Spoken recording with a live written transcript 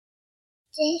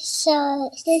This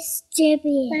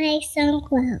Jibby by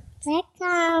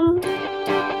SoundCloud.com.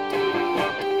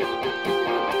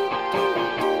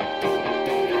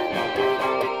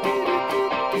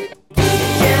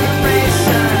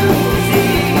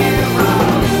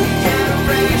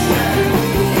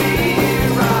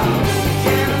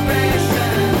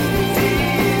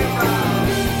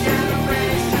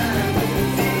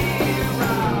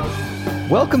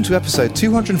 Welcome to episode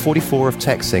 244 of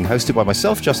TechSing, hosted by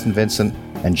myself, Justin Vincent,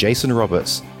 and Jason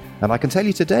Roberts. And I can tell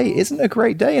you today isn't a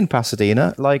great day in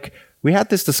Pasadena. Like, we had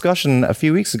this discussion a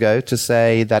few weeks ago to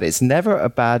say that it's never a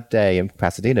bad day in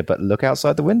Pasadena, but look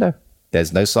outside the window.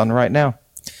 There's no sun right now.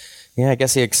 Yeah, I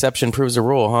guess the exception proves the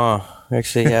rule, huh? I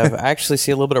actually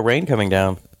see a little bit of rain coming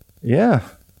down. Yeah.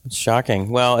 It's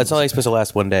shocking. Well, it's only supposed to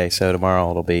last one day, so tomorrow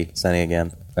it'll be sunny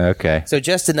again. Okay. So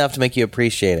just enough to make you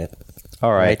appreciate it.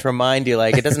 All right. To remind you,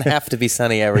 like, it doesn't have to be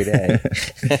sunny every day.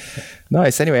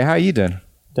 Nice. Anyway, how are you doing?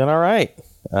 Doing all right.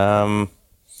 Yeah,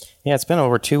 it's been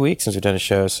over 2 weeks since we've done a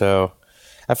show, so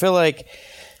I feel like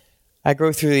I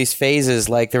go through these phases.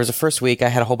 Like, there was a first week I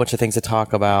had a whole bunch of things to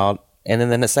talk about, and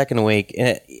then the second week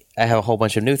I have a whole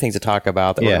bunch of new things to talk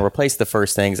about that we're going to replace the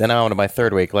first things, and now into my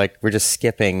third week, like, we're just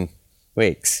skipping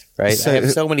weeks, right? So, I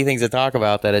have so many things to talk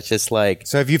about that it's just like,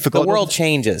 so have you forgotten? The world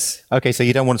changes. Okay, so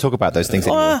you don't want to talk about those things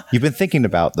anymore. You've been thinking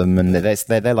about them, and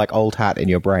they're like old hat in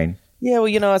your brain. Yeah,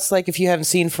 well, it's like if you haven't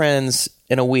seen Friends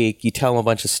in a week, you tell them a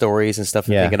bunch of stories and stuff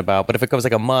you're thinking about. But if it comes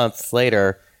like a month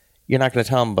later, you're not going to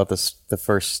tell them about the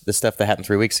stuff that happened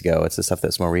 3 weeks ago. It's the stuff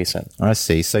that's more recent. I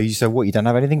see. So you don't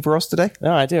have anything for us today?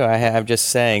 No, I do. I'm just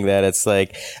saying that it's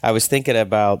like I was kind of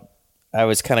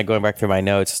going back through my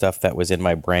notes, stuff that was in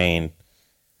my brain.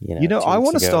 I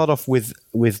want to start off with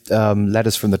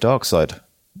letters from the dark side.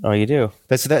 Oh, you do?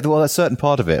 There's a certain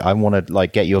part of it. I want to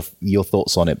get your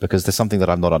thoughts on it because there's something that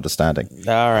I'm not understanding.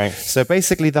 All right. So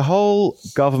basically, the whole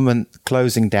government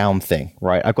closing down thing,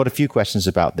 right? I've got a few questions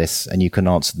about this, and you can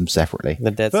answer them separately.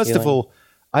 The debt First ceiling? of all,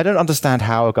 I don't understand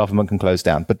how a government can close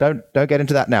down, but don't get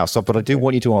into that now. But I do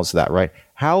want you to answer that, right?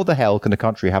 How the hell can a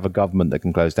country have a government that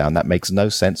can close down? That makes no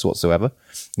sense whatsoever.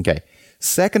 Okay.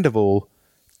 Second of all,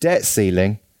 debt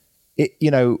ceiling.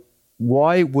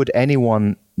 Why would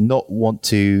anyone not want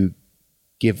to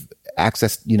give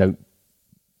access?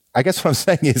 I guess what I'm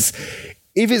saying is,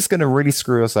 if it's going to really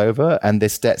screw us over and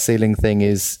this debt ceiling thing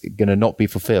is going to not be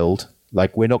fulfilled,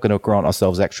 like we're not going to grant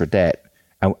ourselves extra debt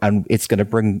and it's going to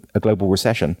bring a global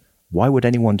recession, why would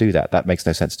anyone do that? That makes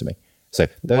no sense to me. So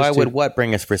why would what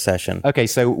bring us recession? Okay,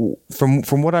 so from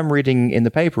what I'm reading in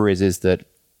the paper is that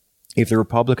if the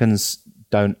Republicans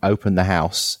don't open the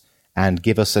House and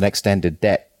give us an extended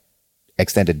debt,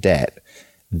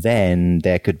 then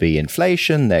there could be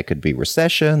inflation, there could be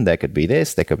recession, there could be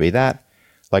this, there could be that.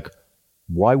 Like,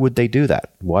 why would they do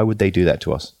that? Why would they do that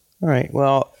to us? All right.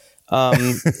 Well,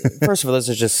 first of all, this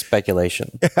is just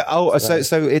speculation.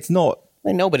 So it's not.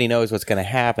 Nobody knows what's going to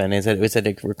happen. It's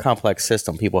a complex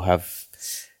system. People have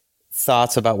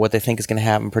thoughts about what they think is going to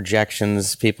happen,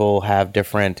 projections. People have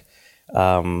different,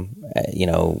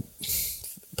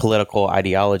 political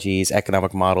ideologies,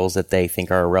 economic models that they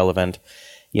think are relevant.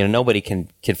 Nobody can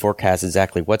forecast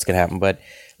exactly what's going to happen, but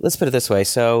let's put it this way.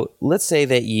 So let's say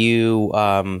that you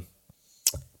have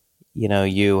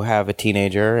a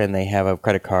teenager and they have a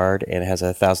credit card and it has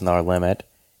a $1,000 limit,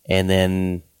 and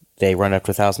then they run up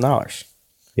to $1,000.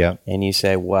 Yeah. And you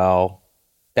say, well,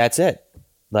 that's it.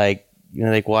 I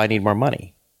need more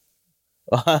money.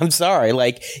 I'm sorry,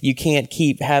 you can't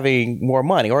keep having more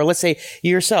money. Or let's say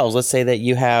let's say that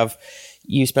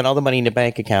you spend all the money in the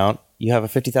bank account, you have a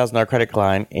 $50,000 credit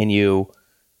line, and you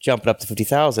jump it up to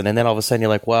 $50,000, and then all of a sudden you're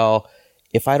like, well,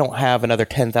 if I don't have another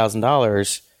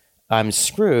 $10,000, I'm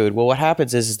screwed. Well, what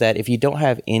happens is that if you don't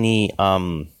have any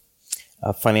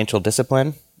financial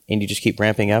discipline, and you just keep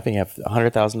ramping up, and you have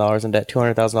 $100,000 in debt,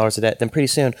 $200,000 in debt, then pretty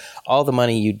soon all the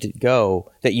money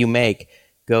that you make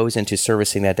goes into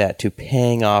servicing that debt, to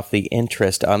paying off the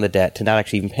interest on the debt, to not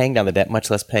actually even paying down the debt, much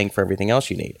less paying for everything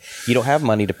else you need. You don't have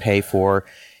money to pay for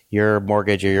your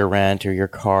mortgage or your rent or your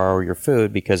car or your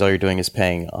food because all you're doing is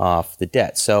paying off the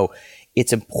debt. So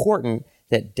it's important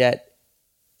that debt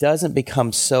doesn't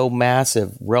become so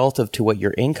massive relative to what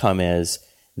your income is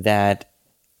that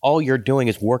all you're doing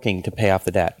is working to pay off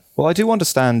the debt. Well, I do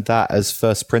understand that as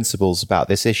first principles about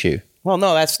this issue. Well,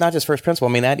 no, that's not just first principle.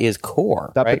 I mean, that is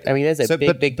core, right? It's a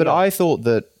big deal. But I thought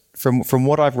that from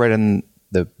what I've read in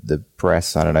the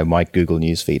press, I don't know, my Google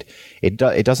News feed, it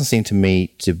doesn't seem to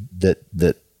me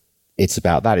that it's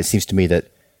about that. It seems to me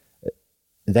that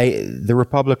the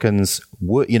Republicans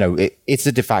would, it's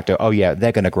a de facto, oh yeah,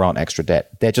 they're going to grant extra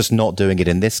debt. They're just not doing it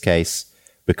in this case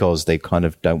because they kind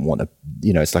of don't want to,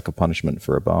 it's like a punishment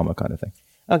for Obama kind of thing.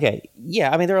 Okay.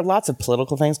 Yeah. I mean, there are lots of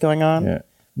political things going on, Yeah.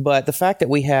 but the fact that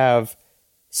we have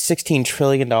 $16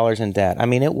 trillion in debt. I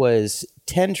mean, it was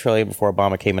 $10 trillion before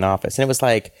Obama came in office. And it was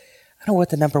like, I don't know what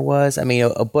the number was. I mean,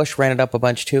 a Bush ran it up a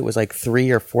bunch too. It was like 3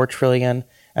 or 4 trillion.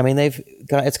 I mean,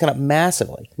 it's gone up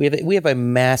massively. We have a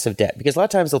massive debt because a lot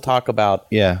of times they'll talk about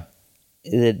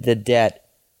the debt,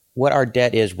 what our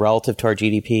debt is relative to our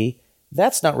GDP.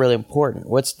 That's not really important.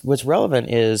 What's relevant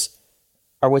is,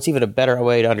 or what's even a better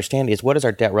way to understand is, what is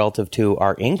our debt relative to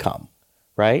our income,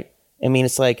 right? I mean,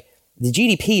 it's like the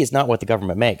GDP is not what the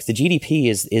government makes. The GDP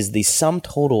is the sum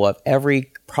total of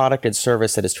every product and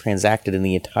service that is transacted in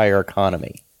the entire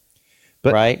economy.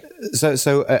 But right?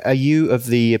 So are you of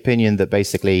the opinion that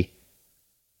basically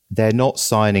they're not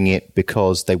signing it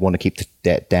because they want to keep the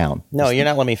debt down? No, you're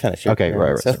not letting me finish. Okay,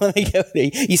 right. So let me go.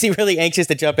 You seem really anxious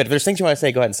to jump in. If there's things you want to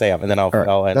say, go ahead and say them, and then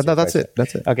I'll answer. No, that's it.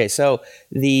 That's it. Okay, so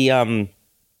the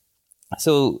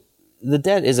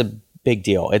debt is a big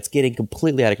deal. It's getting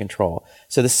completely out of control.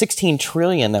 So the 16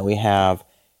 trillion that we have,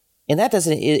 and that is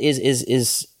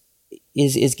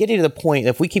getting to the point,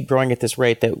 if we keep growing at this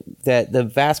rate, that the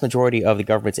vast majority of the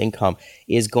government's income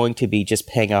is going to be just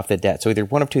paying off the debt. So either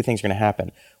one of two things are going to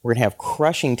happen. We're going to have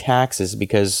crushing taxes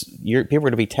because people are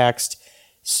going to be taxed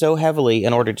so heavily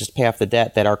in order to just pay off the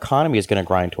debt that our economy is going to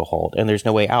grind to a halt, and there's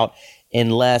no way out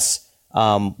unless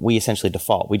we essentially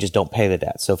default. We just don't pay the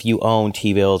debt. So if you own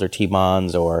T-bills or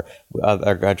T-bonds or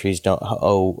other countries don't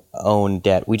own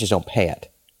debt, we just don't pay it,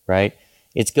 right?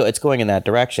 It's going in that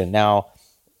direction. Now,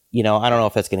 I don't know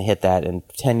if that's going to hit that in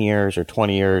 10 years or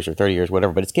 20 years or 30 years,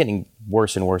 whatever, but it's getting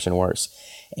worse and worse and worse.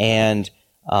 And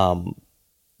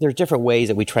there's different ways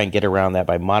that we try and get around that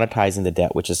by monetizing the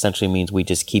debt, which essentially means we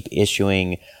just keep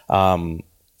issuing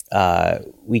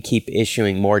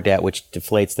more debt, which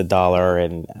deflates the dollar.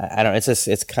 And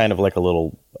it's kind of like a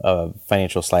little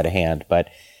financial sleight of hand. But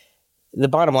the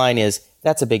bottom line is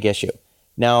that's a big issue.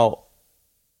 Now,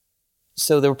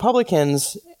 so the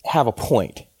Republicans have a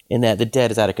point in that the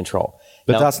debt is out of control.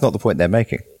 But that's not the point they're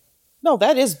making. No,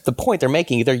 that is the point they're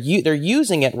making. They're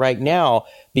using it right now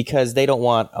because they don't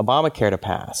want Obamacare to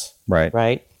pass. Right.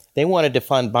 Right? They wanted to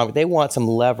fund Obamacare. They want some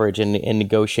leverage in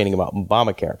negotiating about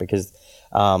Obamacare because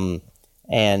and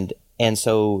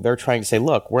so they're trying to say,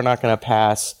 look, we're not going to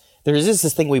pass. There's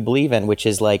this thing we believe in, which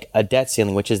is like a debt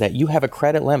ceiling, which is that you have a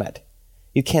credit limit.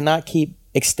 You cannot keep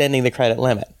extending the credit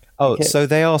limit. Oh, okay. So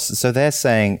they're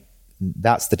saying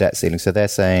that's the debt ceiling. So they're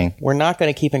saying we're not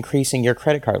going to keep increasing your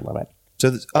credit card limit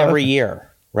every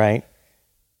year, right?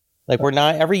 Like we're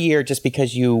not every year just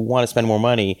because you want to spend more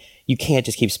money. You can't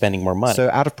just keep spending more money. So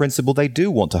out of principle, they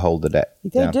do want to hold the debt.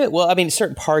 They do. Well, I mean,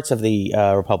 certain parts of the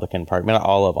Republican Party, not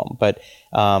all of them, but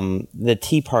the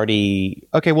Tea Party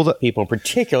people in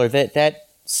particular, that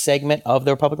segment of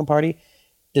the Republican Party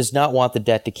does not want the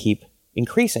debt to keep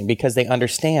increasing because they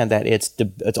understand that it's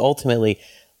ultimately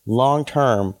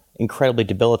long-term incredibly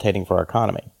debilitating for our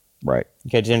economy. Right.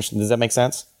 Okay, does that make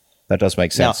sense? That does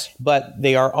make sense. Now, but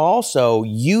they are also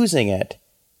using it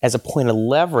as a point of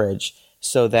leverage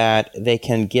so that they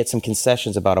can get some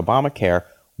concessions about Obamacare,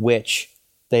 which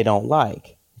they don't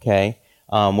like, okay?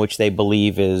 Which they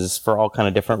believe is, for all kind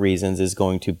of different reasons, is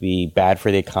going to be bad for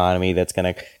the economy, that's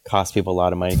going to cost people a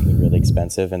lot of money, it's going to be really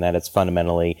expensive, and that it's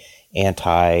fundamentally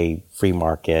anti-free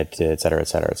market, et cetera, et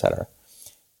cetera, et cetera.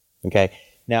 Okay?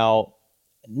 Now,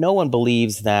 no one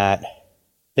believes that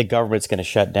the government's going to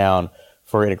shut down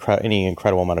for any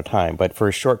incredible amount of time, but for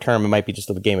a short term, it might be just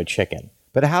a game of chicken.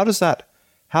 But how does that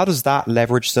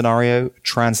leverage scenario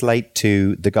translate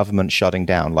to the government shutting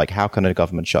down? Like, how can a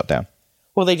government shut down?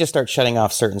 Well, they just start shutting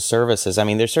off certain services. I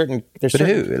mean, there's certain. But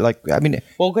who?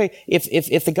 Well, okay.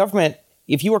 If the government,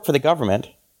 if you work for the government,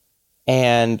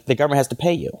 and the government has to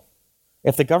pay you,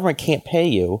 if the government can't pay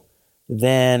you,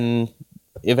 then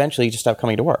eventually you just stop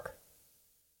coming to work,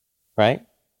 right?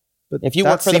 But if you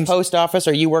work for the post office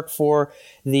or you work for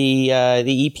the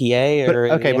EPA,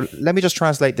 but let me just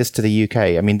translate this to the UK.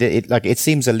 I mean, it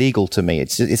seems illegal to me.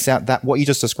 It's that what you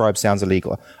just described sounds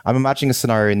illegal. I'm imagining a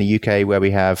scenario in the UK where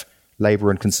we have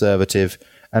Labour and Conservative,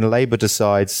 and Labour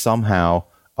decides somehow,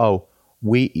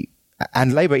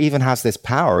 and Labour even has this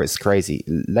power. It's crazy.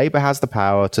 Labour has the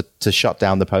power to shut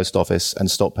down the post office and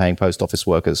stop paying post office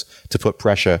workers to put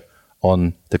pressure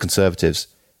on the Conservatives.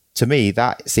 To me,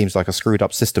 that seems like a screwed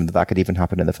up system that could even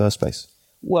happen in the first place.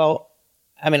 Well,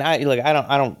 I mean, I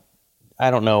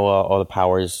don't know all the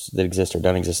powers that exist or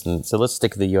don't exist. So let's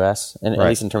stick to the U.S. and right. At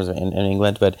least in terms of in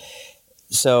England.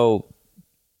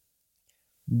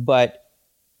 But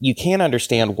you can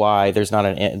understand why there's not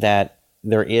that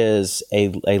there is a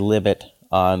limit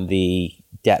on the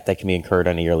debt that can be incurred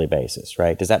on a yearly basis,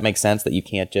 right? Does that make sense that you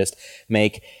can't just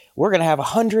make, we're going to have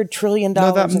 $100 trillion?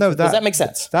 Does that make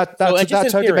sense? That So, totally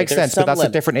just in theory, makes there's sense, but some that's a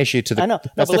limit. different issue to the. I know. No,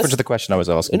 That's but different let's- to the question I was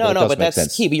asking. No, but it does but make that's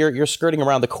sense. key. But you're skirting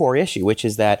around the core issue, which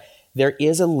is that there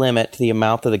is a limit to the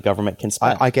amount that the government can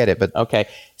spend. I get it, but Okay.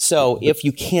 So if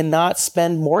you cannot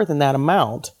spend more than that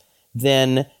amount,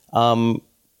 then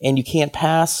and you can't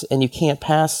pass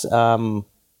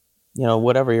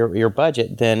whatever your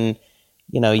budget, then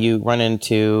you run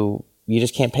into, you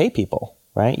just can't pay people,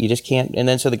 right? You just can't, and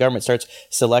then so the government starts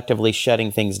selectively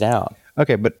shutting things down.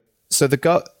 okay, but so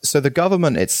the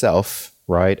government itself,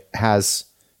 right, has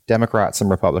Democrats and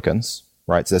Republicans,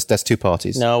 right? So there's two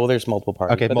parties. No, well, there's multiple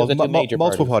parties. Okay, but there's the major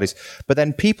multiple parties. But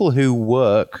then people who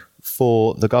work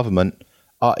for the government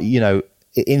are,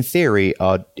 in theory,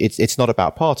 it's not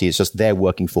about party. It's just they're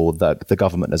working for the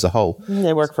government as a whole.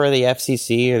 They work for the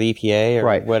FCC or the EPA or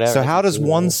Right. whatever. So how does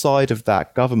one side of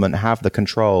that government have the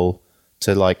control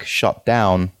to like shut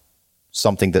down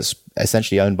something that's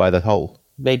essentially owned by the whole?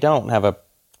 They don't have a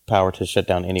power to shut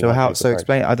down any. So how? So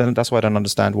explain. That's why I don't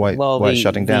understand why it's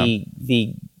shutting down.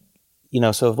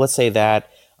 So let's say that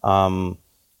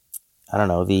I don't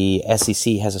know, the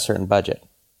SEC has a certain budget,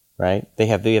 right? They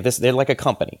have this. They're like a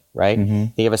company, right? Mm-hmm.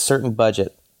 They have a certain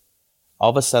budget. All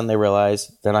of a sudden, they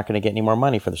realize they're not going to get any more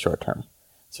money for the short term.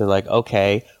 So they're like,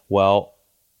 okay, well,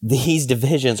 these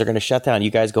divisions are going to shut down.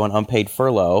 You guys go on unpaid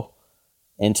furlough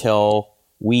until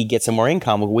we get some more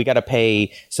income. We got to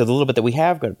pay. So the little bit that we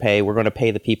have going to pay, we're going to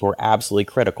pay the people who are absolutely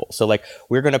critical. So like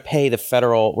we're going to pay the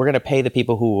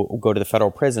people who go to the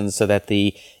federal prisons so that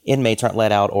the inmates aren't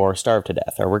let out or starve to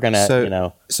death. Or we're going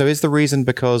to, So is the reason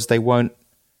because they won't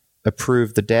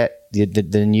approve the debt,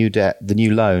 the new debt, the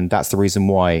new loan? That's the reason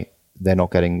why they're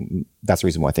not getting. That's the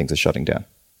reason why things are shutting down.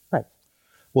 right.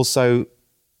 Well, so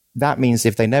that means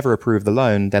if they never approve the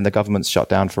loan, then the government's shut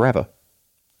down forever.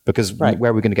 Because Right.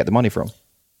 where are we going to get the money from?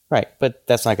 Right. But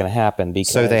that's not going to happen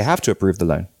because So they have to approve the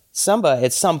loan. somebody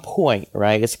at some point,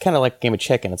 right? It's kind of like a game of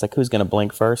chicken. It's like who's going to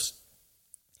blink first.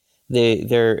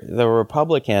 The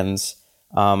Republicans,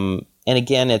 and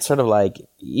again, it's sort of like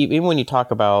even when you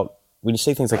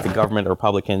say things like the government or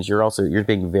Republicans, you're not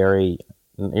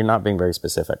being very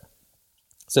specific.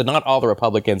 So not all the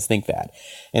Republicans think that,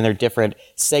 and there are different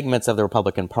segments of the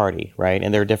Republican Party, right?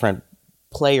 And there are different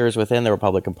players within the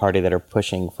Republican Party that are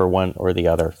pushing for one or the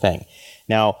other thing.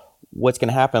 Now, what's going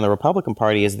to happen in the Republican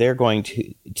Party is they're going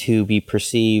to be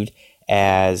perceived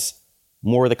as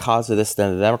more the cause of this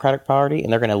than the Democratic Party, and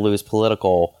they're going to lose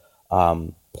political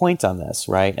points on this,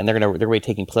 right? And they're going to be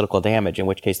taking political damage. In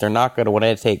which case, they're not going to want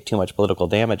to take too much political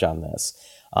damage on this,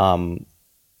 so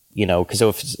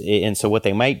what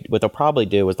they'll probably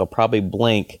do is they'll probably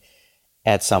blink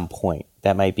at some point.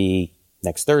 That might be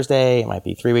next Thursday. It might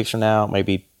be 3 weeks from now. It might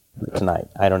be tonight.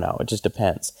 I don't know. It just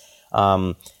depends.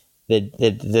 The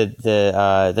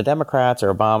Democrats,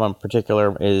 or Obama in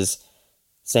particular, is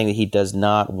saying that he does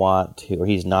not want to, or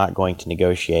he's not going to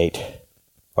negotiate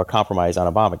or compromise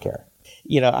on Obamacare.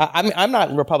 I'm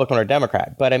not Republican or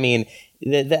Democrat, but I mean,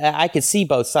 I could see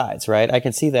both sides, right? I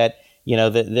can see that,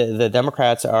 the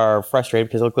Democrats are frustrated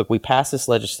because look, we passed this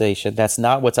legislation. That's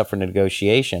not what's up for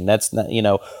negotiation. That's not,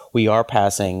 we are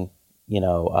passing,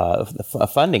 a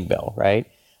funding bill, right?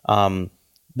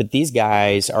 But these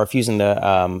guys are refusing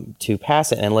to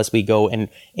pass it unless we go and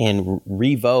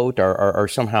revote or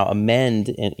somehow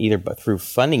amend either through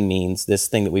funding means this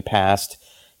thing that we passed,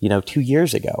 2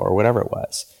 years ago or whatever it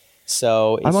was.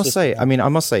 So I must say,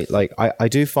 like, I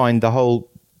do find the whole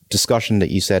discussion that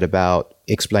you said about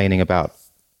explaining about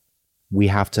we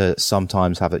have to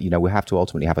sometimes have it, we have to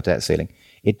ultimately have a debt ceiling.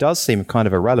 It does seem kind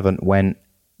of irrelevant when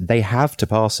they have to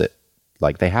pass it.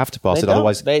 Like they have to pass it,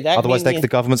 otherwise the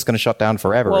government's going to shut down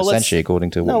forever. Essentially,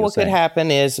 according to what you're saying. What could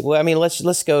happen is,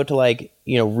 let's go to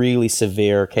really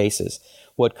severe cases.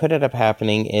 What could end up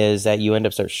happening is that you end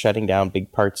up shutting down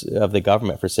big parts of the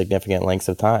government for significant lengths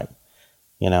of time.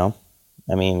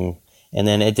 And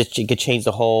then it could change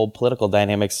the whole political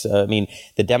dynamics.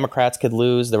 The Democrats could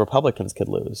lose, the Republicans could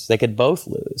lose. They could both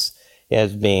lose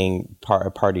as being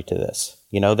a party to this.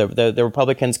 The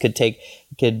Republicans could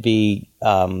be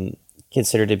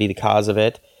considered to be the cause of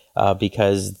it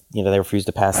because they refused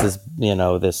to pass this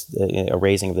a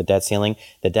raising of the debt ceiling.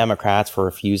 The Democrats for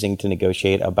refusing to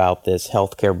negotiate about this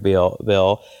healthcare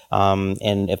bill,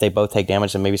 and if they both take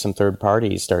damage, then maybe some third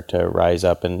parties start to rise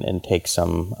up and take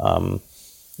some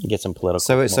get some political.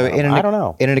 So I don't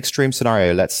know. In an extreme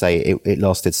scenario, let's say it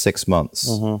lasted 6 months,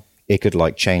 it could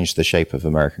change the shape of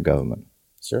American government.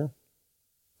 Sure.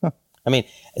 Huh. I mean,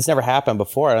 it's never happened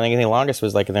before. I think the longest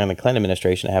was like in the Clinton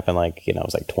administration. It happened like, it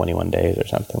was like 21 days or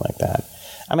something like that.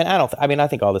 I mean, I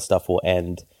think all this stuff will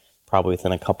end probably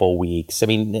within a couple of weeks. I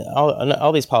mean,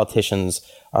 all these politicians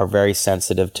are very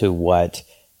sensitive to what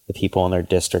the people in their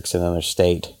districts and in their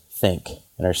state think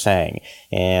and are saying.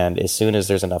 And as soon as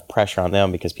there's enough pressure on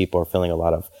them, because people are feeling a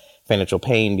lot of financial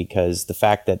pain, because the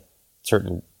fact that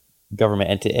certain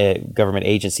government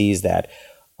agencies that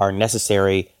are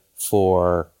necessary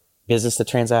for business to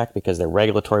transact, because they're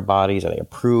regulatory bodies, or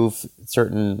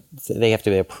they have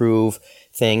to approve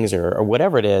things or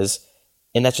whatever it is,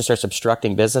 and that just starts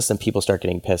obstructing business, and people start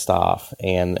getting pissed off,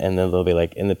 and then they'll be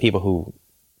like, and the people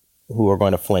who are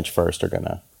going to flinch first are going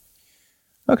to.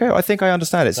 Okay, I think I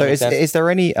understand it. So is there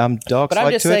any dark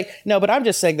side to it? No, but I'm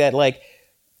just saying that, like,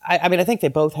 I mean, I think they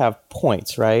both have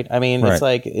points, right? I mean, It's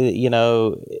like,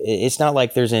 it's not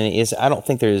like there's any. I don't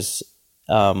think there's.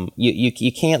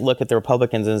 You can't look at the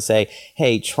Republicans and say,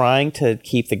 hey, trying to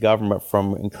keep the government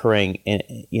from incurring,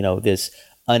 this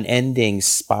unending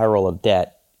spiral of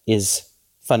debt is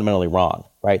fundamentally wrong,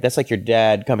 right? That's like your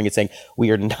dad coming and saying, we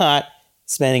are not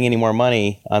spending any more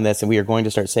money on this, and we are going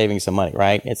to start saving some money,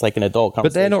 right? It's like an adult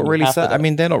conversation. But they're not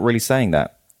really they're not really saying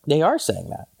that. They are saying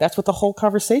that. That's what the whole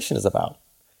conversation is about.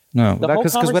 No,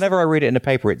 because whenever I read it in a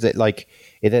paper,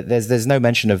 there's no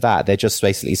mention of that. They're just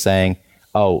basically saying,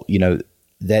 oh,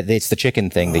 it's the chicken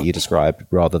thing that you described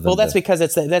rather than. Well, that's because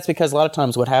a lot of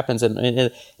times what happens, and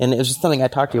it's just something I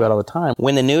talk to you about all the time.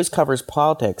 When the news covers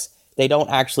politics, they don't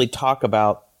actually talk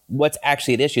about what's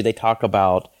actually at issue. They talk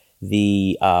about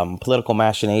the political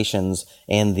machinations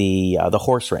and the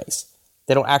horse race.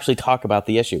 They don't actually talk about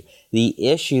the issue. The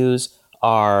issues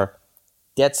are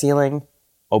debt ceiling,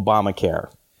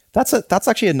 Obamacare. That's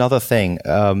actually another thing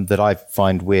that I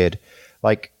find weird.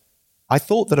 Like, I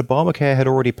thought that Obamacare had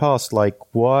already passed. Like,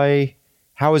 why?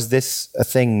 How is this a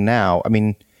thing now? I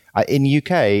mean, in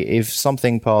UK, if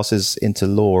something passes into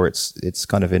law, it's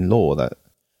kind of in law.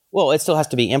 Well, it still has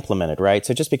to be implemented, right?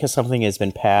 So just because something has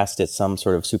been passed at some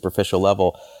sort of superficial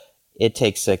level, it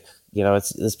takes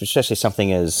it's especially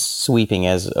something as sweeping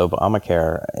as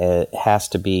Obamacare. It has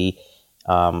to be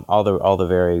all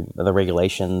the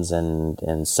regulations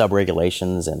and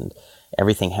sub-regulations, and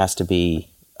everything has to be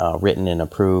written and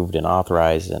approved and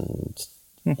authorized and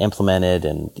implemented,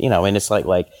 and and it's like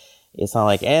it's not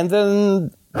like, and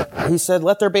then he said,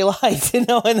 "Let there be light," and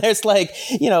there's like,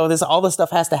 this, all this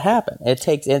stuff has to happen. It's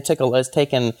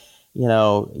taken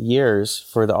years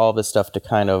for all this stuff to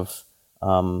kind of.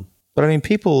 But I mean,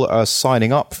 people are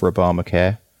signing up for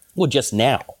Obamacare. Well, just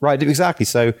now, right? Exactly.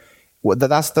 So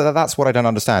that's what I don't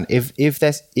understand. If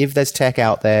there's tech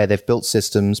out there, they've built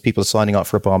systems, people are signing up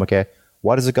for Obamacare.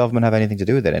 Why does the government have anything to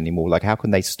do with it anymore? Like, how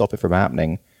can they stop it from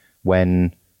happening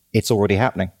when it's already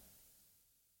happening?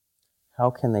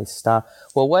 How can they stop?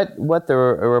 Well, what the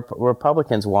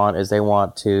Republicans want is they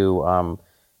want to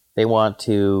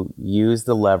use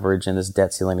the leverage in this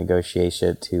debt ceiling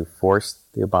negotiation to force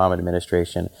the Obama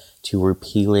administration to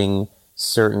repealing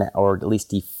certain, or at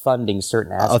least defunding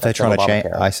certain aspects. Oh, they're trying to change.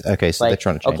 Okay, so they're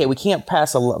trying to change. Okay, we can't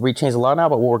change the law now,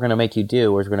 but what we're going to make you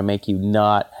do is we're going to make you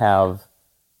not have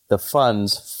the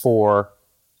funds for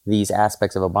these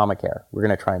aspects of Obamacare. We're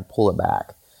going to try and pull it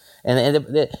back. And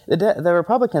the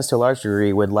Republicans, to a large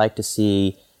degree, would like to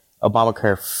see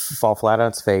Obamacare fall flat on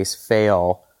its face,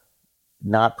 fail,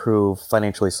 not prove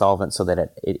financially solvent, so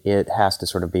that it has to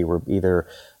sort of be either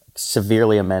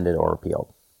severely amended or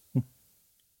repealed.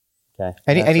 Okay.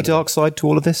 Any dark side to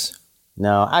all of this?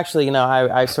 No, actually,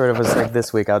 I sort of was like,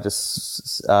 this week I'll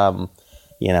just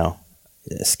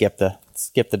skip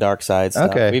the dark side stuff.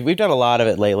 Okay. We've done a lot of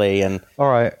it lately, and all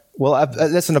right. Well,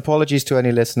 listen, apologies to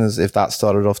any listeners if that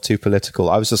started off too political.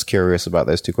 I was just curious about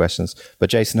those two questions. But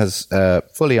Jason has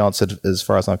fully answered as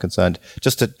far as I'm concerned,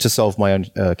 just to solve my own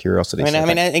curiosity. I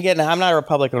mean, again, I'm not a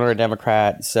Republican or a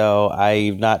Democrat, so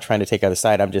I'm not trying to take either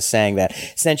side. I'm just saying that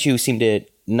since you seem to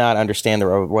not understand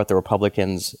what the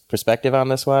Republicans' perspective on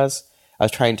this was, I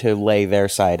was trying to lay their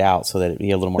side out so that it'd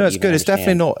be a little more. No, it's good. It's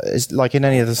definitely not. It's like in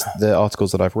any of the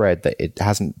articles that I've read, that it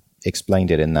hasn't explained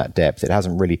it in that depth. It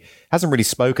hasn't really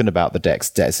spoken about the debt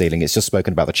ceiling. It's just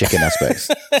spoken about the chicken aspects.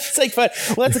 It's like fun.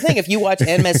 Well, that's the thing. If you watch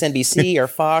MSNBC or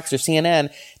Fox or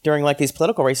CNN during like these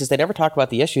political races, they never talk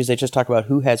about the issues. They just talk about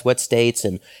who has what states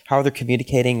and how they're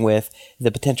communicating with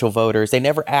the potential voters. They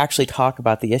never actually talk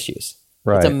about the issues.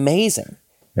 Right. It's amazing.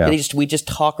 Yeah. We just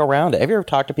talk around it. Have you ever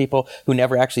talked to people who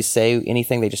never actually say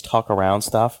anything? They just talk around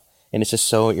stuff, and it's just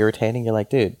so irritating. You're like,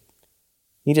 dude,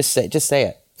 you just say it. Just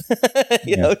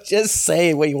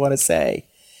say what you want to say.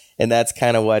 And that's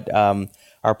kind of what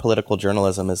our political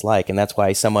journalism is like. And that's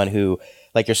why someone who,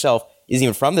 like yourself, isn't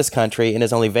even from this country and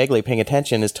is only vaguely paying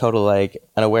attention is totally like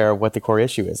unaware of what the core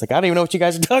issue is. Like, I don't even know what you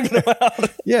guys are talking about.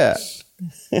 Yeah.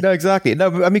 No, exactly. No,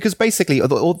 I mean, because basically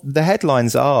all the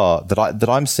headlines are that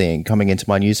I'm seeing coming into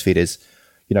my newsfeed is,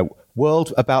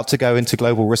 world about to go into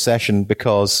global recession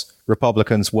because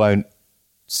Republicans won't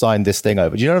sign this thing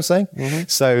over. Do you know what I'm saying? Mm-hmm.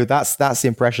 So that's the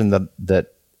impression that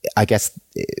I guess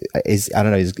is, I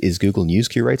don't know, is Google News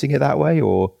curating it that way,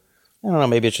 or I don't know,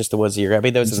 maybe it's just the ones I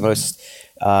mean, those are the most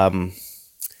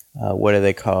what do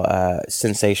they call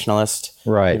sensationalist,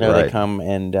 right? They come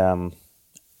and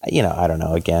I don't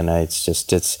know, again, it's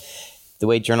the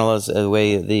way journalists, the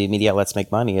way the media outlets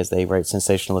make money is they write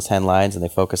sensationalist headlines and they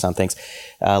focus on things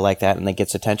like that, and it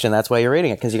gets attention. That's why you're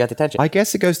reading it, because you got the attention. I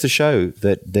guess it goes to show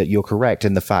that you're correct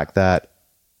in the fact that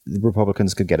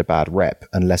Republicans could get a bad rep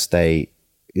unless they're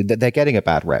getting a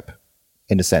bad rep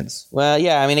in a sense. Well,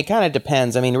 yeah, I mean, it kind of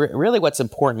depends. I mean, really what's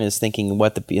important is thinking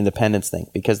what the independents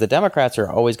think, because the Democrats are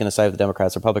always going to side with the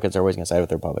Democrats. Republicans are always going to side with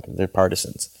the Republicans. They're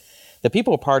partisans. The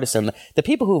people who are partisan, the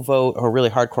people who vote who are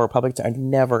really hardcore Republicans are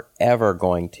never, ever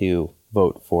going to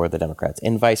vote for the Democrats,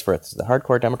 and vice versa. The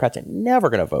hardcore Democrats are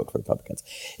never going to vote for Republicans.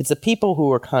 It's the people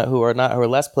who are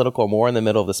less political, more in the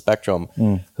middle of the spectrum,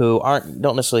 who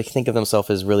don't necessarily think of themselves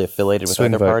as really affiliated with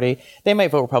either party. They might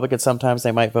vote Republican sometimes.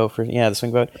 They might vote for the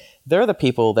swing vote. They're the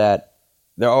people that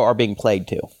are being played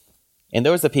to, and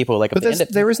those are the people like. But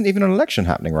there isn't even an election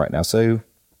happening right now, so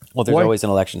there's always an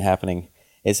election happening.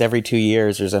 It's every 2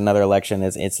 years. There's another election.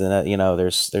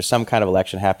 There's some kind of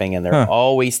election happening, and they're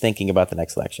always thinking about the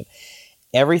next election.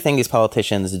 Everything these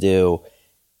politicians do,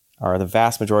 or the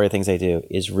vast majority of things they do,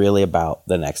 is really about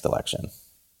the next election,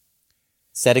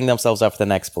 setting themselves up for the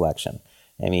next election.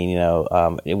 I mean,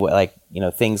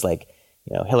 things like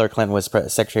Hillary Clinton was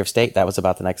Secretary of State. That was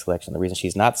about the next election. The reason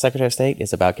she's not Secretary of State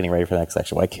is about getting ready for the next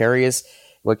election.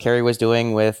 What Kerry was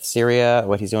doing with Syria,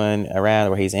 what he's doing in Iran,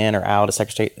 where he's in or out as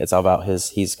Secretary of State, it's all about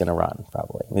he's going to run,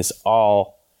 probably.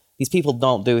 These people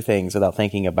don't do things without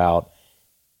thinking about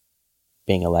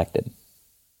being elected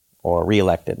or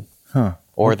reelected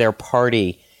or their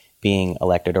party being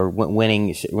elected or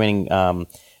winning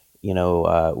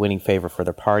favor for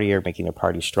their party or making their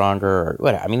party stronger or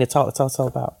whatever. I mean, it's all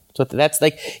about. So that's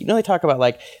like, they talk about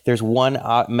like there's one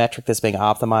metric that's being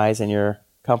optimized in your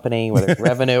company, whether it's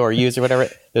revenue or user, whatever.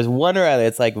 There's one or other.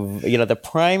 It's like, the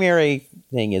primary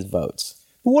thing is votes.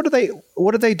 What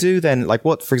do they do then? Like,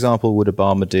 what, for example, would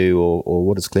Obama do, or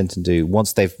what does Clinton do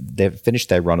once they've finished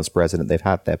their run as president? They've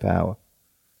had their power.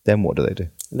 Then what do?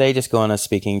 They just go on a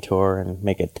speaking tour and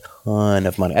make a ton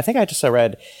of money. I think I just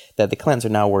read that the Clintons are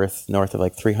now worth north of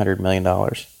like $300 million,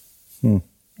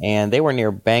 and they were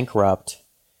near bankrupt.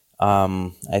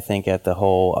 I think at the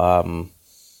whole.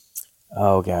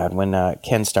 When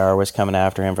Ken Starr was coming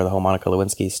after him for the whole Monica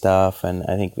Lewinsky stuff, and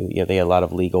I think they had a lot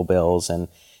of legal bills, and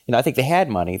I think they had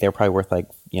money. They were probably worth like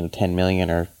 $10 million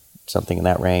or something in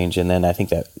that range, and then I think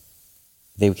that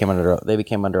they came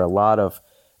under a lot of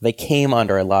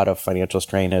financial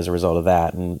strain as a result of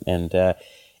that, and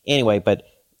anyway, but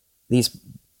these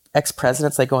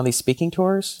ex-presidents, they go on these speaking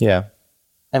tours. Yeah,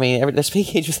 I mean, their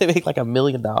speaking engagements, they make like $1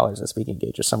 million a speaking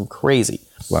engagement, something crazy.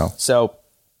 Wow. So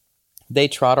they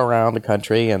trot around the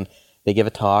country and they give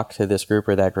a talk to this group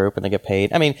or that group, and they get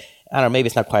paid. I mean, I don't know, maybe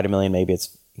it's not quite $1 million, maybe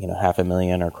it's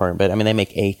 $500,000 or a quarter, but I mean, they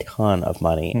make a ton of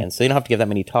money, and so you don't have to give that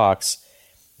many talks,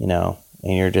 and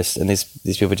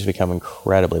these people just become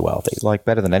incredibly wealthy. It's like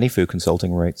better than any food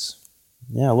consulting rates.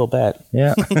 Yeah, a little bit.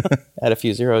 Yeah, add a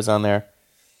few zeros on there.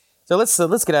 So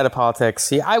let's get out of politics.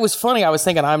 See, I was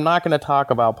thinking I'm not going to talk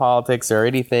about politics or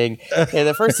anything. And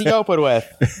the first thing you open with.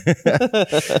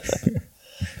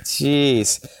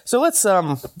 Jeez. So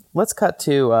let's cut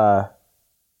to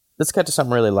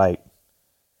something really light.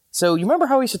 So you remember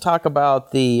how we used to talk about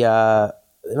I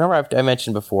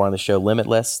mentioned before on the show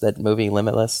Limitless, that movie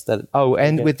Limitless? With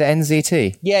the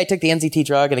NZT? Yeah, I took the NZT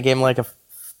drug and it gave him like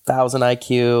 1,000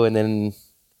 IQ, and then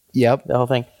the whole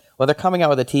thing. Well, they're coming out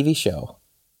with a TV show.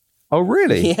 Oh,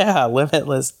 really? Yeah,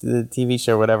 Limitless, the TV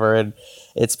show, whatever, and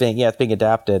it's being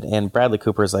adapted. And Bradley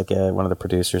Cooper is like one of the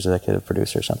producers, executive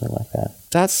producer, something like that.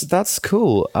 That's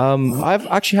cool. I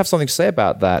actually have something to say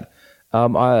about that.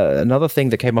 Another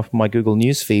thing that came up on my Google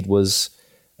News feed was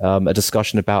a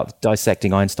discussion about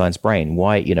dissecting Einstein's brain.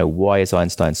 Why is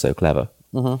Einstein so clever?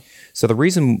 Mm-hmm. So the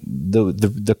reason,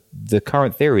 the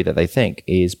current theory that they think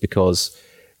is because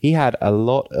he had a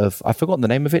lot of, I've forgotten the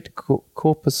name of it,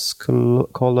 corpus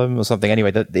callosum or something.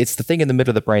 Anyway, it's the thing in the middle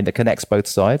of the brain that connects both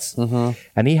sides. Mm-hmm.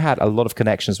 And he had a lot of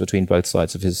connections between both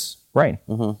sides of his brain,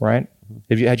 right?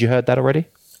 Had you heard that already?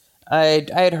 I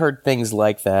had heard things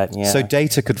like that. Yeah. So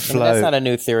data could I mean, flow. that's not a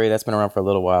new theory. That's been around for a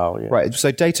little while. Yeah. Right.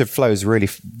 So data flows really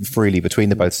freely between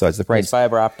the both sides of the brain. There's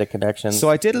fiber optic connections. So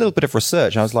I did a little bit of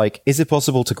research. I was like, is it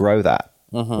possible to grow that?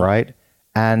 Right.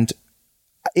 And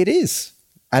it is.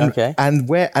 And, Okay. and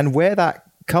where that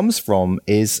comes from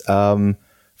is,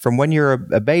 from when you're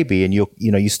a baby and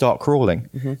you start crawling.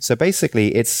 So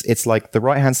basically it's like the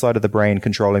right hand side of the brain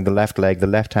controlling the left leg, the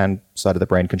left hand side of the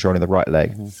brain controlling the right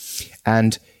leg.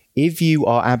 And if you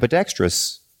are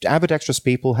ambidextrous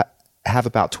people have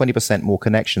about 20% more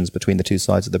connections between the two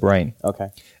sides of the brain Okay.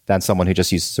 than someone who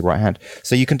just uses the right hand.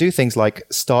 So you can do things like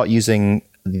start using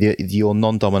your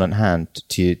non-dominant hand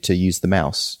to use the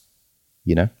mouse,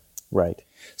 Right.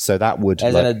 So that would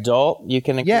As an adult, you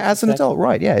can. yeah, as an adult,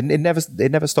 right? Yeah, it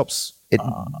never stops.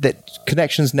 That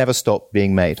connections never stop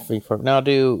being made. Now,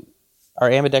 are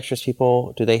ambidextrous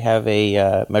people? Do they have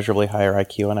a measurably higher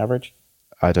IQ on average?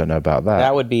 I don't know about that.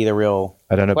 That would be the real.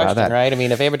 I don't know about question, that. right? I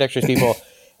mean, if ambidextrous people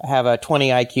have a 20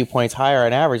 IQ points higher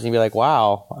on average, you'd be like,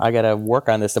 "Wow, I got to work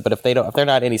on this." But if they're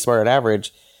not any smarter on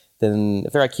average, then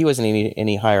if their IQ isn't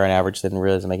any higher on average, then it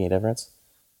really doesn't make any difference.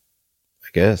 I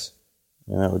guess.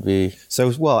 And that would be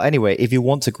So, well, anyway, if you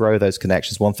want to grow those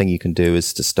connections, one thing you can do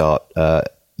is to start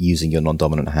using your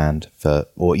non-dominant hand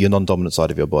or your non-dominant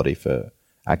side of your body for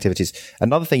activities.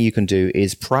 Another thing you can do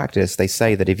is practice. They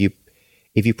say that if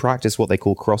you practice what they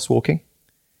call crosswalking,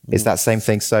 it's that same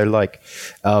thing. So, like,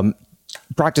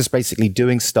 practice basically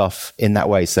doing stuff in that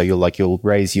way. So you'll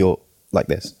raise your like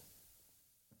this.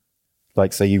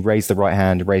 Like, so you raise the right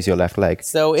hand, raise your left leg.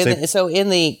 so. In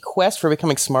the quest for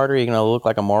becoming smarter, you're going to look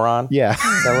like a moron. Yeah.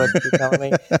 Is that what you're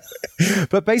telling me?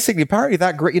 But basically, apparently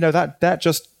that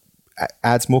just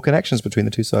adds more connections between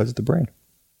the two sides of the brain.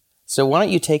 So why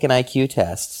don't you take an IQ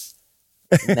test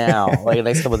now, like the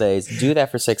next couple of days? Do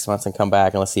that for 6 months and come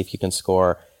back and let's see if you can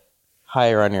score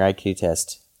higher on your IQ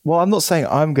test. Well, I'm not saying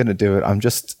I'm going to do it. I'm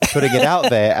just putting it out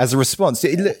there as a response.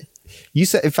 You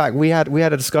said, in fact, we had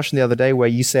a discussion the other day where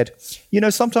you said,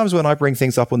 sometimes when I bring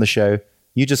things up on the show,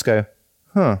 you just go,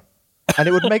 huh. And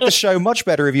it would make the show much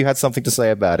better if you had something to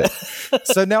say about it.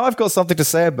 So now I've got something to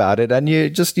say about it, and you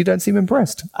don't seem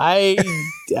impressed. I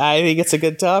think it's a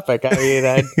good topic. I mean,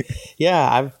 I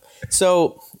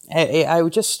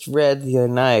just read the other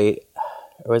night,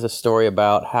 there was a story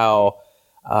about how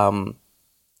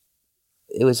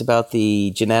it was about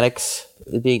the genetics,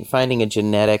 finding a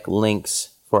genetic links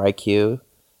for IQ,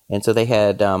 and so they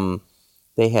had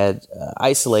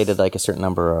isolated like a certain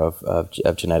number of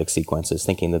genetic sequences,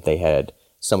 thinking that they had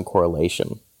some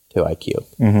correlation to IQ.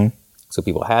 Mm-hmm. So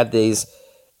people had these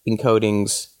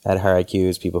encodings, had higher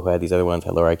IQs. People who had these other ones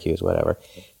had lower IQs, whatever.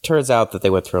 Turns out that they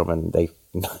went through them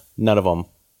and none of them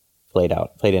played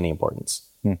any importance.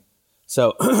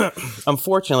 So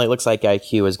unfortunately, it looks like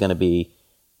IQ is going to be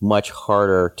much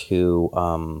harder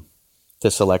to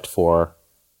select for.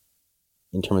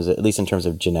 In terms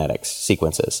of genetics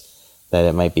sequences, that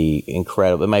it might be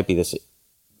incredible. It might be this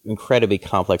incredibly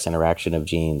complex interaction of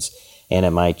genes, and it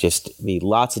might just be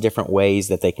lots of different ways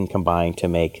that they can combine to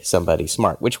make somebody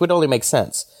smart, which would only make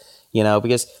sense,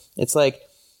 because it's like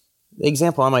the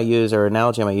example I might use or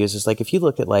analogy I might use is like if you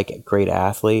look at like great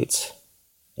athletes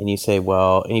and you say,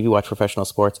 well, and if you watch professional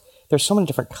sports, there's so many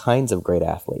different kinds of great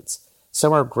athletes.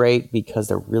 Some are great because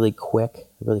they're really quick,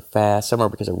 really fast. Some are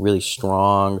because they're really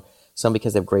strong. Some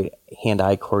because they have great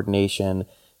hand-eye coordination.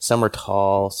 Some are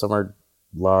tall. Some are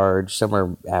large. Some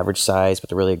are average size, but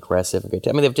they're really aggressive. I mean,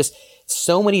 they have just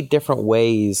so many different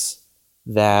ways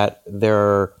that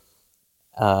their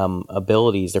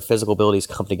abilities, their physical abilities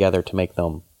come together to make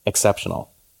them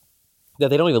exceptional. That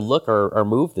they don't even look or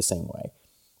move the same way.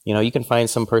 You can find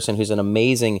some person who's an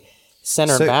amazing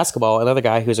center in basketball, another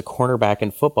guy who's a cornerback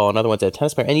in football, another one's a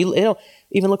tennis player, and you don't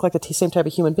even look like the same type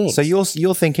of human being. So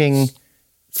you're thinking,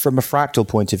 from a fractal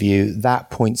point of view, that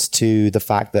points to the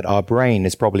fact that our brain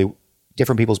is probably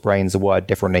different people's brains are wired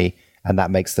differently, and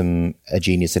that makes them a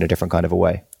genius in a different kind of a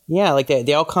way. Yeah, like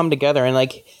they all come together, and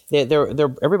like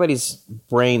they're everybody's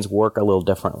brains work a little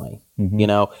differently.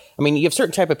 Mm-hmm. I mean, you have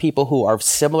certain type of people who are have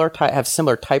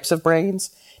similar types of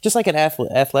brains. Just like an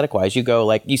athletic wise,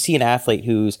 you see an athlete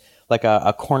who's like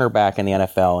a cornerback in the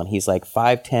NFL, and he's like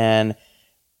 5'10",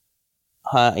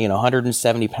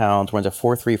 170 pounds, runs a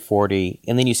 4.3 40,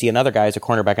 and then you see another guy who's a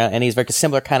cornerback, and he's like a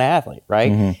similar kind of athlete,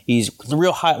 right? Mm-hmm. He's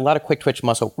real high, a lot of quick twitch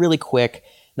muscle, really quick,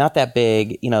 not that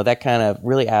big, that kind of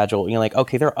really agile. Like,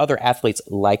 okay, there are other athletes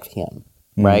like him,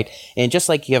 right? And just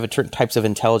like you have certain types of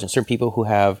intelligence, certain people who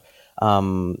have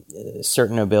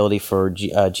certain ability for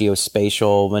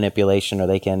geospatial manipulation, or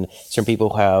certain people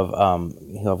who have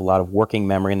a lot of working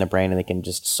memory in their brain, and they can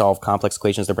just solve complex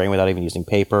equations in their brain without even using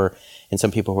paper. And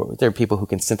there are people who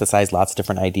can synthesize lots of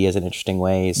different ideas in interesting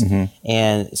ways.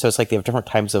 And so it's like they have different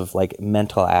types of like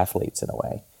mental athletes in a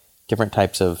way, different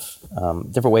types of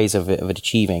different ways of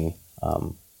achieving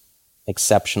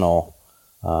exceptional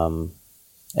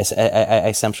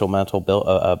essential mental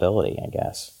ability, I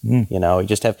guess. You know, you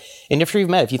just have, and if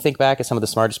you think back at some of the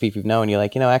smartest people you've known, you're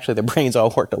like, actually their brains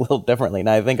all worked a little differently.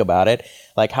 Now I think about it,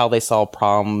 like how they solved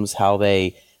problems, how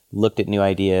they looked at new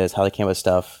ideas, how they came up with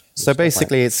stuff. So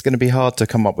basically, it's going to be hard to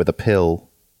come up with a pill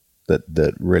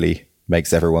that really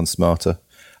makes everyone smarter.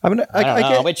 I mean, I don't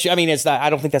know. Which, I mean, it's not. I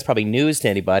don't think that's probably news to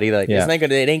anybody. Like,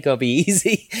 it ain't gonna be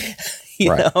easy. you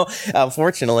know.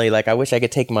 Unfortunately, like, I wish I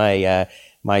could take my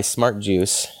my smart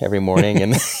juice every morning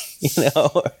and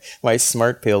my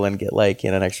smart pill and get like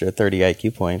an extra 30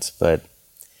 IQ points. But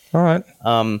all right,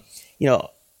 well,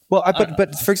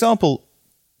 but for example,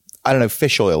 I don't know,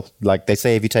 fish oil. Like they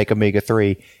say, if you take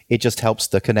omega-3, it just helps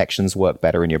the connections work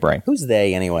better in your brain. Who's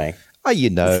they anyway? Oh,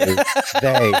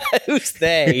 they. Who's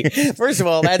they? First of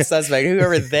all, that's suspect.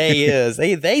 Whoever they is,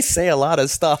 they say a lot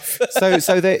of stuff.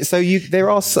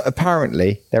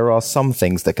 Apparently there are some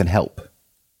things that can help.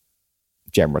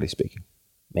 Generally speaking,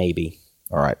 maybe.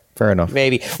 All right, fair enough.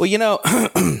 Maybe. Well,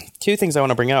 two things I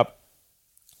want to bring up.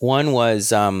 One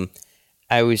was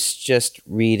I was just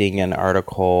reading an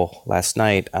article last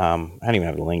night. I don't even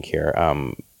have the link here,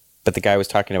 but the guy was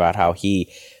talking about how he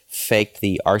faked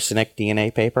the arsenic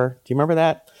DNA paper. Do you remember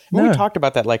that? No. We talked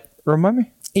about that remind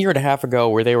me? a year and a half ago,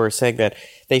 where they were saying that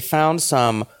they found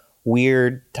some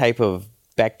weird type of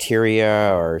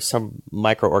bacteria or some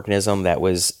microorganism that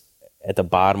was at the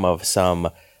bottom of some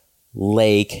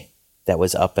lake that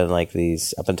was up on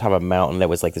top of a mountain that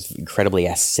was like this incredibly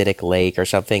acidic lake or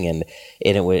something, and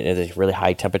it was at a really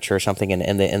high temperature or something,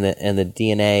 and the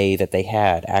DNA that they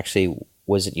had actually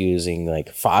wasn't using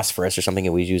like phosphorus or something;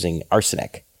 it was using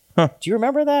arsenic. Huh. Do you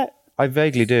remember that? I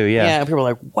vaguely do. Yeah. Yeah, and people were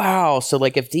like, "Wow!" So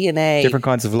like, if DNA different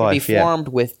kinds of life be formed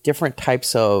with different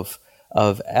types of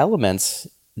elements,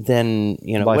 then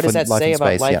what does that say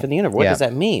about life in the universe? What does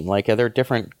that mean? Like, are there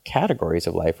different categories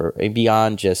of life, or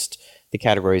beyond just the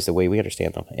categories the way we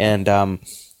understand them? And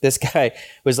this guy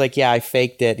was like, "Yeah, I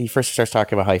faked it." He first starts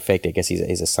talking about how he faked it. I guess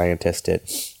he's a scientist. I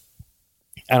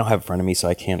don't have it in front of me, so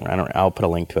I can't. I'll put a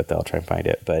link to it though. I'll try and find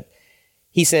it. But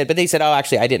they said, "Oh,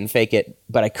 actually, I didn't fake it,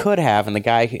 but I could have." And the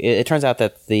guy, it turns out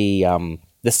that the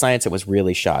science, it was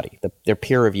really shoddy. Their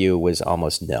peer review was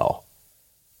almost nil.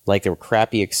 Like, there were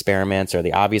crappy experiments, or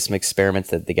the obvious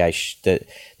experiments that the guy that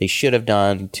they should have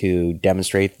done to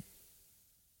demonstrate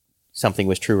something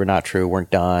was true or not true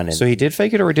weren't done. And so he did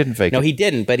fake it, or he didn't fake it? No, he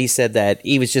didn't. But he said that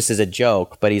he was just as a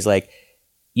joke. But he's like,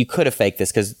 you could have faked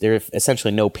this because there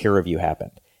essentially no peer review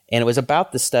happened. And it was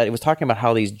about the study. It was talking about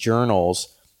how these journals,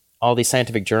 all these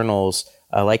scientific journals,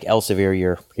 like Elsevier,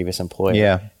 your previous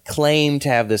employer, claim to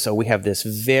have this. Oh, we have this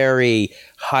very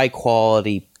high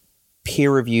quality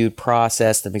peer-reviewed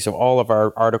process that makes all of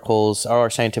our articles, all our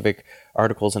scientific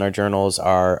articles in our journals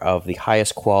are of the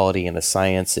highest quality, and the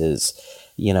science is,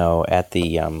 at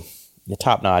the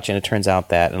top notch. And it turns out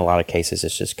that in a lot of cases,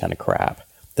 it's just kind of crap.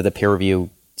 That the peer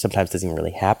review sometimes doesn't even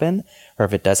really happen, or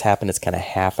if it does happen, it's kind of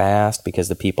half-assed because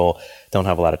the people don't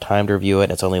have a lot of time to review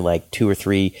it. It's only like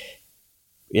three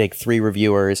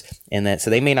reviewers, and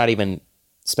so they may not even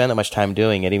spend that much time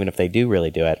doing it, even if they do really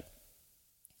do it.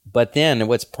 But then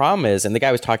what's the problem is, and the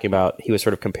guy was talking about, he was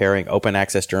sort of comparing open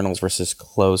access journals versus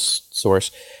closed source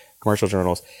commercial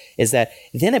journals, is that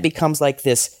then it becomes like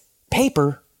this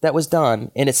paper that was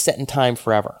done and it's set in time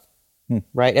forever,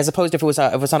 right? As opposed to if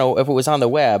it was on the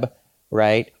web,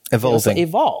 right?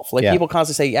 Evolve. Like, people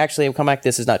constantly say, actually, come back,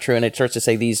 this is not true. And it starts to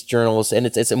say these journals, and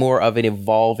it's more of an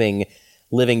evolving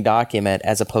living document,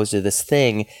 as opposed to this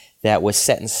thing that was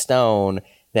set in stone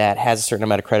that has a certain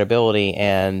amount of credibility,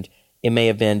 and it may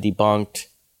have been debunked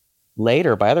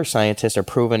later by other scientists or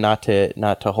proven not to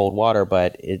hold water,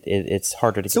 but it's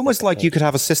harder to. It's almost like you could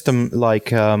have a system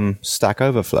like Stack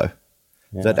Overflow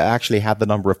that actually had the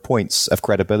number of points of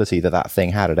credibility that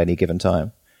thing had at any given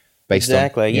time.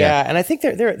 Exactly. And I think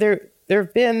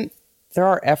there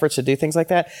are efforts to do things like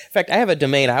that. In fact, I have a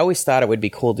domain. I always thought it would be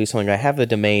cool to do something. I have the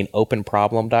domain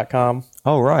openproblem.com.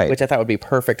 Oh, right. Which I thought would be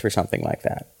perfect for something like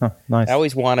that. Huh, nice. I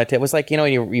always wanted to. It was like,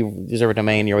 you reserve a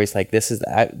domain, you're always like, this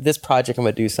project I'm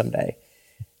going to do someday.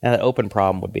 And an open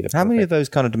problem would be the perfect. How many of those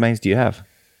kind of domains do you have?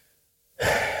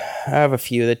 have a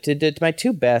few. My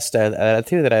two best, two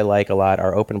that I like a lot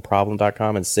are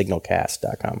openproblem.com and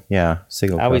signalcast.com. Yeah,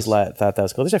 Signal. I always thought that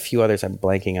was cool. There's a few others I'm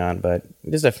blanking on, but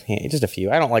just a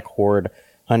few. I don't like hoard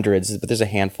hundreds, but there's a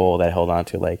handful that I hold on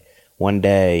to. Like one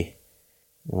day,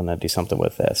 I want to do something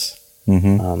with this.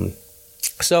 Mm-hmm.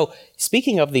 So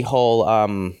speaking of the whole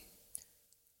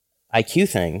IQ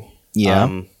thing,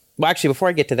 well, actually, before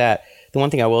I get to that, the one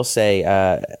thing I will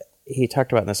say, he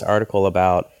talked about in this article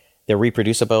about the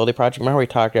reproducibility project. Remember we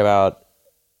talked about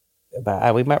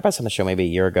we might have on the show maybe a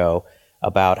year ago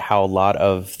about how a lot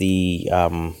of the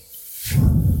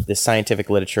scientific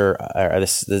literature or the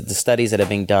studies that have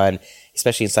been done,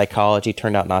 especially in psychology,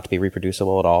 turned out not to be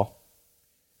reproducible at all.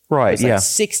 Right. It's like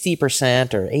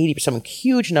 60% or 80%, a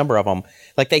huge number of them.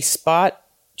 Like they spot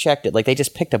checked it. Like they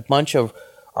just picked a bunch of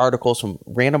articles from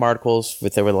random articles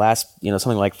with over the last,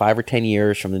 something like 5 or 10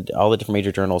 years from all the different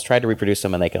major journals, tried to reproduce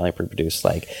them, and they can only reproduce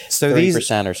like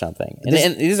 30% or something.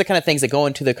 And these are the kind of things that go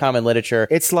into the common literature.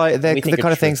 It's like the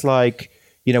kind of things like,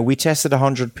 we tested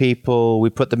 100 people, we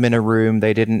put them in a room,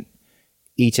 they didn't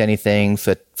eat anything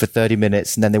for 30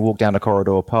 minutes, and then they walked down a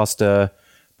corridor past a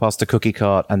cookie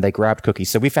cart and they grabbed cookies.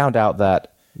 So we found out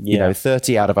that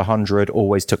 30 out of 100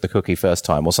 always took the cookie first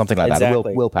time or something like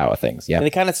that. Willpower things. Yeah. And the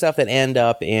kind of stuff that end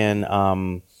up in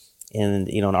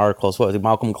articles,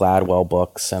 Malcolm Gladwell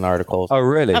books and articles. Oh,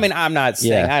 really? I mean, I'm not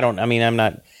saying,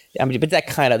 but that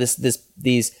kind of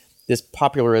this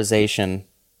popularization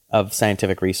of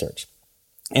scientific research.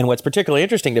 And what's particularly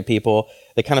interesting to people,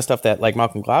 the kind of stuff that like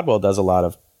Malcolm Gladwell does a lot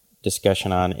of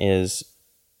discussion on is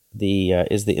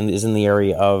in the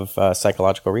area of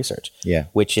psychological research. Yeah,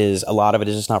 which is a lot of it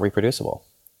is just not reproducible.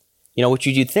 Which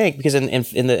you'd think, because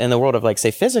in the world of like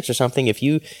say physics or something, if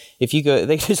you go,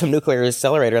 they do some nuclear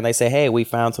accelerator and they say, hey, we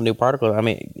found some new particles.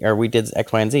 Or we did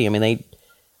X, Y, and Z.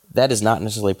 That is not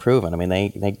necessarily proven.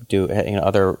 They do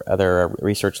other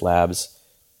research labs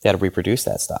that reproduce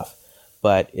that stuff.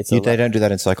 But they don't do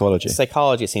that in psychology.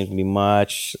 Psychology seems to be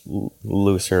much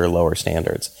looser, lower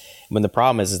standards. When the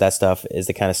problem is that stuff is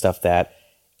the kind of stuff that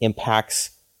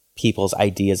impacts people's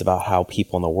ideas about how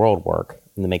people in the world work,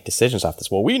 and they make decisions off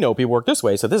this. Well, we know people work this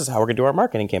way, so this is how we're going to do our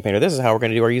marketing campaign, or this is how we're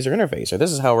going to do our user interface, or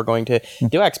this is how we're going to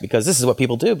do X, because this is what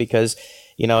people do. Because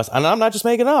and I'm not just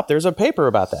making it up. There's a paper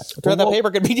about that. That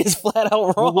paper could be just flat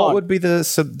out wrong. What would be the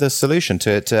solution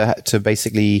to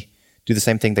basically do the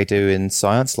same thing they do in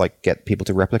science, like get people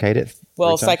to replicate it?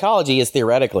 Well, psychology is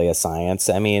theoretically a science.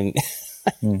 You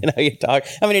talk.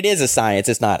 It is a science.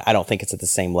 It's not. I don't think it's at the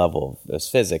same level as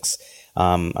physics.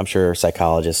 I'm sure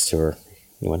psychologists who are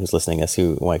anyone who's listening to this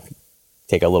who might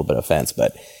take a little bit of offense,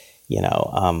 but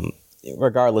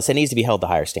regardless, it needs to be held to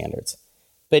higher standards.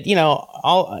 But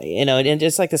and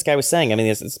just like this guy was saying,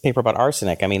 there's this paper about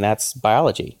arsenic. That's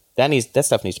biology. That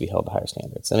stuff needs to be held to higher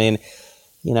standards.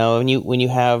 When you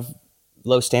have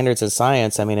low standards in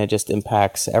science, it just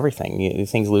impacts everything.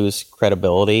 Things lose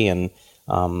credibility, and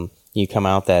you come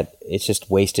out that it's just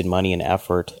wasted money and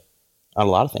effort on a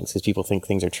lot of things because people think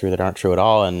things are true that aren't true at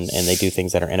all, and they do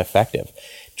things that are ineffective.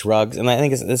 Drugs, and I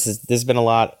think there's been a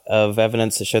lot of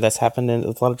evidence to show that's happened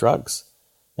with a lot of drugs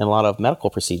and a lot of medical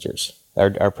procedures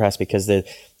are pressed because the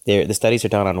studies are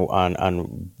done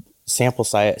on sample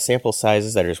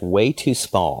sizes that are just way too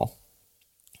small,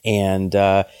 and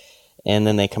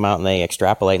then they come out and they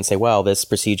extrapolate and say, well, this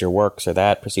procedure works or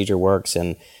that procedure works,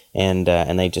 and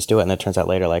they just do it, and it turns out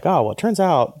later like, oh, well, it turns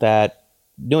out that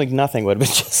doing nothing would have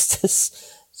been just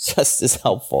as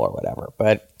helpful or whatever.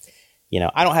 But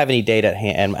I don't have any data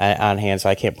on hand, so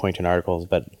I can't point to articles.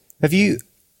 But have you?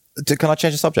 Can I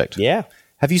change the subject? Yeah.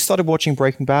 Have you started watching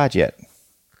Breaking Bad yet?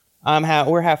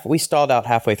 We stalled out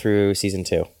halfway through season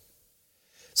 2.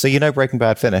 So Breaking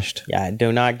Bad finished. Yeah,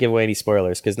 do not give away any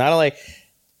spoilers because not only.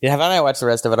 Have I watched the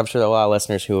rest of it? I'm sure there are a lot of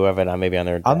listeners who haven't maybe on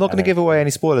their. I'm not going to give away any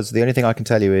spoilers. The only thing I can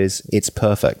tell you is it's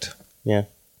perfect. Yeah,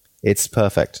 it's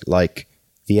perfect. Like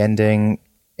the ending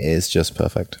is just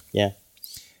perfect. Yeah.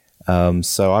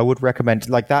 So I would recommend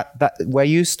like that where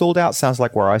you stalled out sounds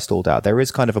like where I stalled out. There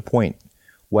is kind of a point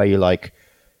where you're like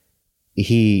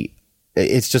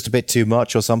it's just a bit too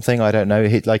much or something. I don't know.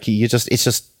 It's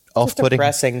just off-putting.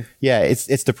 Depressing. Yeah,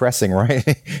 it's depressing, right?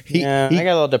 I got a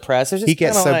little depressed. He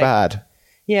gets so bad.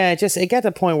 Yeah, it got to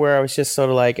the point where I was just sort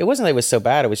of like, it wasn't that it was so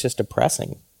bad, it was just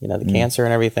depressing. The cancer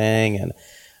and everything, and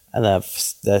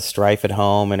the strife at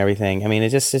home and everything.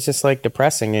 It's just like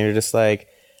depressing. And you're just like,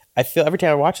 I feel every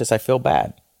time I watch this, I feel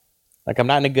bad. Like I'm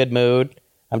not in a good mood.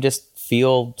 I'm just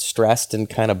feel stressed and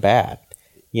kind of bad.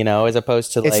 As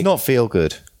opposed to like, it's not feel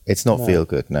good. It's not feel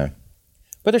good. No.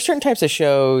 But there's certain types of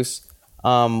shows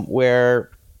where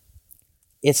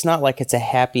it's not like it's a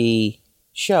happy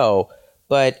show,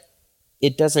 but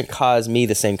it doesn't cause me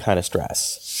the same kind of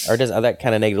stress or does that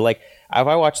kind of negative. Like if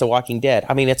I watch The Walking Dead,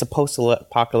 I mean, it's a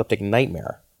post-apocalyptic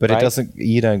nightmare. But right? it doesn't,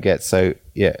 you don't get so,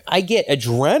 yeah. I get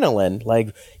adrenaline.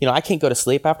 Like, you know, I can't go to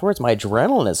sleep afterwards. My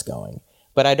adrenaline is going.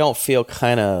 But I don't feel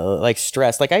kind of like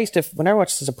stressed. Like I used to, when I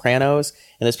watched The Sopranos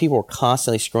and those people were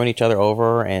constantly screwing each other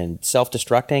over and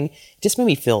self-destructing, it just made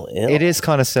me feel ill. It is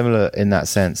kind of similar in that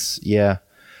sense, yeah.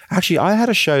 Actually, I had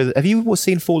a show, have you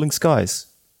seen Falling Skies?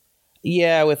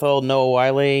 Yeah, with old Noah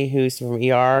Wiley, who's from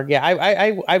ER.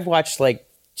 Yeah, I've watched like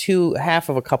half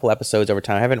of a couple episodes over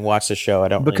time. I haven't watched the show. I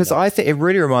don't Because really know. I think it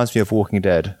really reminds me of Walking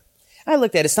Dead. I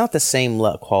looked at it. It's not the same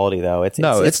quality though. It's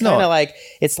not. Kind of like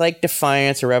it's like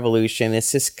Defiance or Revolution.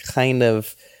 It's just kind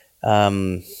of. I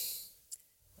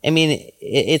mean,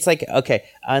 it's like okay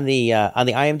on the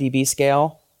IMDb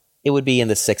scale, it would be in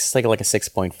the 6. It's like a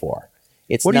 6.4.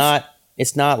 It's not.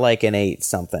 It's not like an 8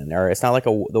 something, or it's not like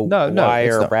The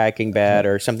Wire or Breaking Bad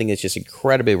or something that's just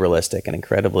incredibly realistic and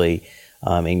incredibly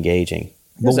engaging.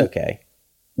 It was okay.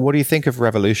 What do you think of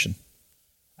Revolution?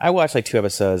 I watched like 2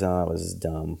 episodes and I was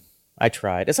dumb. I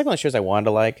tried. It's like one of the shows I wanted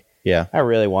to like. Yeah. I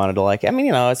really wanted to like. I mean,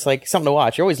 you know, it's like something to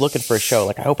watch. You're always looking for a show.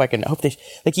 Like, I hope they,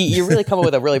 like, you really come up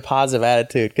with a really positive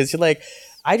attitude because you're like,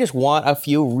 I just want a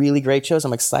few really great shows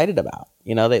I'm excited about.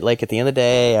 You know, that like at the end of the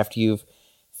day, after you've,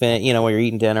 you know, when you're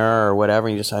eating dinner or whatever,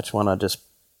 I just want to just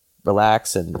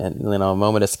relax and, you know, a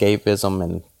moment of escapism,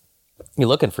 and you're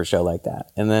looking for a show like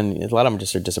that. And then a lot of them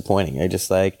just are disappointing. They're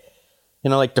just like, you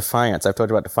know, like Defiance. I've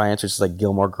talked about Defiance, which is like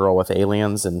Gilmore Girl with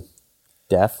aliens and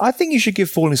death. I think you should give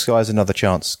Falling Skies another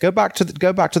chance. Go back to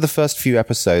the first few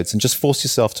episodes and just force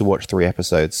yourself to watch 3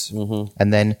 episodes,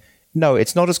 and then no,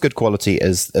 it's not as good quality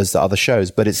as the other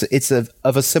shows, but it's of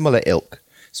a similar ilk.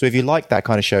 So if you like that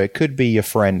kind of show, it could be your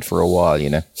friend for a while, you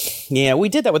know. Yeah, we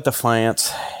did that with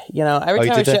Defiance. You know, every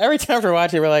time we're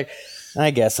watching, we're like,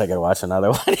 I guess I could watch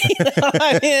another one. You know?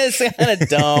 I mean, it's kind of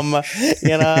dumb.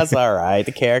 You know, it's all right.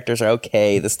 The characters are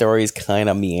okay. The story's kind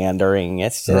of meandering.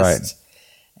 It's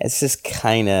just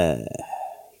kind of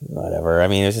whatever. I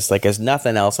mean, it's just like there's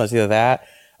nothing else. It's either that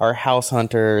or House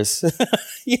Hunters,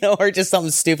 you know, or just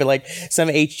something stupid like some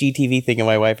HGTV thing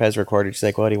my wife has recorded. She's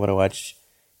like, "Well, do you want to watch,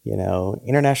 you know,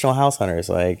 International House Hunters?"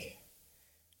 Like,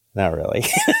 not really.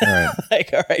 All right.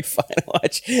 Like, all right, fine,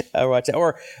 I'll watch it.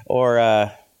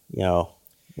 Or you know,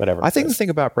 whatever. I think the thing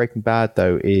about Breaking Bad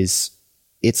though is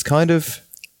it kind of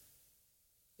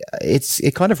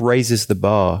raises the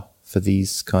bar for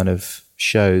these kind of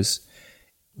shows.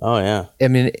 Oh yeah. I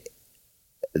mean,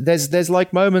 there's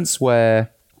like moments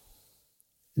where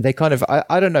they kind of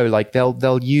I don't know, like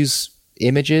they'll use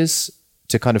images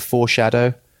to kind of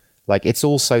foreshadow. Like it's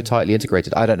all so tightly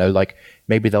integrated. I don't know, like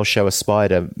maybe they'll show a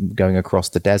spider going across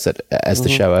the desert as the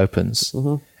show opens.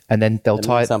 And then they'll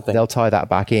tie that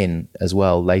back in as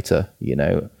well later, you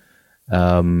know.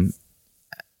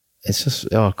 It's just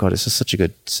it's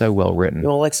just so well written.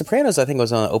 Well, like Sopranos, I think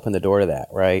was on open the door to that,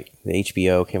 right? The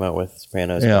HBO came out with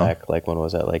Sopranos back. Like when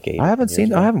was that? Like 8? I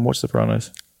haven't watched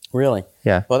Sopranos. Really?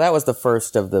 Yeah. Well, that was the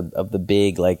first of the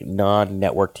big like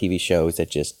non-network TV shows that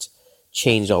just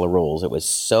changed all the rules. It was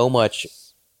so much.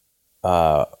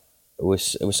 It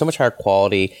was so much higher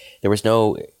quality. There was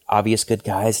no obvious good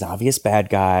guys and obvious bad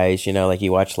guys. You know, like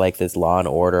you watch like this Law and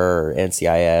Order or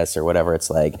NCIS or whatever. It's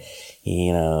like,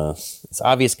 you know, it's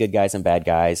obvious good guys and bad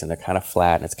guys, and they're kind of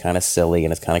flat and it's kind of silly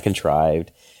and it's kind of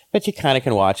contrived, but you kind of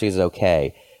can watch it. It's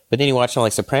okay. But then you watch something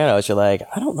like Sopranos, you're like,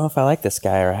 I don't know if I like this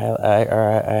guy or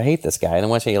I hate this guy. And then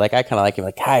once you're like, I kind of like him,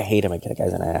 like, I hate him. I get the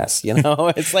guy's an ass. You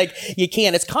know, it's like you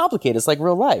can't. It's complicated. It's like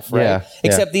real life, right? Yeah,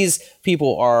 Except these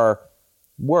people are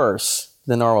worse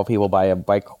than normal people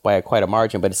by quite a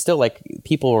margin. But it's still like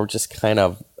people are just kind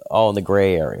of all in the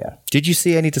gray area. Did you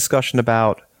see any discussion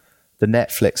about the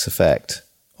Netflix effect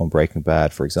on Breaking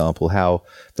Bad, for example, how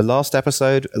the last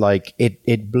episode, like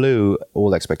it blew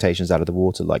all expectations out of the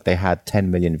water. Like they had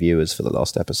 10 million viewers for the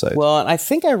last episode. Well, and I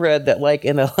think I read that like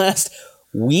in the last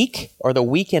week or the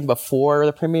weekend before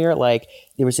the premiere, like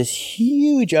there was this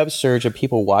huge upsurge of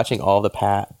people watching all the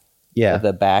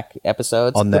the back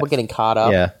episodes. On people getting caught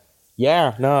up.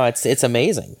 Yeah. No, it's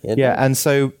amazing. And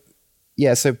so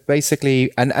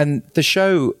basically, and the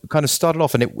show kind of started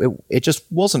off, and it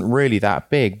just wasn't really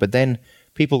that big, but then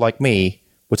people like me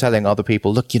were telling other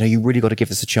people, look, you know, you really got to give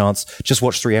this a chance. Just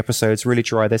watch 3 episodes, really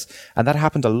try this. And that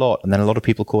happened a lot. And then a lot of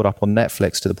people caught up on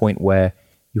Netflix to the point where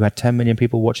you had 10 million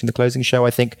people watching the closing show.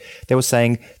 I think they were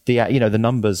saying the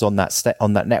numbers on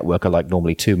that network are like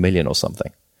normally 2 million or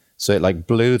something. So it like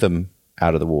blew them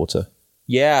out of the water.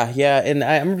 Yeah. And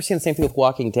I remember seeing the same thing with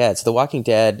Walking Dead. So The Walking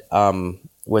Dead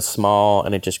was small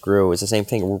and it just grew. It was the same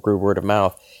thing. It grew word of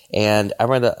mouth. And I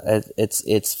remember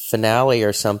its finale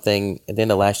or something at the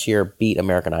end of last year beat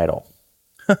American Idol.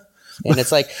 And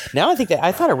it's like, now I think that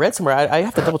I thought I read somewhere, I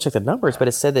have to double check the numbers, but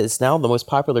it said that it's now the most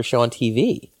popular show on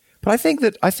TV. But I think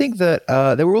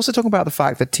that they were also talking about the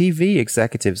fact that TV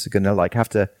executives are going to like have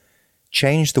to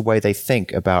change the way they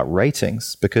think about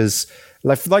ratings, because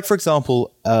like for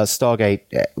example, Stargate,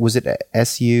 was it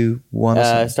SU-1 or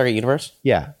something? Stargate Universe?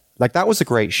 Yeah. Like that was a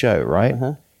great show, right?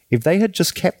 If they had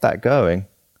just kept that going,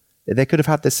 they could have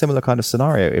had this similar kind of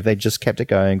scenario if they just kept it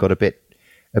going, got a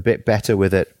bit better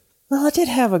with it. Well, it did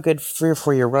have a good 3 or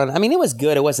 4 year run. I mean, it was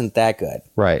good. It wasn't that good.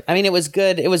 Right. I mean, it was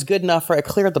good. It was good enough it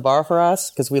cleared the bar for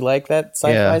us because we like that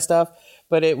sci-fi stuff.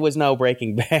 But it was no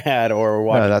Breaking Bad or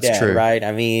Walking Dead, true. Right?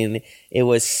 I mean, it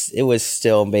was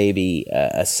still maybe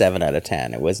a 7 out of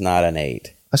 10. It was not an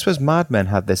 8. I suppose Mad Men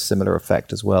had this similar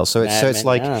effect as well. So it's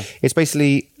like it's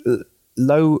basically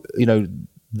low,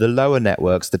 the lower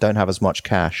networks that don't have as much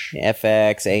cash,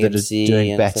 FX, AMC, that are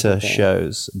doing and better stuff like that.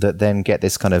 shows that then get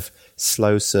this kind of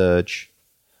slow surge.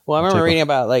 Well, I remember reading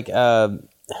about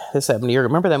this happened a year.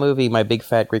 Remember that movie, My Big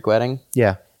Fat Greek Wedding?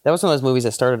 Yeah. That was one of those movies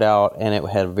that started out and it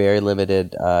had very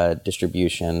limited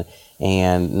distribution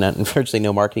and virtually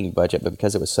no marketing budget, but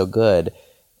because it was so good,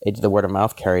 the word of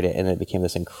mouth carried it, and it became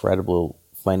this incredible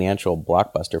financial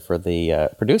blockbuster for the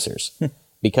producers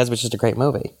because it was just a great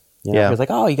movie. It was like,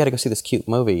 oh, you got to go see this cute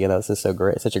movie. This is so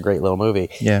great, such a great little movie.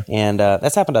 Yeah, and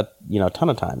that's happened a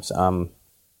ton of times.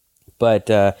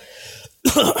 But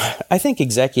I think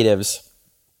executives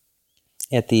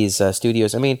at these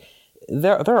studios, I mean,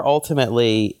 they're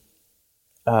ultimately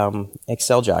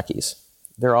Excel jockeys.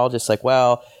 They're all just like,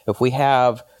 well, if we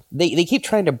have, they keep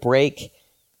trying to break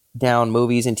down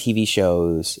movies and TV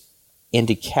shows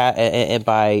into and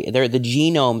by the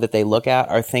genome that they look at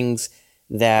are things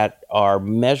that are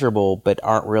measurable but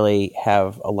aren't really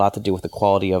have a lot to do with the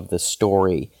quality of the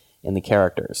story and the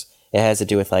characters. It has to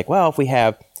do with like, well, if we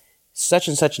have such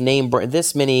and such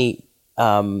this many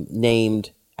named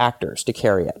actors to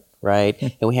carry it, right?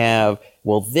 And we have,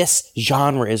 well, this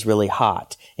genre is really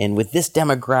hot and with this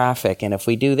demographic, and if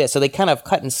we do this, so they kind of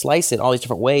cut and slice it all these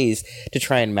different ways to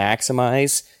try and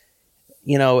maximize,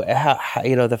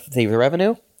 the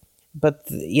revenue. But,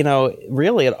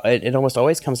 really, it almost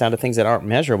always comes down to things that aren't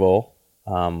measurable.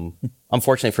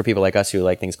 Unfortunately for people like us who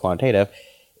like things quantitative,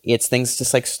 it's things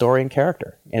just like story and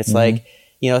character. And it's like,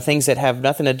 things that have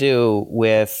nothing to do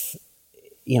with,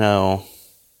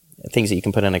 things that you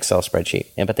can put in an Excel spreadsheet.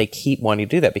 But they keep wanting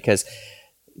to do that because,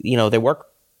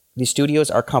 these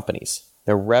studios are companies.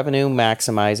 They're revenue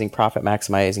maximizing, profit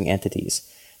maximizing entities.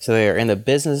 So they're in the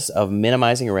business of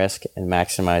minimizing risk and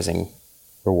maximizing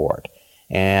reward.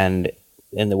 And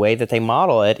in the way that they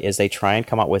model it is they try and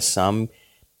come up with some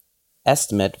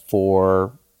estimate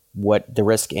for what the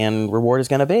risk and reward is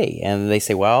going to be. And they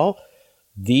say, well,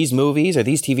 these movies or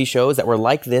these TV shows that were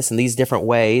like this in these different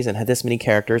ways and had this many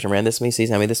characters and ran this many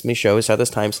seasons, this many shows, had this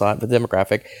time slot with the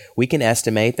demographic, we can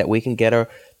estimate that we can get a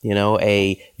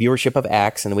viewership of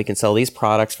X and we can sell these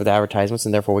products for the advertisements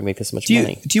and therefore we can make this much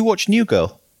money. Do you watch New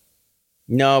Girl?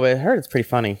 No, but I heard it's pretty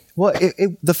funny. Well,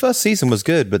 the first season was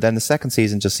good, but then the second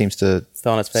season just seems to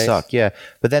fell on its face. Suck. Yeah,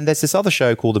 but then there's this other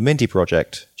show called The Mindy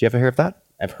Project. Do you ever hear of that?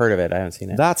 I've heard of it. I haven't seen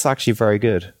it. That's actually very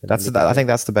good. I think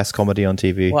that's the best comedy on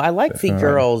TV. Well, I like the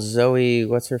girl Zoe.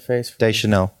 What's her face?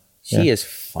 Deschanel. She is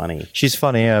funny. She's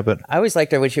funny, yeah. But I always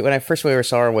liked her when I first ever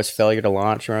saw her was Failure to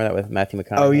Launch. Remember that with Matthew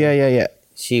McConaughey? Oh yeah.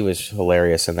 She was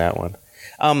hilarious in that one.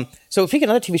 So, speaking of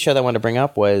another TV show that I wanted to bring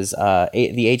up was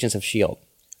The Agents of S.H.I.E.L.D.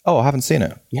 Oh, I haven't seen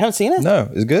it. You haven't seen it? No.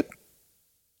 Is it good?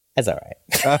 It's all right.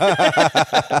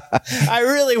 I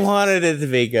really wanted it to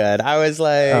be good. I was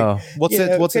like, oh,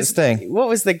 what's its thing? What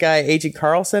was the guy, Agent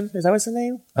Carlson? Is that what's his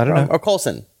name? I don't know. Or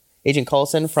Coulson. Agent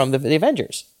Coulson from the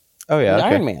Avengers. Oh, yeah. Okay.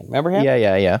 Iron Man. Remember him?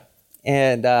 Yeah.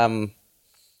 And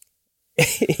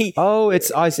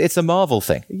it's a Marvel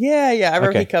thing. Yeah. I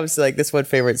remember he comes to this one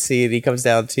favorite scene. He comes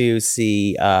down to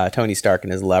see Tony Stark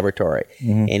in his laboratory,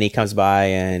 and he comes by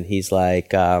and he's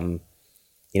like,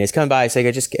 he's coming by. Saying,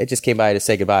 I just came by to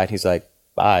say goodbye. And he's like,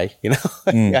 bye.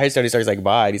 Tony Stark's like,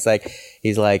 bye. And he's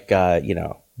like,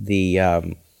 the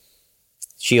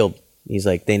S.H.I.E.L.D. He's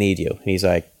like, they need you. And he's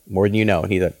like, more than you know.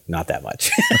 And he's like, not that much.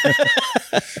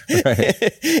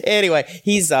 Anyway,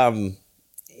 he's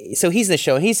so he's in the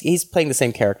show. He's playing the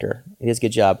same character. He does a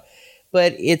good job,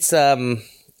 but it's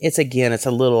again, it's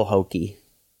a little hokey.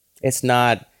 It's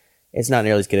not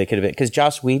nearly as good as it could have been because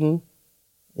Joss Whedon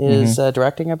is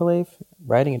directing, I believe,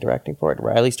 writing and directing for it, or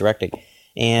at least directing.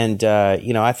 And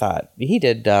I thought he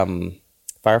did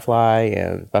Firefly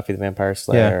and Buffy the Vampire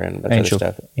Slayer and that other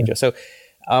stuff. Angel. So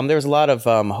there was a lot of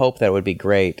hope that it would be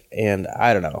great, and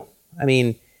I don't know. I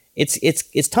mean,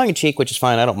 it's tongue in cheek, which is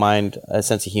fine. I don't mind a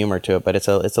sense of humor to it, but it's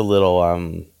a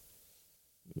little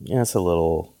it's a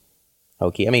little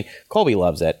hokey. I mean, Colby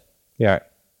loves it. Yeah.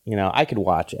 I could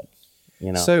watch it.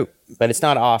 So, but it's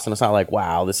not awesome. It's not like,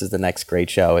 wow, this is the next great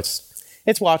show. It's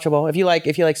watchable. If you like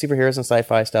superheroes and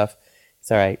sci-fi stuff,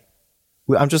 it's all right.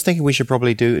 I'm just thinking we should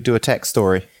probably do a tech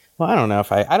story. Well, I don't know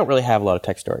if I don't really have a lot of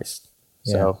tech stories.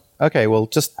 So okay, well,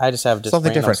 I just have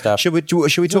something different stuff. Should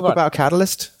we talk about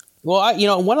Catalyst? Well,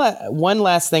 one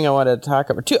last thing I wanted to talk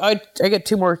about. I got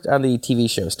two more on the TV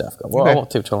show stuff. Well, Okay. I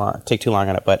won't take too long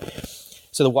on it, but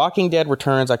so The Walking Dead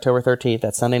returns October 13th.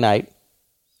 That's Sunday night.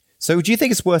 So do you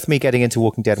think it's worth me getting into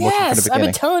Walking Dead and watching from the Yes, I've beginning?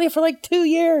 been telling you for like 2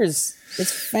 years.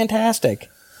 It's fantastic.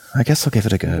 I guess I'll give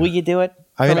it a go. Will you do it?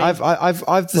 I mean,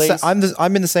 for me?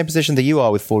 I'm in the same position that you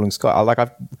are with Falling Sky.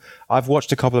 I've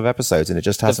watched a couple of episodes and it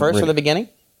just The hasn't. first really, from the beginning.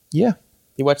 yeah,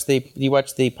 You watched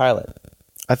the pilot.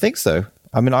 I think so.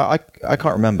 I mean, I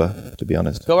can't remember, to be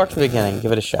honest. Go back to the beginning.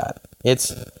 Give it a shot.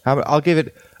 It's I'll give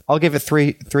it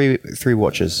three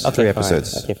watches, okay, three fine.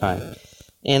 episodes. Okay, fine.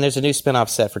 And there's a new spin-off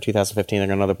set for 2015.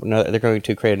 They're going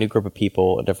to create a new group of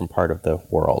people, a different part of the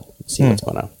world. See what's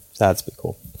going on. So that's pretty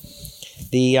cool.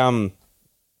 The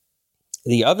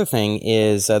other thing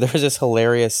is there's this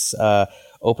hilarious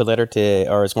open letter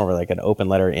or it's more of like an open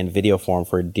letter in video form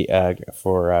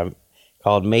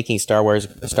called "Making Star Wars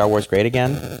Great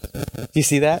Again." Do you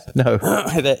see that? No.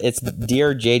 It's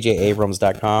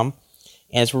dearjjabrams.com,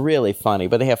 and it's really funny.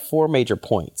 But they have 4 major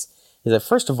points. Is that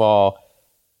first of all,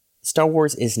 Star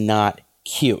Wars is not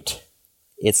cute.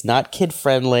 It's not kid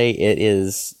friendly. It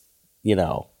is,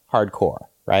 hardcore,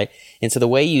 right? And so the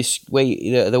way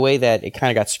that it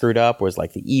kind of got screwed up was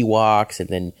like the Ewoks, and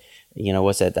then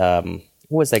what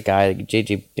was that guy,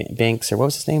 J.J. Binks, or what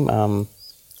was his name?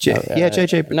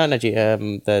 JJ. No,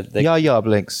 Yaya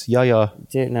Blinks. Yaya.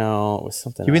 No, it was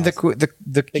something. You mean else.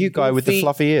 the cute guy with the goofy-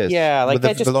 fluffy ears? Yeah, like with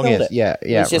that just the long killed ears. it. Yeah,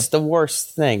 yeah. It's just the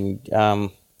worst thing.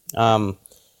 The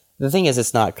thing is,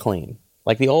 it's not clean.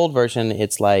 Like the old version,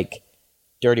 it's like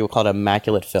dirty. We'll call it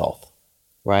immaculate filth,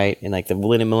 right? And like the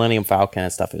Millennium Falcon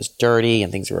and stuff, it was dirty,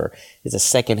 and it's a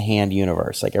secondhand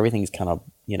universe. Like everything's kind of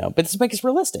but this makes it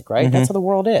realistic, right? That's how the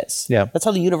world is. Yeah. That's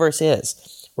how the universe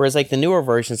is. Whereas like the newer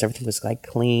versions, everything was like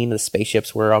clean. The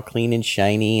spaceships were all clean and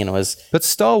shiny, and it was. But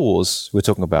Star Wars, we're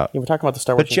talking about. We're talking about the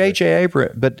Star Wars. But J.J.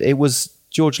 Abrams. But it was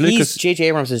George Lucas. J.J.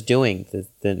 Abrams is doing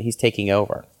he's taking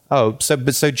over. Oh, so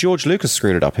George Lucas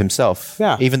screwed it up himself.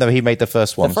 Yeah. Even though he made the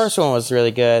first one. The first one was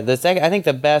really good. The second, I think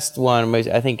the best one was,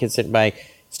 I think, considered by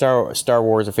Star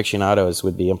Wars aficionados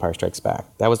would be Empire Strikes Back.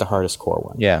 That was the hardest core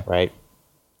one. Yeah. Right.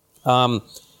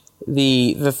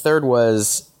 The third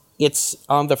was, it's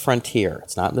on the frontier.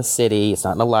 It's not in the city. It's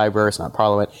not in the library. It's not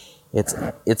Parliament.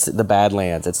 It's the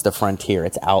Badlands. It's the frontier.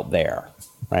 It's out there.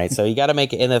 Right. So you got to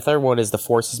make it. And the third one is the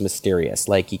Force is mysterious.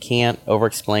 Like you can't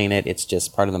over-explain it. It's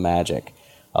just part of the magic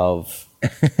of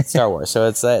Star Wars. So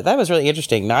it's that was really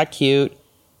interesting. Not cute.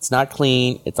 It's not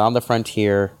clean. It's on the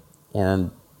frontier,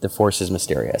 and the Force is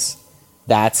mysterious.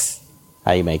 That's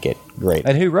how you make it great.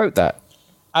 And who wrote that?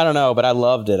 I don't know, but I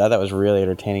loved it. I thought it was really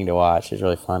entertaining to watch. It was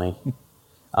really funny.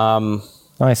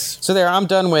 Nice. So there, I'm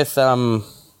done with TV,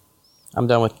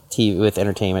 with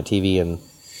entertainment TV, and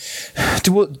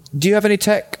Do you have any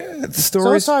tech so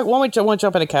stories? let's talk. Why don't we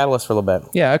jump into Catalyst for a little bit?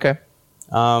 Yeah. Okay.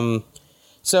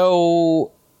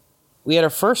 So we had our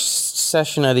first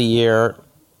session of the year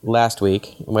last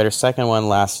week, and we had our second one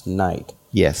last night.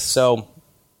 Yes. So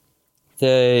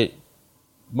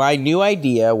my new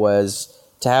idea was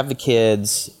to have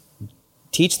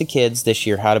teach the kids this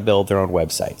year how to build their own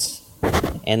websites,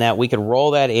 and that we could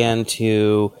roll that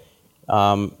into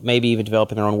maybe even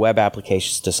developing their own web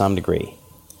applications to some degree.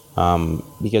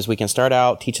 Because we can start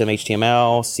out, teach them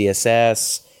HTML,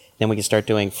 CSS, then we can start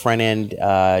doing front-end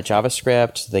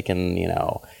JavaScript. So they can,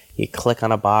 you click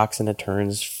on a box and it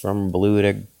turns from blue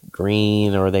to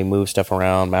green, or they move stuff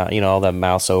around, all the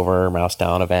mouse over, mouse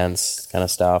down events kind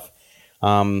of stuff.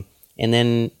 And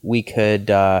then we could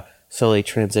slowly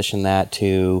transition that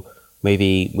to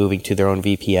maybe moving to their own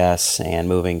VPS and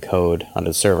moving code onto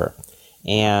the server.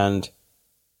 And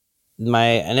my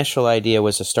initial idea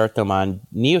was to start them on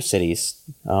NeoCities,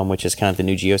 which is kind of the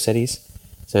new GeoCities.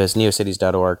 So it's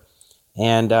neocities.org.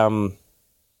 And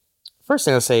first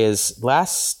thing I'll say is and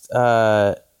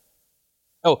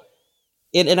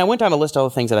I went down a list of all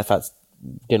the things that I thought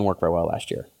didn't work very well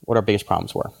last year, what our biggest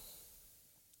problems were.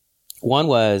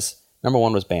 Number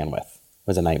one was bandwidth,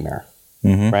 was a nightmare,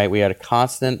 right? We had a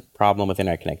constant problem with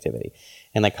internet connectivity,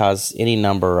 and that caused any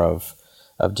number of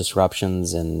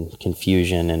disruptions and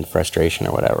confusion and frustration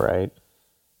or whatever, right?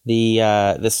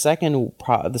 The second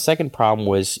problem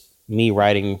was me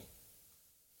writing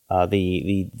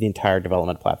the entire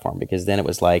development platform, because then it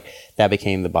was like that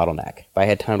became the bottleneck. If I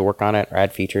had time to work on it or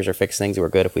add features or fix things, it were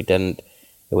good. If we didn't,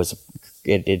 it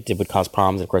would cause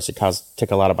problems. Of course,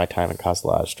 took a lot of my time and caused a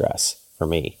lot of stress for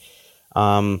me.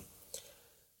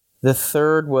 The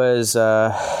third was,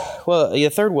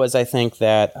 I think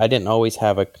that I didn't always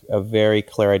have a very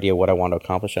clear idea what I wanted to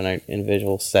accomplish in an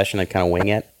individual session. I'd kind of wing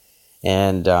it.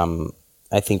 And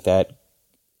I think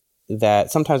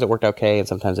that sometimes it worked okay and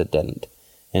sometimes it didn't.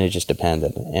 And it just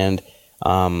depended. And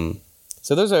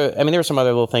so there were some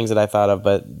other little things that I thought of,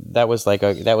 but that was there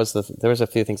was a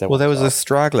few things. Well, there was a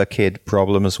straggler kid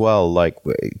problem as well, like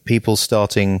people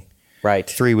starting... Right.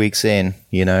 3 weeks in,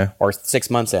 or 6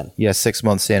 months in. Yeah, 6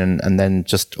 months in, and then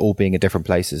just all being at different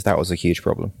places. That was a huge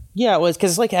problem. Yeah, it was,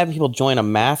 because it's like having people join a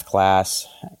math class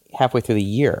halfway through the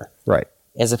year. Right.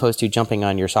 As opposed to jumping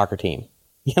on your soccer team.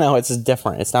 It's just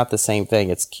different. It's not the same thing.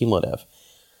 It's cumulative.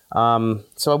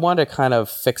 So I wanted to kind of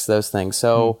fix those things.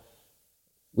 So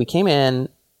we came in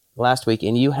last week,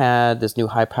 and you had this new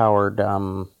high-powered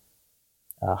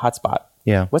hotspot.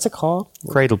 Yeah. What's it called?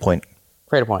 Cradlepoint.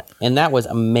 And that was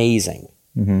amazing,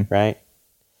 right?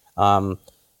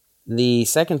 The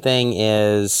second thing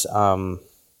is, what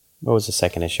was the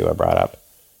second issue I brought up?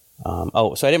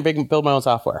 So I didn't build my own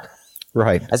software.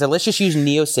 Right. I said, let's just use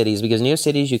NeoCities, because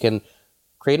NeoCities, you can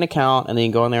create an account and then you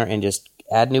can go in there and just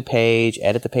add a new page,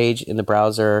 edit the page in the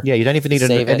browser. Yeah, you don't even need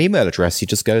an email address. You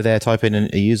just go there, type in a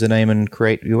username, and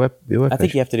create your web page. I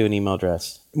think you have to do an email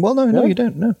address. Well, no, you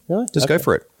don't. No. Really? Just go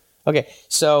for it. Okay,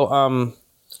 so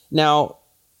now...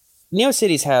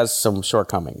 NeoCities has some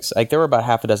shortcomings. Like, there were about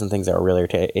half a dozen things that were really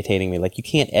irritating me. Like, you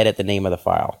can't edit the name of the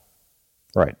file.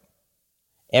 Right.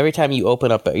 Every time you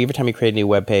create a new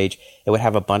web page, it would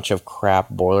have a bunch of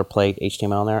crap boilerplate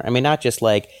HTML in there. I mean, not just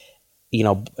like,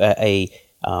 an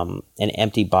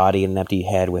empty body and an empty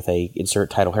head with a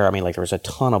insert title here. I mean, like, there was a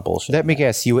ton of bullshit. Let me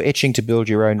guess, you were itching to build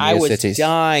your own NeoCities. I was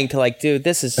dying to, like, dude,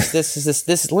 this is.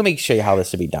 Let me show you how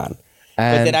this should be done.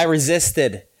 But then I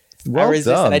resisted. Well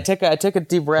done. I took a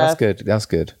deep breath. That's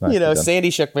good. Nice,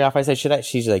 Sandy shook me off. I said, should I?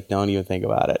 She's like, don't even think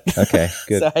about it. Okay,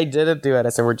 good. So I didn't do it. I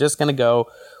said, we're just going to go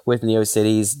with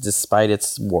NeoCities despite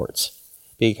its warts.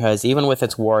 Because even with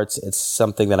its warts, it's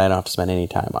something that I don't have to spend any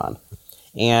time on.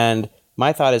 And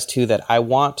my thought is, too, that I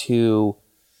want to,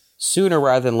 sooner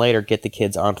rather than later, get the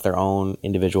kids onto their own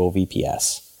individual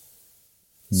VPS.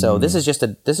 So this is just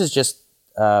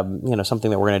something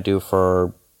that we're going to do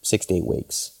for 6 to 8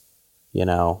 weeks.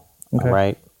 Okay.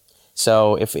 Right?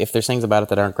 So if there's things about it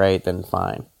that aren't great, then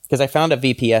fine. Because I found a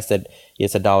VPS that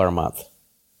it's $1 a month.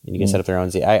 And you can set up their own.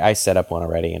 I set up one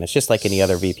already, and it's just like any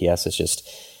other VPS. It's just,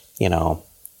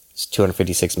 it's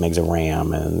 256 megs of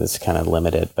RAM, and it's kind of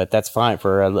limited. But that's fine.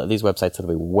 For these websites, it'll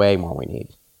be way more we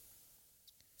need.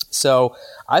 So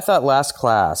I thought last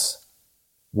class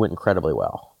went incredibly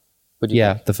well.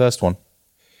 Yeah, the first one.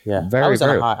 Yeah, I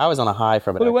was on a high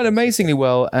from it. Well, it went amazingly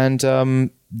well, and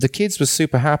the kids were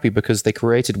super happy because they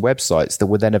created websites that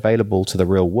were then available to the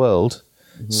real world.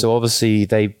 Mm-hmm. So obviously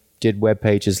they did web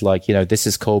pages like, this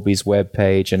is Colby's web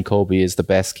page, and Colby is the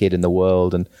best kid in the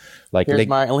world, and like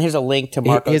here's a link to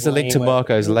Marco's. Here's a link to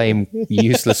Marco's lame,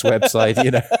 useless website.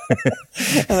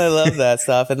 And I love that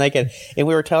stuff. And and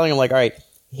we were telling them, like, all right,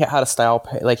 how to style.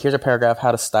 Like, here's a paragraph,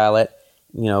 how to style it.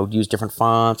 Use different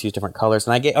fonts, use different colors.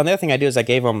 And the other thing I do is I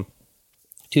gave them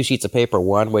 2 sheets of paper,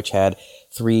 one which had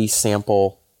 3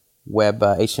 sample web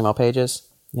HTML pages,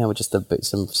 with just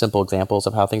some simple examples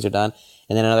of how things are done,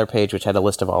 and then another page which had a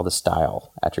list of all the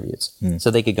style attributes.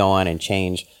 So they could go on and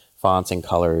change fonts and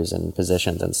colors and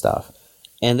positions and stuff.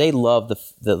 And they love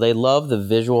the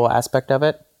visual aspect of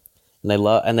it, and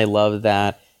they love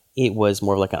that it was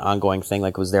more like an ongoing thing,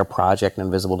 like it was their project and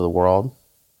invisible to the world.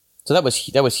 So that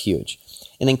was huge.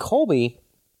 And then Colby,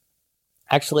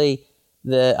 actually,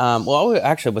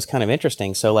 it was kind of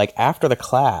interesting. So, like, after the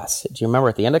class, do you remember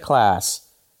at the end of class,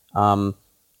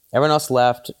 everyone else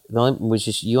left. It was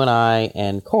just you and I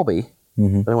and Colby.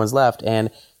 Mm-hmm. Everyone's left,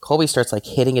 and Colby starts like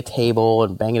hitting a table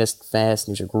and banging his fist,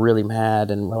 and he's like really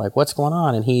mad. And we're like, "What's going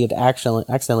on?" And he had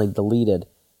accidentally deleted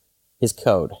his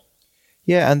code.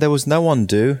 Yeah, and there was no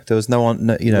undo. There was no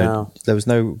there was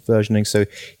no versioning. So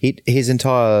his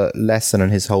entire lesson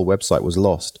and his whole website was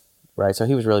lost. Right. So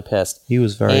he was really pissed. He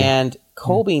was very. And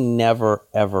Colby never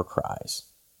ever cries.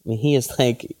 I mean,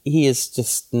 he is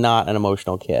just not an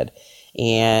emotional kid.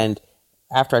 And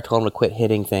after I told him to quit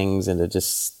hitting things and to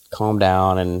just calm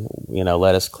down and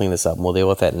let us clean this up and we'll deal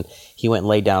with it, and he went and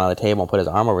laid down on the table and put his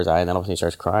arm over his eye, and then all of a sudden he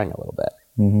starts crying a little bit.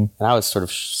 Mm-hmm. And I was sort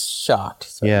of shocked.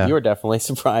 So yeah. You were definitely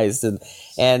surprised.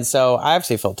 And so I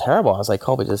actually felt terrible. I was like,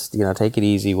 Colby, just, take it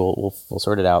easy. We'll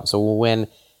sort it out. So when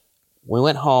we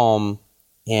went home,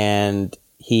 and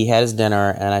he had his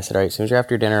dinner, and I said, all right, as soon as you're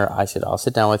after your dinner, I said, I'll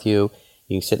sit down with you.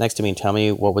 You can sit next to me and tell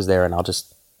me what was there, and I'll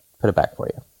just put it back for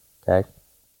you. Okay?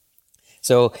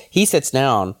 So he sits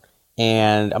down,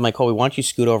 and I'm like, Colby, why don't you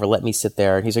scoot over? Let me sit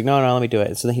there. And he's like, no, let me do it.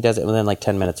 And so then he does it, and within like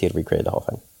 10 minutes, he had recreated the whole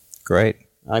thing. Great.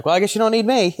 I'm like, well, I guess you don't need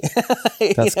me.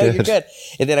 That's You're good. good.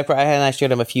 And then I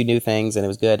showed him a few new things, and it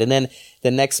was good. And then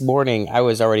the next morning, I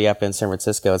was already up in San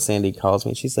Francisco, and Sandy calls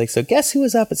me. And she's like, so guess who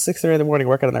was up at 6:30 in the morning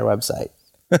working on their website?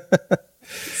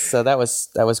 So that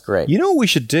was great. You know what we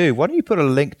should do? Why don't you put a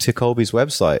link to Colby's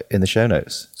website in the show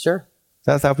notes? Sure.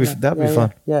 That'd be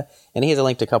fun. Yeah. And he has a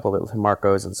link to a couple of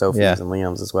Marco's and Sophie's and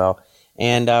Liam's as well.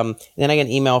 And then I got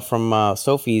an email from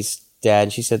Sophie's dad,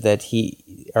 and she said that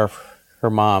her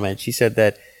mom, and she said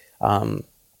that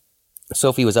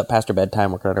Sophie was up past her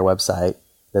bedtime working on her website.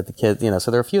 That the kids,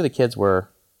 so there were a few of the kids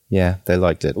they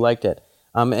liked it.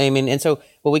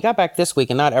 We got back this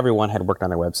week, and not everyone had worked on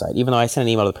their website. Even though I sent an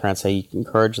email to the parents saying you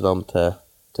encourage them to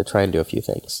try and do a few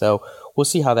things. So we'll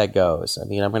see how that goes. I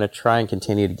mean, I'm going to try and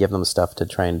continue to give them stuff to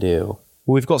try and do.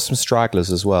 Well, we've got some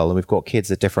stragglers as well, and we've got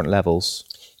kids at different levels.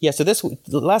 Yeah. So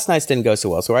last night's didn't go so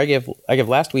well. So I give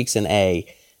last week's an A.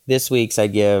 This week's I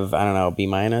give, I don't know, B-.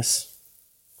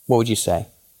 What would you say?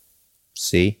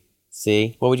 C.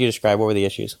 C. What would you describe? What were the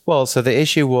issues? Well, so the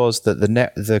issue was that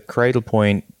the cradle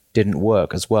point didn't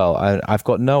work as well. I've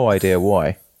got no idea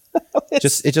why. It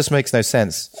just makes no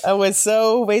sense. It was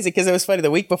so amazing because it was funny.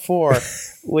 The week before,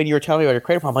 when you were telling me about your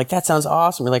cradle point, I'm like, that sounds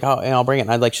awesome. You're like, oh, and I'll bring it.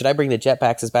 And I'm like, should I bring the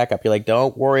jetpacks as backup? You're like,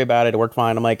 don't worry about it. It worked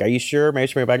fine. I'm like, are you sure? Maybe I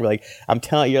should bring it back. You're like, I'm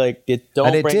telling you, you're like, don't.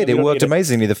 And it bring did. It worked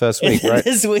amazingly the first week, right?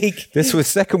 This week, this was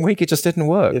second week. It just didn't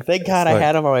work. Thank God I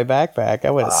had them on my backpack.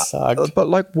 I would have sucked. But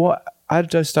like, what? I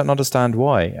just don't understand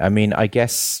why. I mean, I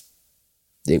guess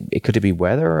it could be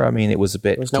weather. I mean, it was a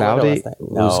bit cloudy.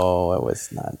 No, it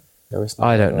was not.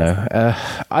 I don't know.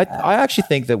 I actually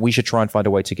think that we should try and find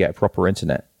a way to get proper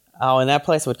internet. Oh, and that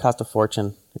place would cost a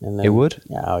fortune. And then, it would?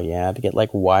 Yeah, oh, yeah. To get like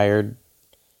wired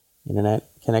internet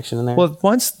connection in there. Well,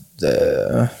 mine's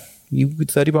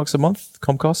 $30 a month,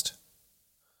 Comcast.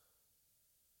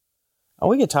 Oh,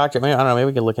 we could talk to it. I don't know. Maybe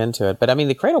we could look into it. But I mean,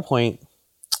 the cradle point,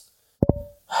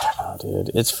 I don't know,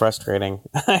 dude. It's frustrating.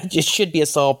 It should be a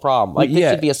solved problem. Like, this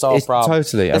should be a solved problem.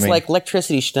 Totally. It's like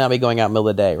electricity should not be going out in the middle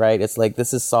of the day, right? It's like,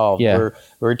 this is solved. Yeah.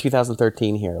 We're in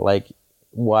 2013 here. Like,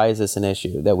 why is this an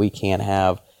issue that we can't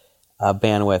have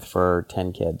bandwidth for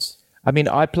 10 kids? I mean,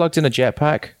 I plugged in a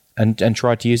jetpack and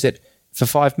tried to use it. For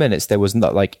 5 minutes, there was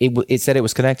not like it said it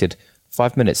was connected.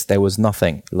 5 minutes, there was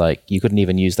nothing. Like, you couldn't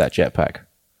even use that jetpack.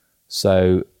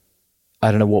 So I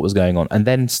don't know what was going on. And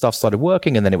then stuff started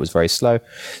working, and then it was very slow.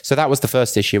 So that was the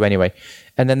first issue anyway.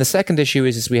 And then the second issue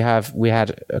is we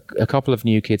had a couple of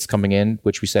new kids coming in,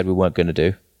 which we said we weren't going to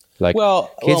do. Like,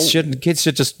 kids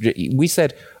should just. We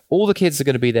said all the kids are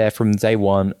going to be there from day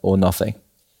one or nothing.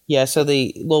 Yeah. So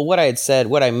what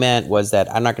I meant was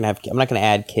that I'm not going to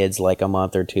add kids like a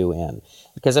month or two in,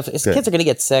 because if kids are going to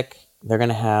get sick, they're going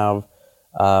to have,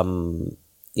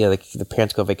 the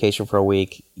parents go on vacation for a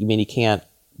week. I mean, you can't.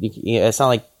 It's not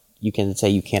like you can say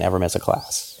you can't ever miss a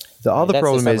class. The other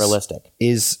problem is realistic.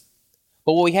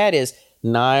 But what we had is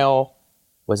Niall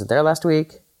wasn't there last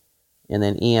week, and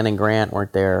then Ian and Grant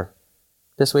weren't there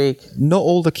this week. Not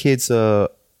all the kids are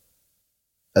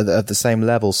at the same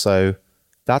level, so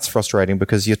that's frustrating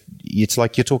because it's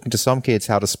like you're talking to some kids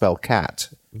how to spell cat.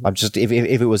 Mm-hmm. I'm just if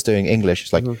it was doing English,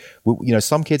 it's like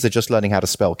some kids are just learning how to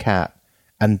spell cat,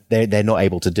 and they're not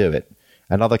able to do it.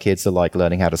 And other kids are like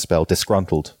learning how to spell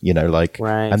disgruntled,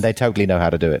 right. And they totally know how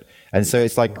to do it. And so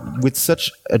it's like with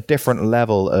such a different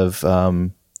level of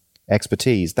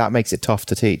expertise, that makes it tough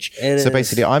to teach.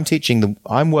 Basically,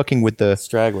 I'm working with the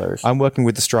stragglers. I'm working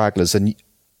with the stragglers, and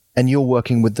you're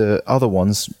working with the other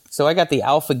ones. So I got the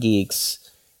alpha geeks,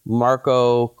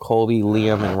 Marco, Colby,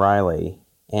 Liam, and Riley.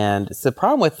 And the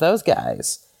problem with those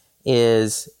guys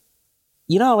is,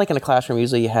 like in a classroom,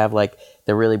 usually you have like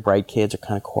the really bright kids are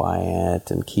kind of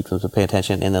quiet and keep them to pay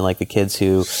attention. And then like the kids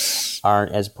who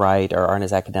aren't as bright or aren't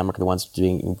as academic are the ones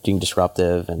being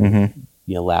disruptive and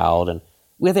loud. And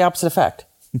we have the opposite effect.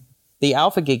 The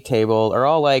alpha geek table are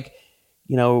all like,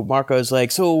 Marco's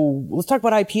like, so let's talk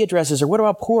about IP addresses or what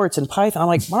about ports and Python? I'm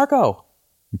like, Marco,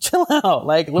 chill out.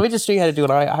 Like, let me just show you how to do a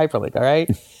hyperlink. All right.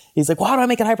 He's like, well, how do I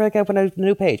make a hyperlink open a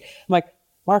new page? I'm like,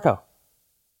 Marco,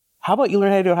 how about you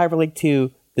learn how to do a hyperlink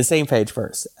to the same page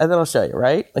first, and then I'll show you,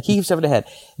 right? Like, he keeps jumping ahead.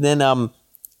 Then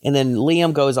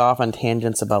Liam goes off on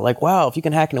tangents about like, wow, if you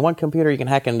can hack into one computer, you can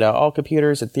hack into all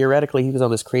computers. And theoretically, he was on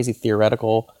this crazy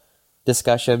theoretical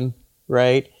discussion,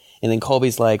 right? And then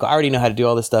Colby's like, I already know how to do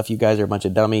all this stuff. You guys are a bunch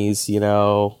of dummies, I'm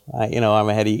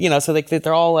ahead of you, so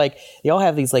they're all like, they all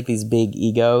have these big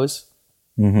egos,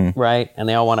 right? And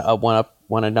they all want to one up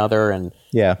one another, and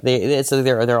Yeah.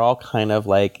 they're all kind of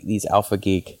like these alpha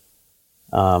geek,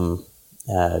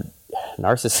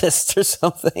 narcissists or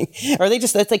something, or they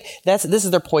just, it's like this is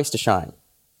their poise to shine,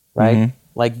 right?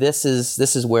 Like this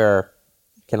is where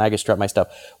can I just strut my stuff,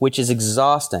 which is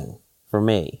exhausting for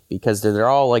me because they're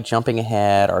all like jumping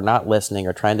ahead or not listening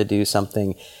or trying to do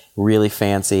something really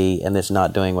fancy and it's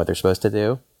not doing what they're supposed to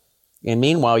do. And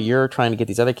meanwhile, you're trying to get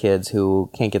these other kids who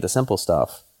can't get the simple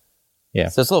stuff. Yeah.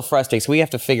 So it's a little frustrating. So we have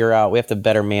to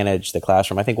better manage the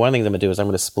classroom. I think one of the things I'm going to do is I'm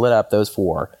going to split up those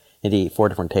 4 into 4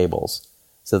 different tables.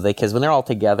 So because when they're all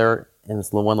together in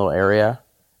this one little area,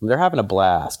 they're having a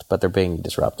blast, but they're being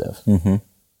disruptive. And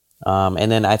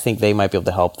then I think they might be able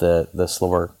to help the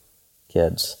slower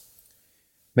kids.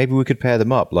 Maybe we could pair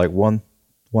them up, like one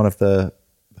of the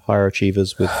higher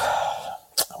achievers with. I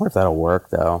wonder if that'll work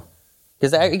though,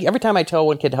 because every time I tell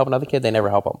one kid to help another kid, they never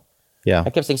help them. Yeah. I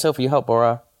kept saying, "Sophie, you help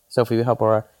Bora. Sophie, you help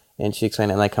Bora," and she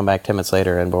explained it. And I come back 10 minutes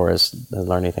later, and Bora's doesn't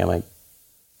learn anything. I'm like,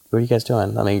 "What are you guys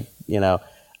doing?" I mean,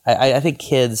 I think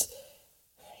kids.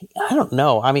 I don't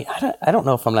know. I mean, I don't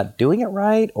know if I'm not doing it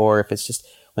right or if it's just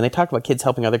when they talk about kids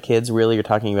helping other kids. Really, you're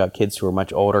talking about kids who are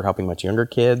much older helping much younger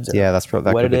kids. Yeah, that could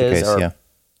be the case. Yeah.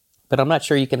 But I'm not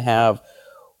sure you can have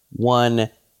one,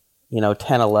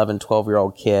 10, 11,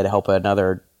 12-year-old kid help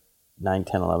another 9,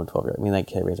 10, 11, 12-year-old. I mean, that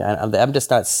kid, I'm just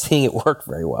not seeing it work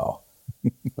very well. I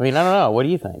mean, I don't know. What do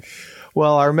you think?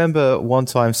 Well, I remember one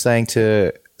time saying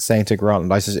to Grant,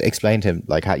 and I just explained to him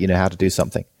like how to do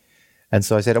something. And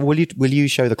so I said, will you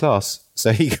show the class?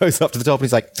 So he goes up to the top and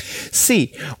he's like,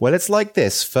 see, well, it's like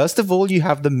this. First of all, you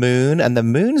have the moon, and the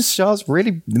moon is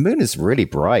really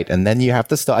bright. And then you have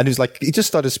the star. And he just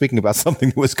started speaking about something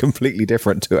that was completely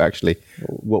different to actually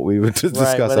what we were discussing.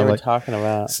 Right, what they were talking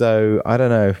about. So I don't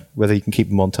know whether you can keep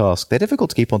them on task. They're difficult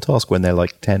to keep on task when they're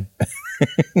like 10.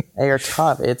 They are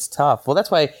tough. It's tough. Well,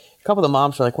 that's why a couple of the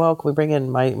moms were like, well, can we bring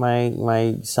in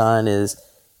my son is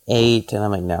 8? And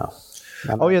I'm like, no.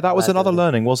 Oh yeah, that was another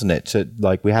learning, wasn't it?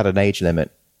 We had an age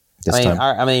limit this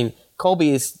time.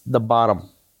 Colby is the bottom.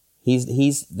 He's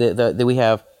we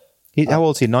have. How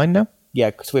old is he? 9 now? Yeah,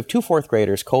 so we have 2 4th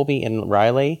graders, Colby and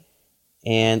Riley,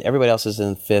 and everybody else is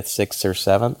in 5th, 6th, or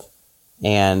 7th.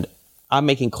 And I'm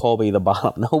making Colby the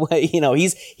bottom. No way,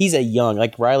 he's a young,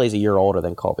 like Riley's a year older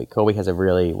than Colby. Colby has a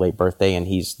really late birthday, and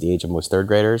he's the age of most 3rd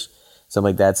graders. So I'm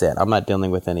like, that's it. I'm not dealing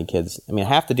with any kids. I mean, I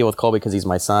have to deal with Colby because he's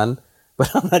my son.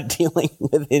 But I'm not dealing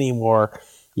with any more,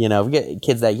 we get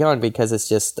kids that young because it's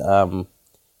just,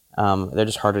 they're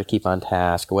just harder to keep on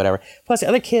task or whatever. Plus, the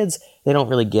other kids, they don't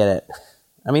really get it.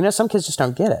 I mean, some kids just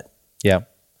don't get it. Yeah.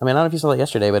 I mean, I don't know if you saw that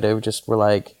yesterday, but they were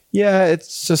like, yeah,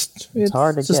 it's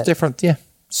hard to get. Different. Yeah,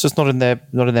 it's just not in their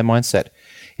mindset.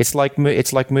 It's like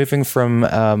moving from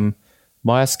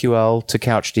MySQL to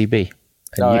CouchDB.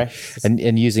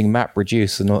 And using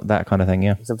MapReduce and all that kind of thing,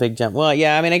 yeah. It's a big jump. Well,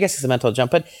 yeah, I mean, I guess it's a mental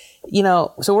jump. But,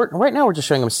 so right now we're just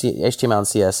showing them HTML and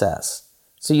CSS.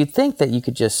 So you'd think that you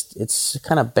could it's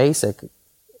kind of basic,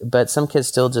 but some kids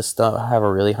still just have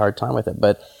a really hard time with it.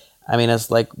 But, I mean,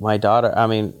 it's like my daughter,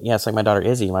 it's like my daughter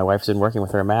Izzy. My wife's been working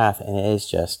with her in math, and it is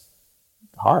just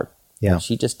hard. Yeah.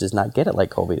 She just does not get it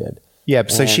like Colby did. Yeah,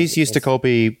 so she's used to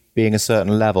Colby being a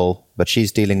certain level, but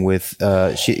she's dealing with,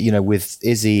 with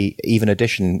Izzy, even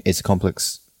addition is a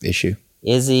complex issue.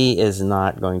 Izzy is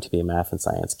not going to be a math and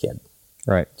science kid.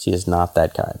 Right. She is not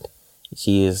that kind.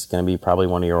 She is going to be probably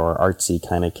one of your artsy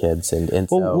kind of kids.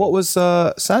 Well, what was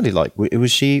Sandy like?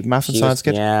 Was she math and science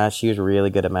kid? Yeah, she was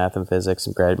really good at math and physics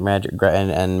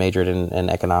and majored in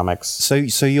economics. So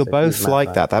you're both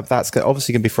like that. That's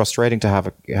obviously going to be frustrating to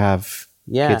have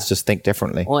kids just think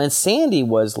differently. Well, and Sandy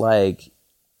was like,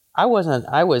 I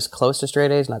was close to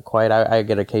straight A's, not quite. I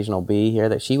get an occasional B here.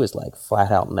 That she was like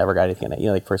flat out never got anything.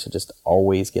 Like person just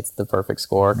always gets the perfect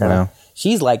score. Kinda.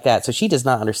 She's like that. So she does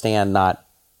not understand not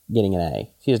getting an A.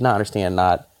 She does not understand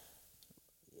not,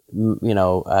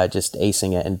 just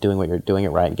acing it and doing it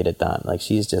right and get it done. Like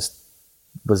she's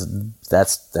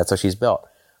that's how she's built.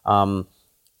 And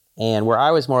where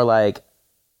I was more like,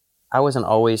 I wasn't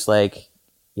always like,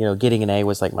 getting an A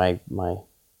was like my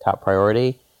top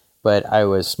priority, but I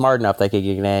was smart enough that I could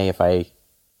get an A if I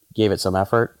gave it some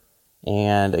effort.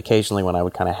 And occasionally when I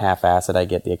would kind of half-ass it, I'd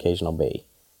get the occasional B.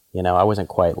 I wasn't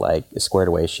quite like as squared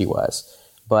away as she was.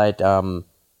 But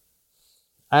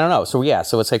I don't know. So yeah,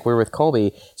 so it's like we're with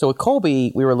Colby. So with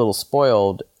Colby, we were a little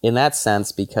spoiled in that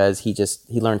sense because he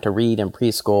learned to read in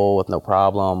preschool with no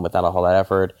problem, without a whole lot of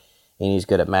effort, and he's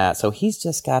good at math. So he's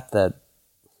just got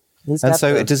He's And got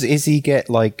so the- does Izzy get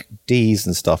like D's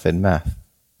and stuff in math?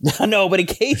 No, but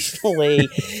occasionally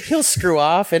he'll screw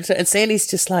off, and Sandy's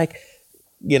just like,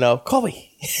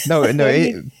 Colby. No,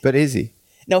 but Izzy.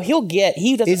 No,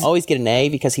 he doesn't always get an A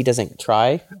because he doesn't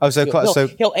try. Oh, so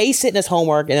He'll ace it in his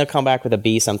homework, and he'll come back with a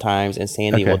B sometimes, and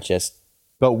Sandy Okay. will just.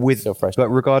 but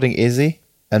regarding Izzy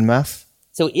and math,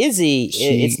 So Izzy,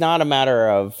 it's not a matter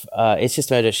of. It's just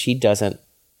a matter of she doesn't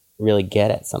really get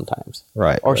it sometimes,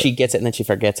 Right, Or right. she gets it and then she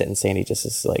forgets it, and Sandy just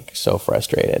is like so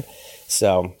frustrated.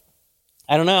 So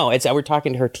I don't know. We're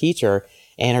talking to her teacher,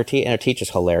 and her teacher's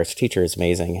hilarious. Her teacher is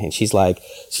amazing, and she's like,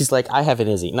 I have an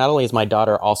Izzy. Not only is my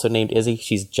daughter also named Izzy,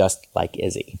 she's just like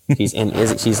Izzy. She's in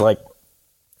Izzy. She's like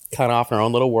kind of off in her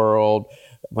own little world,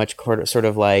 much sort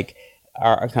of like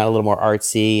kind of a little more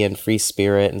artsy and free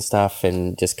spirit and stuff,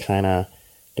 and just kind of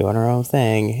doing her own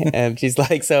thing. And she's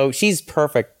like, so she's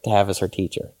perfect to have as her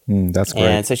teacher. that's great.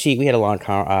 And so we had a long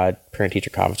parent teacher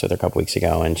conference with her a couple weeks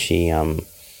ago, and she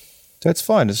That's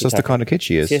fine. It's just the kind of kid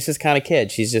she is. she's this kind of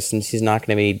kid. She's not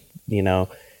going to be,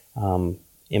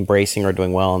 embracing or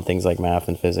doing well in things like math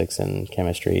and physics and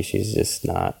chemistry. She's just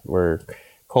not. Where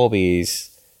Colby's,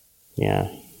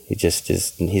 he just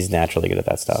is. He's naturally good at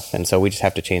that stuff, and so we just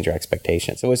have to change our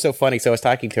expectations. So it was so funny. So I was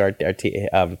talking to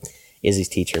our Izzy's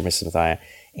teacher, Mrs. Mathia,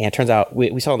 and it turns out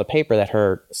we saw in the paper that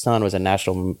her son was a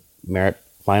national merit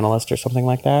finalist or something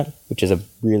like that, which is a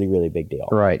really, really big deal.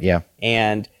 Right, yeah.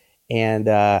 And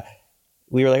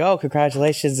we were like, oh,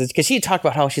 congratulations. Because she had talked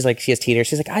about how she has teenagers.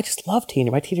 She's like, I just love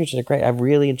teenagers. My teenagers are great. I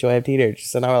really enjoy having teenagers.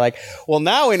 So now we're like, well,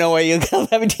 now we know why you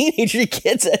have a teenager. Your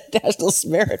kid's a national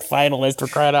merit finalist, for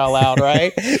crying out loud,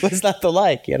 right? What's not the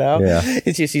like, Yeah.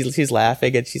 And she's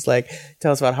laughing, and she's like,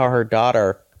 tell us about how her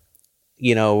daughter,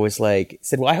 was like,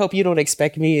 said, well, I hope you don't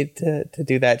expect me to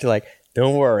do that. She's like,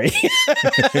 don't worry.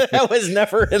 That was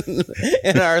never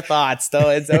in our thoughts, though.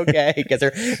 It's okay, because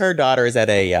her daughter is at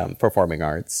a performing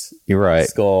arts You're right.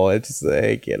 school. It's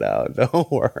like, don't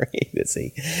worry.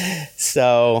 Missy.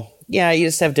 So, yeah, you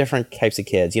just have different types of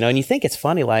kids, and you think it's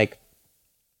funny, like,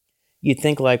 you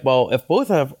think like, well, if both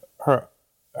of her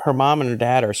mom and her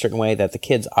dad are a certain way, that the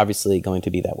kid's obviously going to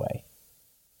be that way.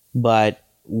 But,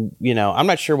 I'm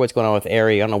not sure what's going on with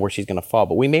Ari. I don't know where she's going to fall,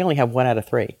 but we may only have 1 out of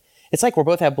 3. It's like we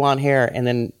both have blonde hair, and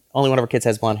then only one of our kids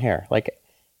has blonde hair. Like,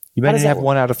 You how may does only have that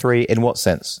 1 out of 3 in what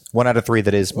sense? 1 out of 3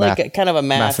 that is math. like kind of a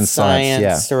math and science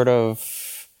yeah. sort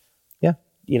of, Yeah.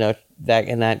 that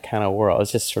in that kind of world.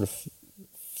 It's just sort of,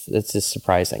 it's just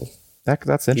surprising.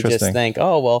 That's You interesting. just think,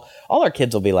 oh, well, all our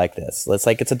kids will be like this.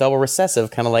 It's a double recessive,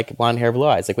 kind of like blonde hair, blue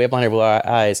eyes. Like we have blonde hair, blue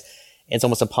eyes. It's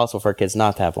almost impossible for our kids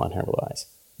not to have blonde hair, blue eyes.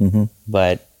 Mm-hmm.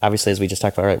 But obviously, as we just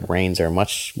talked about, right, brains are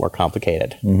much more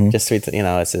complicated. Mm-hmm. Just,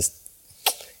 it's just,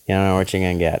 you don't know what you're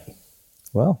going to get.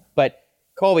 Well, But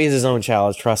Colby is his own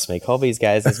challenge. Trust me. Colby's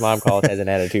guys, his mom calls, has an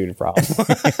attitude problem.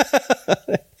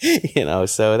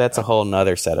 So that's a whole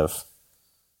nother set of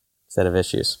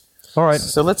issues. all right.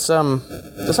 So let's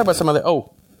talk about some other.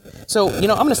 Oh, so I'm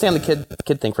going to stay on the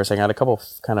kid thing for a second. I had a couple of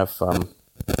kind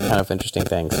of interesting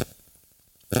things.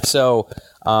 So,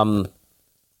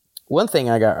 one thing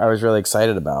I was really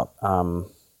excited about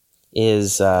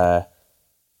is, or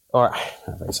I'm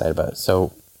not very excited about it.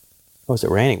 So, was it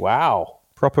raining? Wow,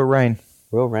 Proper rain.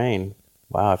 real rain.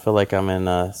 Wow, I feel like I'm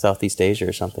in Southeast Asia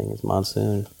or something. It's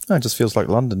monsoon. Oh, it just feels like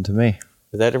London to me.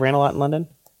 Does that rain a lot in London?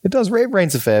 It does. It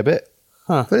rains a fair bit.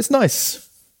 Huh. But it's nice.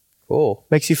 Cool.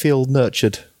 Makes you feel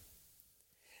nurtured.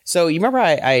 So you remember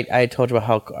I told you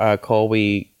about how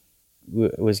Colby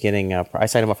was getting I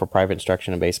signed him up for private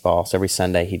instruction in baseball. So every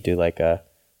Sunday he'd do like a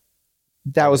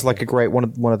That was like a great one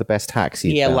of the best hacks.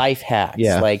 life hacks.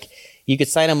 Yeah. Like you could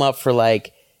sign him up for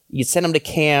like you'd send him to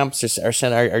camps or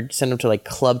send him to like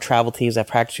club travel teams that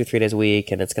practice 2-3 days a week,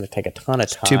 and it's going to take a ton of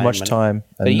time. Too much time.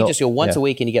 But and you not- just go once yeah. a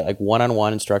week and you get like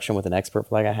one-on-one instruction with an expert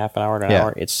for like a half an hour to an Yeah.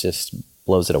 hour. It's just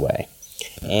blows it away.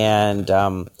 And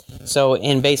so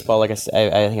in baseball, like I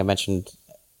think I mentioned,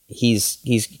 he's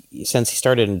since he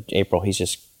started in April, he's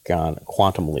just gone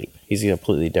quantum leap. He's a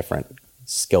completely different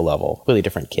skill level, completely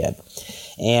different kid.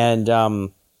 And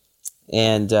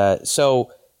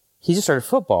so he just started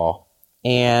football.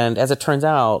 And as it turns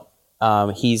out,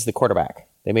 he's the quarterback.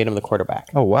 They made him the quarterback,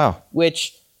 Oh, wow.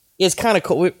 which is kind of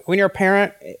cool. When you're a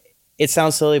parent, it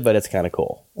sounds silly, but it's kind of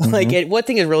cool. Like one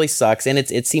thing that really sucks, and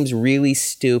it seems really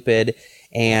stupid,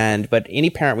 but any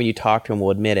parent when you talk to him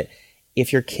will admit it.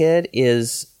 If your kid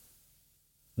is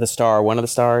the star, one of the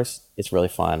stars, it's really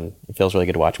fun. It feels really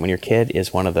good to watch. When your kid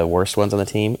is one of the worst ones on the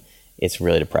team, it's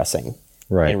really depressing,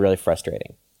 Right. and really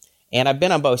frustrating. And I've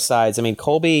been on both sides. I mean,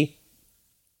 Colby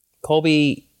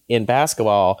in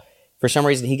basketball, for some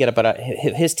reason, he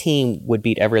his team would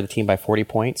beat every other team by 40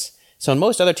 points. So in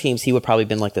most other teams, he would probably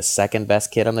been like the second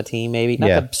best kid on the team, maybe not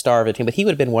Yeah. the star of the team, but he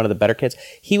would have been one of the better kids.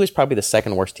 He was probably the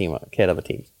second worst kid on the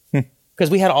team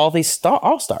because we had all these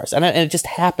all stars, and it just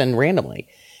happened randomly.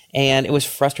 And it was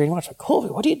frustrating to watch. Like, Colby,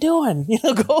 what are you doing?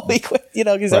 Colby, quit. These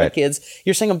other Right. kids,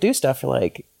 you're seeing them do stuff. You're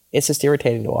like, it's just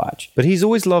irritating to watch. But he's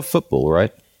always loved football,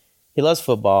 right? He loves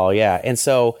football, yeah. And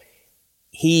so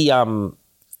he,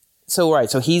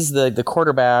 so he's the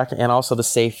quarterback and also the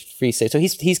free safety. So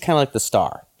he's kind of like the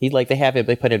star. They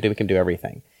put him he can do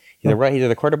everything. Either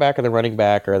the quarterback or the running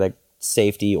back or the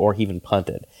safety, or he even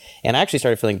punted. And I actually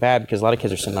started feeling bad because a lot of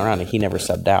kids are sitting around and he never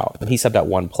subbed out. And he subbed out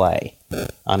one play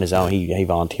on his own. He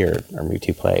volunteered or moved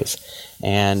 2 plays.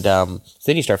 And so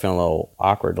then you start feeling a little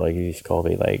awkward, like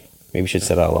Colby, like maybe you should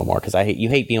sit out a little more, because you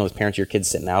hate being with parents, your kids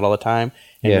sitting out all the time.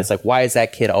 And it's like, why does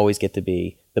that kid always get to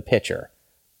be the pitcher?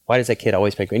 Why does that kid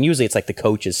always pick? And usually it's like the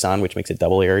coach's son, which makes it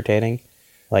double irritating.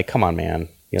 Like, come on, man.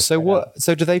 So what?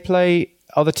 So do they play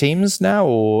other teams now,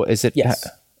 or is it? Yes.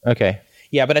 Okay.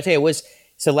 Yeah, but I tell you,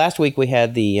 so last week we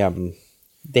had the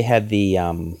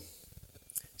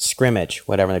scrimmage,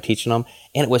 whatever, they're teaching them,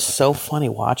 and it was so funny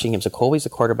watching him. So Colby's the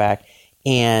quarterback,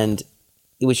 and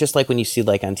it was just like when you see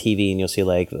like on TV and you'll see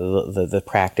like the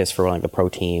practice for like the pro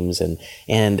teams, and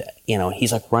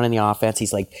he's like running the offense.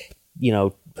 He's like,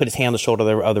 put his hand on the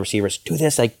shoulder of the receivers, do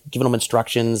this, like giving them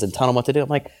instructions and telling them what to do. I'm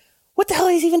like, what the hell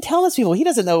is he even telling these people? He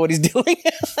doesn't know what he's doing.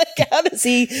 Like, how does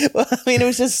he? I mean, it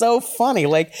was just so funny.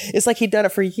 Like, it's like he'd done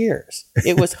it for years.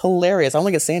 It was hilarious. I'm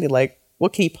looking at Sandy like,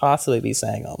 what can he possibly be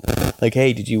saying? Like,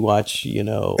 hey, did you watch, Agent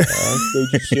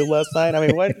Shield last night? I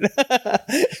mean, what?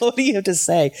 What do you have to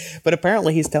say? But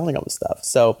apparently he's telling them stuff.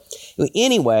 So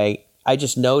anyway, I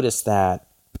just noticed that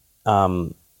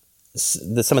some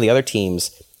of the other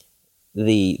teams,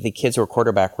 the kids who were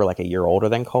quarterback were like a year older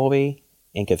than Colby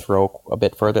and could throw a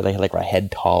bit further. They had like a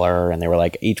head taller, and they were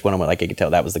like, each one of them, like, you could tell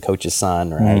that was the coach's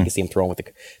son, or you could see him throwing with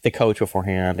the coach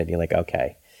beforehand, and you're like,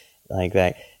 okay, like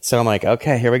that. So I'm like,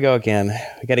 okay, here we go again.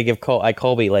 We got to give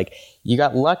Colby, like, you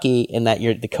got lucky in that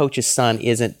the coach's son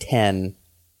isn't 10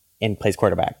 and plays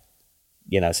quarterback,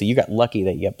 so you got lucky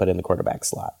that you got put in the quarterback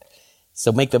slot.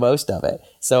 So make the most of it.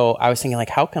 So I was thinking,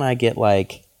 like, how can I get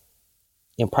like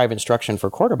in private instruction for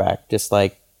quarterback? Just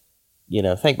like,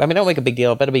 don't make a big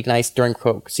deal, but it'd be nice during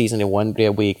season to 1 day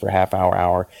a week for half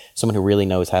hour, someone who really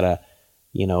knows how to,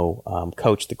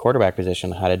 coach the quarterback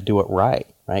position, how to do it right?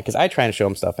 Because I try to show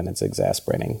him stuff and it's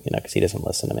exasperating, because he doesn't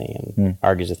listen to me and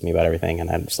argues with me about everything. And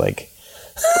I'm just like,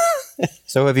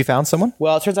 So have you found someone?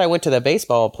 well, it turns out I went to the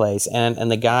baseball place,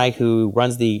 and the guy who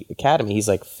runs the academy, he's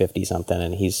like 50 something,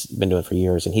 and he's been doing it for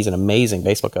years, and he's an amazing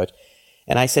baseball coach.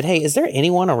 And I said, hey, is there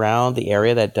anyone around the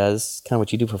area that does kind of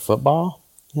what you do for football?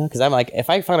 Because I'm like, if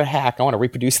I find a hack, I want to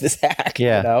reproduce this hack.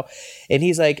 Yeah. And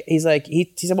he said,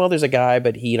 well, there's a guy,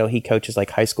 but he coaches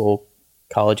like high school,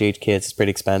 college age kids. It's pretty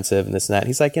expensive and this and that.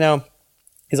 He's like,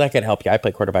 I can help you. I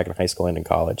played quarterback in high school and in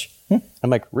college. I'm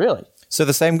like, really? So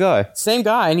the same guy. Same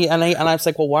guy. And I was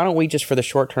like, well, why don't we just, for the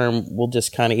short term, we'll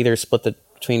just kind of either split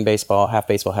between baseball, half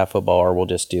football, or we'll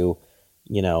just do,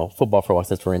 football for a while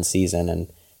since we're in season.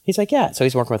 And he's like, yeah. So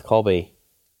he's working with Colby.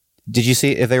 Did you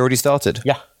see if they already started?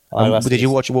 Yeah. Did you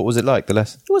watch? What was it like? The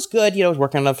lesson? It was good. I was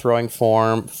working on a throwing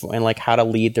form and like how to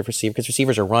lead the receiver, because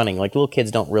receivers are running. Like, little kids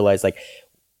don't realize, like,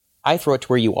 I throw it to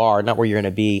where you are, not where you're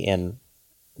going to be in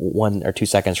 1 or 2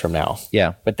 seconds from now.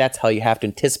 Yeah. But that's how you have to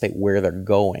anticipate where they're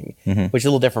going, which is a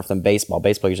little different from baseball.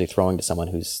 Baseball usually throwing to someone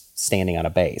who's standing on a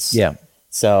base. Yeah.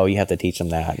 So you have to teach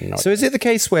them that. So is it the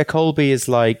case where Colby is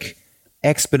like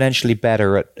exponentially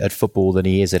better at football than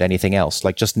he is at anything else?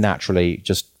 Like, just naturally,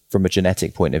 just from a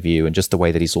genetic point of view and just the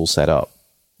way that he's all set up?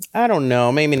 I don't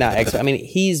know. Maybe not. I mean,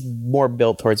 he's more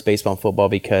built towards baseball and football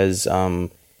because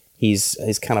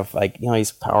he's kind of like,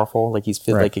 he's powerful. Like, he's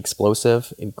like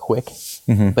explosive and quick.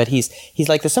 But he's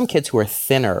like, there's some kids who are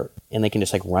thinner and they can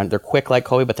just like run. They're quick like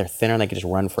Colby, but they're thinner and they can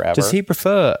just run forever. Does he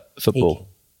prefer football?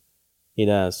 He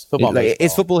does. Football,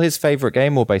 Is football his favorite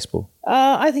game or baseball?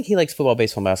 I think he likes football,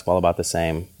 baseball, and basketball about the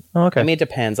same. Oh, okay. I mean, it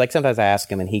depends. Like, sometimes I ask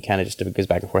him and he kind of just goes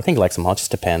back and forth. I think he likes them all. It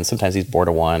just depends. Sometimes he's bored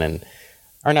of one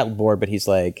or not bored, but he's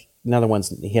like, another one's,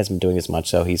 he hasn't been doing as much,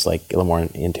 so he's like a little more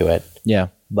into it. Yeah.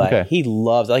 But he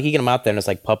loves, like, you get him out there and it's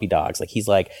like puppy dogs. Like, he's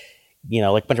like,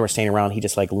 like a bunch of them are standing around, he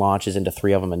just like launches into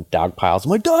 3 of them and dog piles.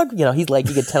 I'm like, dog, he's like,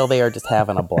 you could tell they are just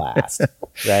having a blast.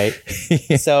 Right?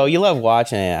 So you love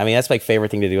watching it. I mean, that's my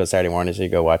favorite thing to do on Saturday morning is you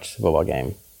go watch a football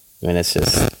game. I mean, it's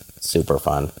just super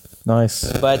fun.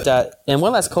 Nice. But, and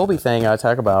one last Colby thing I'll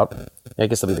talk about. I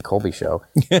guess it'll be the Colby show.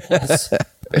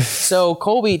 So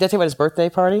Colby, did I tell you about his birthday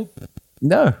party?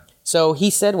 No. So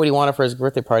he said what he wanted for his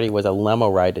birthday party was a limo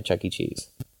ride to Chuck E. Cheese.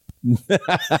 Where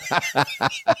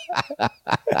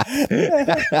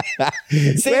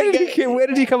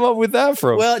did he come up with that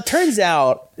from? Well, it turns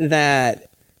out that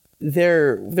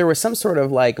there was some sort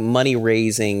of like money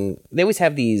raising. They always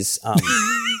have these.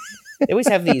 They always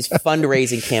have these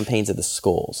fundraising campaigns at the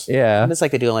schools. Yeah. And it's like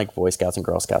they do in like Boy Scouts and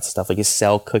Girl Scouts and stuff. Like you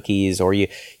sell cookies or you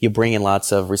bring in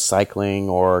lots of recycling,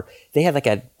 or they had like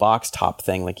a box top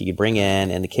thing like you could bring in,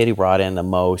 and the kid who brought in the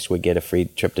most would get a free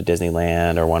trip to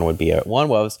Disneyland, or one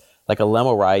was like a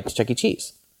limo ride to Chuck E.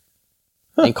 Cheese.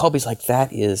 Huh. And Colby's like,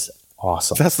 that is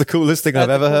awesome. That's the coolest thing I've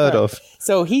ever heard of.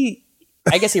 So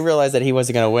I guess he realized that he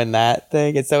wasn't going to win that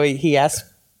thing. And so he asked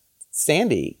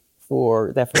Sandy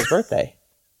for his birthday.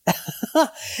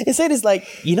 And Sandy's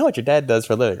like, you know what your dad does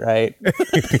for a living, right?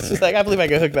 She's like, I believe I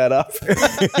can hook that up.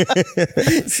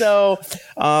 So,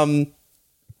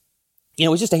 it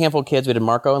was just a handful of kids. We did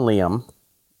Marco and Liam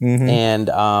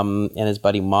and his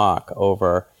buddy Mock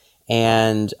over.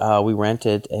 And we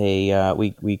rented I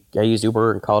used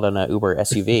Uber and called on an Uber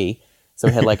SUV. So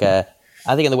we had like I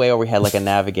think on the way over we had like a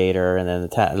Navigator, and then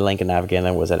the Lincoln Navigator, and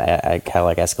then was a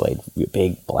Cadillac Escalade,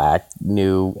 big black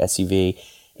new SUV.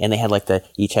 And they had like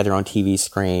each had their own TV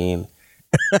screen.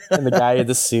 And the guy in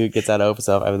the suit gets out, opens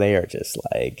up. I mean, they are just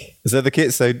like. So the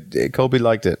kids, Colby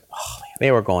liked it. Oh man,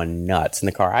 they were going nuts in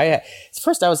the car.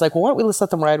 First I was like, well, why don't we just let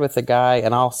them ride with the guy,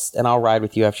 and I'll ride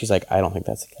with you. After she's like, I don't think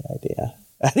that's a good idea.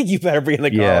 I think you better be in the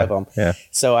car with them. Yeah.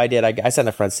 So I did. I sat in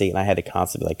the front seat, and I had to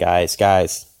constantly be like,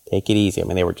 guys, take it easy. I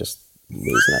mean, they were just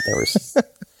losing it. They were.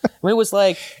 I mean,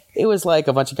 it was like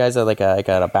a bunch of guys at like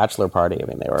a bachelor party. I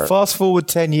mean, they were. Fast forward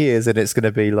 10 years, and it's going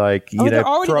to be like it's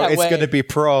going to be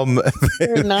prom.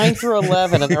 They're 9 through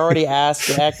 11, and they're already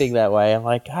acting that way. I'm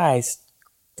like, guys,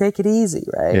 take it easy,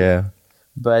 right? Yeah.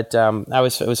 But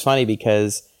it was funny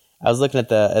because I was looking at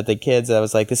the kids, and I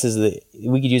was like,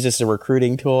 we could use this as a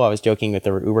recruiting tool. I was joking with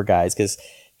the Uber guys because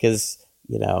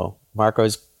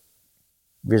Marco's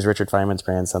is Richard Feynman's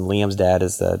grandson. Liam's dad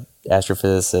is the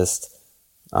astrophysicist.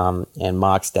 And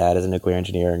Mock's dad is a nuclear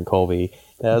engineer, and Colby.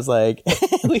 And I was like,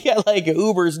 we got like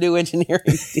Uber's new engineering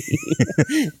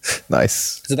team.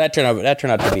 Nice. So that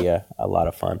turned out to be a lot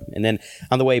of fun. And then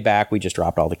on the way back, we just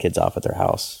dropped all the kids off at their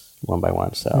house one by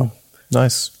one. So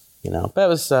nice. But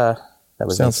that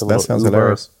sounds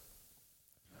hilarious.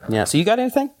 Yeah. So you got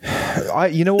anything?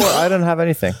 You know what? I don't have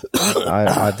anything.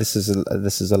 This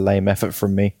is a lame effort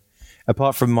from me,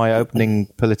 apart from my opening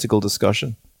political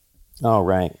discussion. Oh,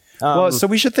 right. Well, so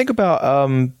we should think about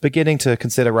beginning to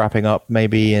consider wrapping up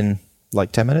maybe in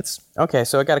like 10 minutes. Okay,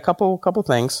 so I got a couple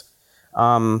things.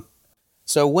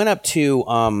 So went up to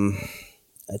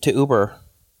Uber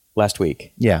last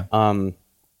week. Yeah.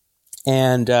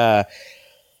 And what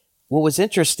was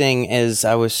interesting is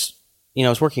I was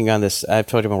working on this. I've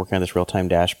told you I've been working on this real-time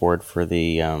dashboard for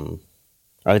the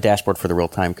dashboard for the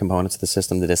real-time components of the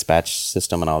system, the dispatch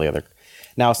system, and all the other.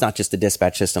 Now it's not just the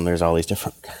dispatch system. There's all these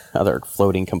different other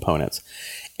floating components.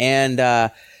 And so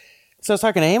I was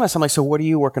talking to Amos. I'm like, so what are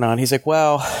you working on? He's like,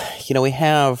 well, we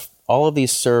have all of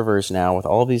these servers now with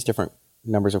all of these different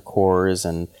numbers of cores,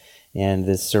 and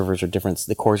the servers are different.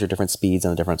 The cores are different speeds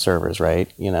on the different servers, right?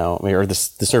 Or the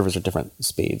servers are different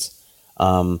speeds.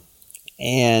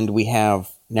 And we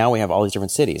have all these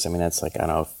different cities. I mean, that's like, I don't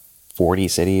know, 40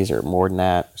 cities or more than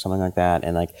that, or something like that.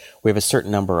 And like we have a certain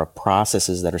number of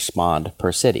processes that are spawned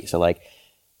per city. So like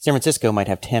San Francisco might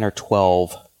have 10 or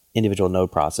 12 individual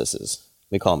node processes.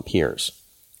 We call them peers.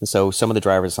 And so some of the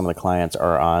drivers, some of the clients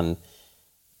are on,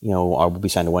 will be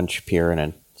signed to one peer, and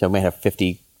then so we may have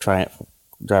 50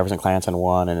 drivers and clients on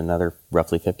one, and another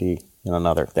roughly 50 in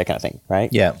another, that kind of thing, right?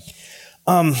 Yeah.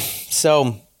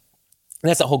 So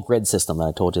that's the whole grid system that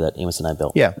I told you that Amos and I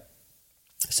built. Yeah.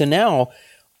 So now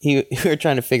we were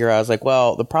trying to figure out, I was like,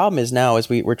 well, the problem is now is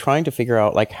we're trying to figure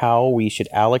out like how we should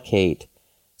allocate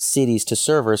cities to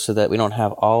servers so that we don't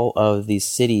have all of these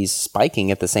cities spiking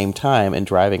at the same time and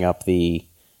driving up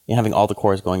having all the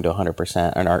cores going to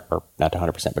 100% or not to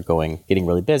 100%, but getting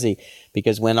really busy.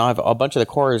 Because when I have a bunch of the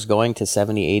cores going to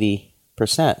 70,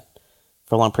 80%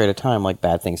 for a long period of time, like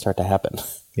bad things start to happen.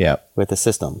 Yeah. With the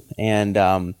system. And,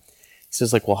 so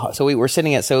it's like, well, so we went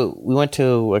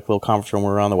to like a little conference room, we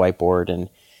were on the whiteboard, and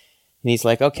he's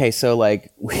like, okay, so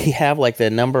like we have like the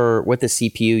number, what the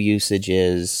CPU usage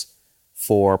is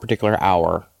for a particular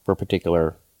hour for a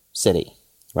particular city,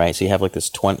 right? So you have like this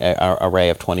array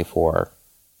of 24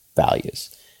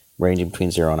 values ranging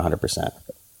between 0 and 100%.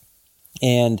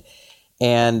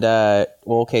 And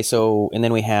okay, so, and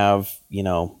then we have,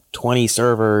 20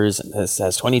 servers, and this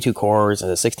has 22 cores, and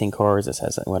this has 16 cores, this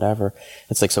has whatever.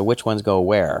 It's like, so which ones go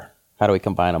where? How do we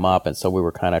combine them up? And so we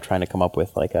were kind of trying to come up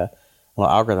with like a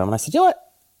little algorithm. And I said, you know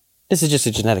what? This is just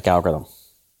a genetic algorithm.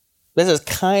 This is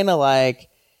kind of like,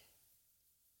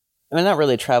 I mean, not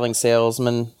really a traveling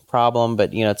salesman problem,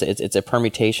 but it's a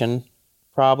permutation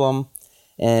problem,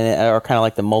 and or kind of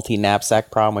like the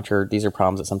multi-knapsack problem, these are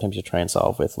problems that sometimes you try and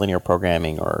solve with linear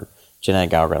programming or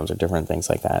genetic algorithms or different things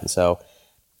like that. And so,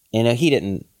 he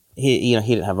didn't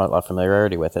have a lot of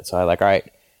familiarity with it. So I like, all right,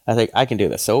 I think I can do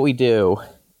this. So what we do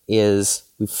is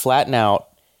we flatten out,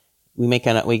 we make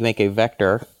a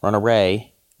vector or an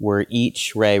array where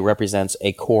each array represents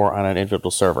a core on an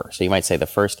individual server. So you might say the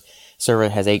first server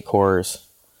has 8 cores,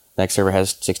 the next server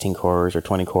has 16 cores or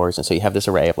 20 cores, and so you have this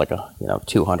array of like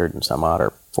 200 and some odd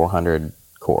or 400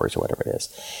 cores or whatever it is.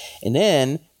 And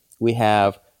then we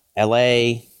have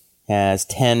LA has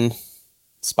 10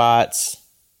 spots,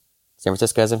 San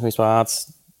Francisco has 10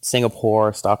 spots,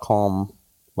 Singapore, Stockholm,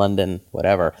 London,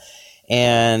 whatever.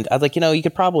 And I was like, you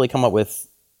could probably come up with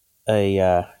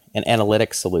an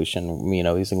analytic solution,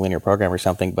 using linear programming or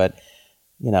something, but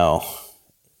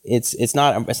it's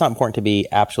not important to be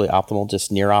absolutely optimal,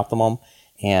 just near optimum.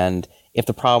 And if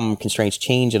the problem constraints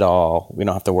change at all, we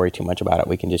don't have to worry too much about it.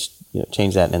 We can just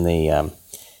change that in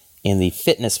the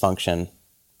fitness function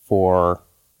for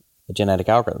the genetic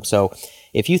algorithm. So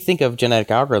if you think of genetic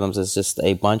algorithms as just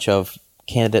a bunch of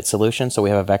candidate solutions, so we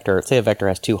have a vector. Say a vector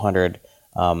has 200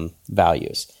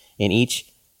 values in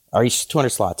each 200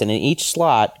 slots, and in each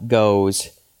slot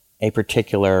goes a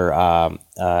particular an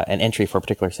entry for a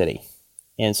particular city.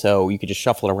 And so you could just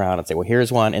shuffle it around and say, well,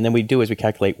 here's one. And then we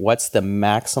calculate what's the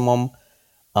maximum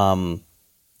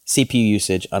CPU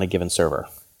usage on a given server.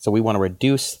 So we want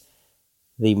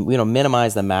to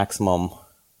minimize the maximum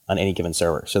on any given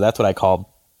server. So that's what I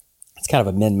call, it's kind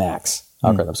of a min-max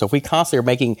algorithm. So if we constantly are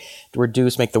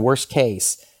make the worst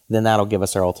case, then that'll give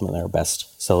us ultimately our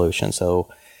best solution. So,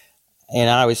 and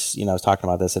I was talking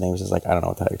about this, and he was just like, I don't know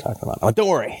what the hell you're talking about. I'm like, don't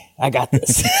worry, I got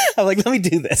this. I'm like, let me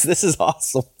do this. This is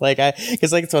awesome.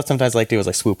 Because it's what sometimes I like to do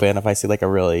is swoop in if I see like a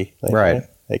really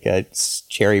a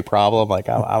cherry problem, like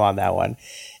I'm on that one.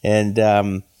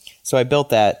 And so I built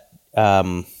that.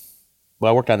 I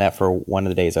worked on that for one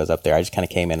of the days I was up there. I just kind of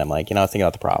came in. I'm like, I was thinking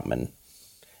about the problem, and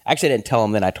actually I didn't tell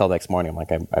him. Then I told the next morning. I'm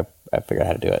like, I figured out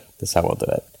how to do it. This is how we'll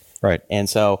do it. Right.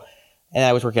 And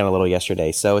I was working on a little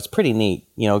yesterday, so it's pretty neat,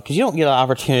 because you don't get an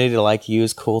opportunity to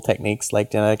use cool techniques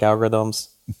like genetic algorithms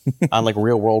on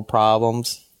real world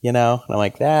problems, And I'm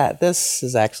like, this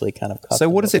is actually kind of custom. So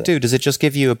what does it do? Does it just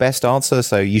give you a best answer?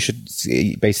 So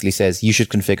it basically says you should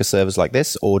configure servers like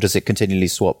this, or does it continually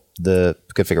swap the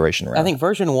configuration around? I think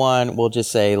version 1 will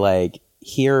just say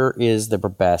here is the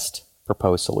best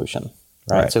proposed solution,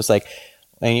 right? So it's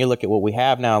and you look at what we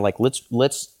have now,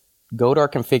 let's go to our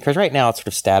config, because right now it's sort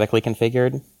of statically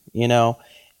configured,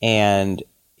 and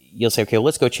you'll say, okay, well,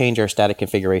 let's go change our static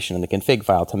configuration in the config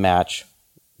file to match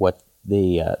what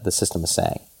the system is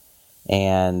saying.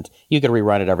 And you could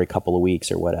rerun it every couple of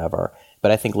weeks or whatever. But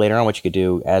I think later on what you could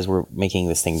do, as we're making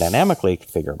this thing dynamically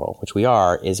configurable, which we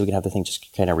are, is we can have the thing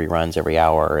just kind of reruns every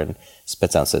hour and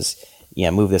spits out and says,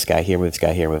 move this guy here, move this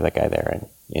guy here, move that guy there,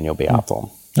 and you'll be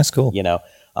optimal. That's cool.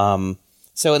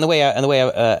 So in the way,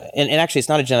 and actually it's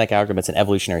not a genetic algorithm, it's an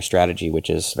evolutionary strategy,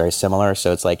 which is very similar.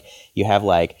 So it's you have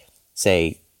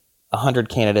say 100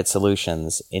 candidate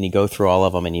solutions, and you go through all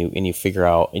of them, and you figure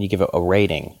out, and you give a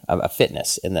rating, a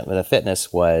fitness, and the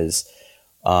fitness was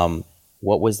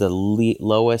what was the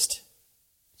lowest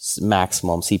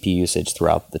maximum CPU usage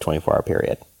throughout the 24-hour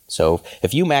period. So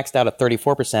if you maxed out at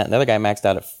 34%, and the other guy maxed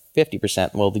out at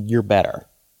 50%, well, you're better.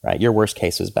 Right, your worst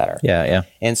case was better. Yeah.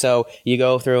 And so you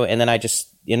go through, and then I just,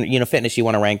 fitness you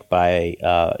want to rank by,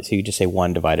 so you just say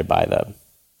 1 divided by the.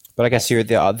 But I guess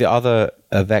the other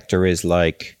vector is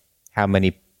how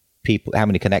many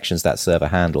connections that server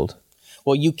handled.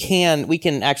 Well, we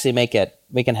can actually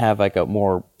we can have a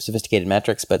more sophisticated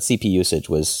metrics, but CPU usage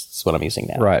was what I'm using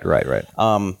now. Right.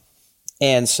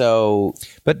 And so.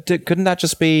 But couldn't that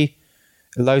just be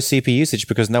low CPU usage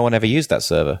because no one ever used that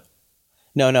server?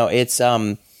 No, it's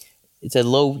a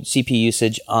low CPU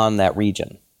usage on that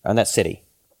region, on that city.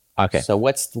 Okay. So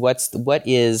what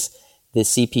is the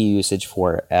CPU usage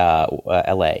for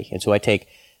LA? And so I take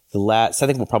I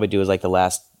think we'll probably do is the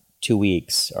last 2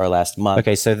 weeks or last month.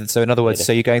 Okay, so in other words,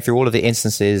 so you're going through all of the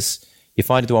instances, you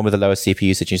find the one with the lowest CPU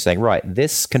usage, and you're saying, right,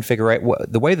 this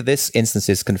the way that this instance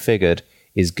is configured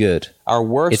is good. Our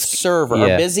worst server,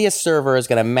 our busiest server is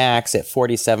going to max at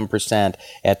 47%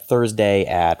 at Thursday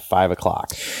at 5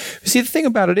 o'clock. See, the thing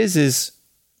about it is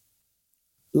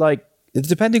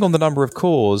depending on the number of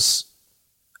cores,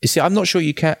 you see, I'm not sure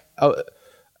you can.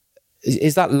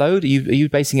 Is that load? Are you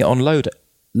basing it on load?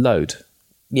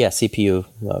 Yeah, CPU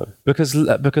load. because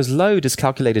load is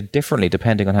calculated differently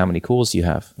depending on how many cores you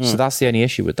have. So that's the only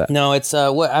issue with that. No, it's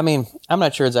what I mean. I'm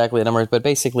not sure exactly the numbers, but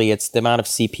basically, it's the amount of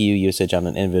CPU usage on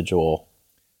an individual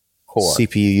core.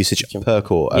 CPU usage per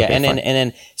core. Yeah, Okay, and fine.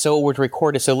 then so it would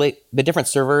record it. So the different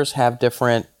servers have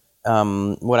different.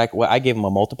 What I gave them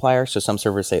a multiplier. So some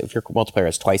servers say if your multiplier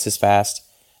is twice as fast,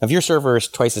 if your server is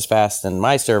twice as fast than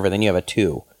my server, then you have a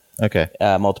 2 Okay.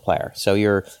 multiplier. So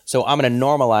I'm going to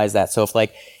normalize that. So if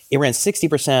like it ran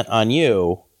 60% on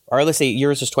you, or let's say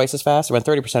yours is twice as fast, it ran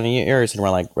 30% on yours, and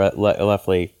run like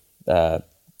roughly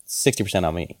 60%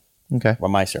 on me, Okay. on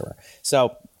my server.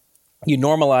 So you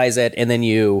normalize it, and then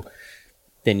you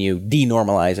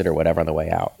denormalize it or whatever on the way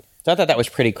out. So I thought that was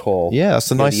pretty cool. Yeah,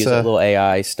 that's a to nice, use a little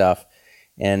AI stuff,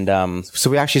 and So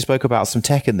we actually spoke about some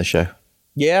tech in the show.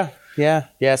 yeah.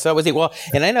 So that was it. Well,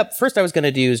 and first I was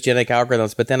going to use genetic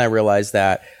algorithms, but then I realized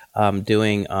that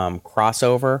doing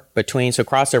crossover between, so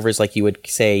crossover is like you would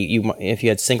say if you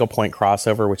had single point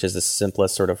crossover, which is the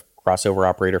simplest sort of crossover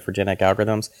operator for genetic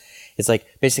algorithms. It's like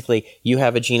basically you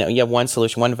have a genome, you have one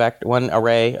solution, one vector, one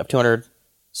array of 200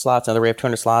 slots, another array of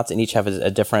 200 slots, and each have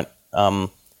a different.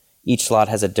 Each slot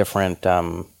has a different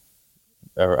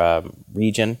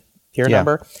region tier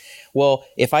number. Well,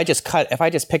 if I just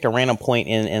pick a random point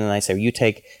and I say you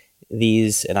take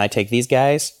these and I take these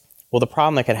guys, well, the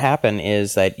problem that could happen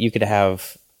is that you could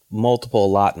have multiple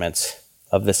allotments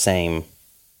of the same.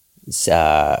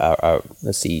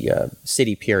 City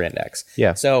peer index.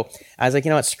 Yeah. So I was like, you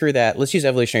know what, screw that. Let's use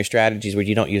evolutionary strategies where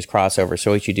you don't use crossover. So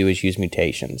what you do is use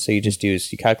mutation. So you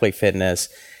calculate fitness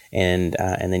and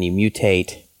then you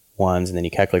mutate ones, and then you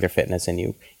calculate their fitness and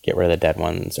you get rid of the dead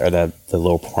ones or the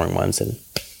low performing ones, and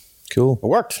Cool. it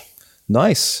worked.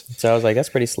 Nice. So I was like, that's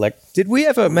pretty slick. Did we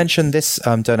ever mention this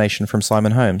donation from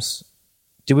Simon Holmes?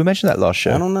 Did we mention that last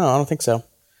show? I don't know. I don't think so.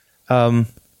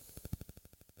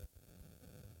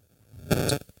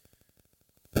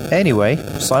 Anyway,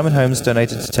 Simon Holmes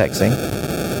donated to Texting.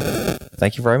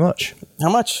 Thank you very much. How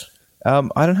much?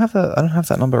 I don't have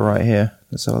that number right here.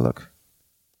 Let's have a look.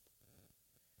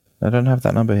 I don't have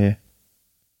that number here.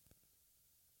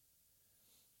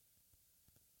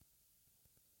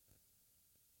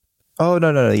 Oh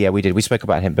no! Yeah, we did. We spoke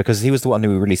about him because he was the one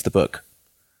who released the book.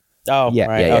 Oh, Yeah,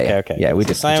 right. yeah, Okay. yeah, we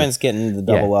did. Simon's getting the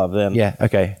double love then. Yeah.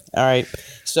 Okay. All right.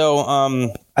 So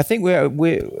I think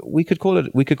we could call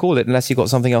it. We could call it unless you got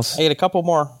something else. I get a couple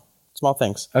more small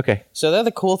things. Okay. So the other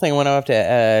cool thing when I went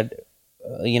up to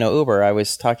Uber, I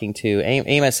was talking to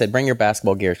Amos said, bring your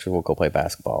basketball gear because we'll go play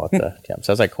basketball at the gym.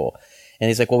 So I was like, cool. And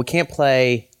he's like, well, we can't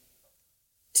play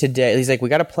today. He's like, we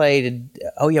got to play.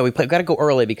 We got to go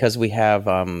early because we have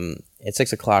at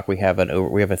 6:00 we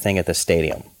have a thing at the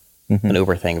stadium, an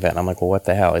Uber thing event. And I'm like, well, what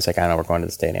the hell? He's like, I know, we're going to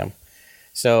the stadium.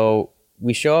 So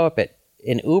we show up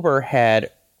and Uber had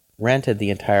rented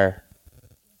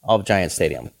all of Giant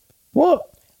Stadium.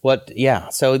 What? Yeah.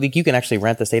 So you can actually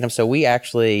rent the stadium. So we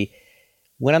actually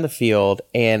went on the field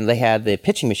and they had the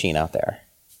pitching machine out there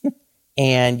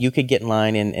and you could get in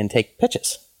line and take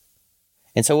pitches.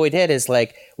 And so what we did is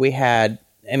like they had,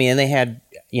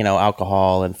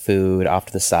 alcohol and food off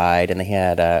to the side, and they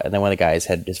had, and then one of the guys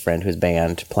had his friend whose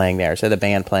band playing there. So the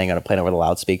band playing over the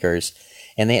loudspeakers,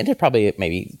 and they did probably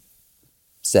maybe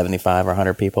 75 or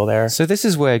 100 people there. So this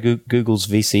is where Google's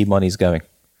VC money's going.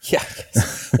 Yeah.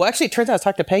 Well, actually, it turns out I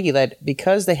talked to Peggy that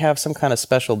because they have some kind of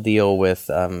special deal with,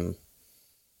 I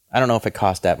don't know if it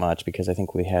cost that much because I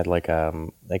think we had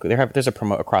there's a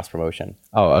cross promotion.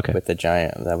 Oh, okay. With the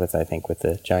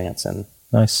Giants and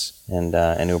Nice.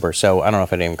 and Uber. So I don't know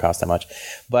if it even cost that much,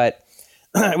 but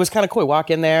it was kind of cool. We walk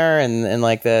in there and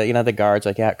like the guards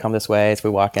like, yeah, come this way. So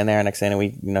we walk in there, next thing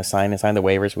we sign the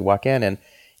waivers. We walk in and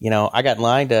I got in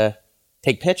line to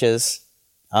take pitches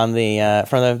on the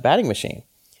from the batting machine.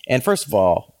 And first of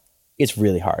all, it's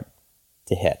really hard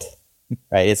to hit,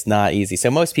 right? It's not easy. So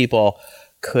most people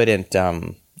couldn't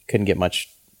get much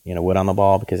wood on the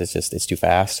ball because it's too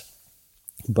fast.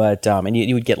 But and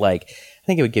you would get I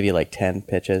think it would give you 10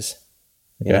 pitches,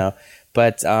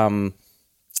 But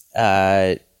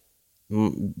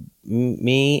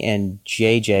me and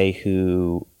JJ,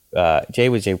 who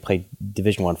Jay played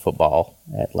Division I football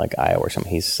at Iowa or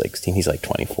something. He's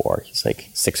 24. He's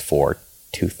 6'4",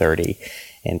 230,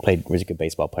 and was a good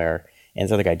baseball player. And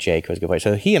this other guy, Jake, was a good player.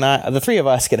 So he and I, the three of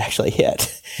us, could actually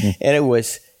hit. And it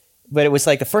was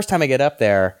the first time I get up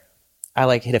there,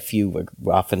 I hit a few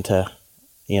off into,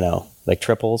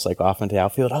 triples, off into the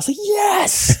outfield. I was like,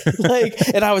 yes!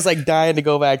 And I was dying to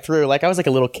go back through. I was a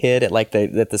little kid at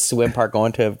the swim park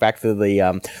going back to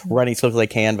the running as quickly as I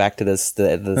can back to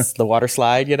the water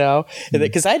slide,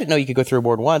 because I didn't know you could go through a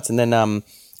board once. And then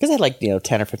because I had like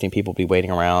 10 or 15 people be waiting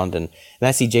around, and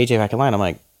I see JJ back in line. I'm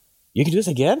like, you can do this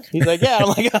again? He's like, yeah. I'm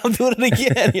like, I'm doing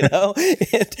it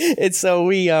again. And so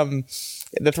we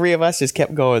the three of us just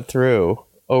kept going through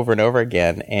over and over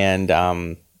again, and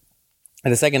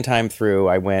the second time through,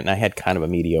 I went and I had kind of a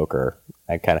mediocre.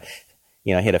 I kind of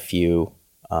hit a few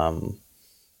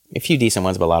decent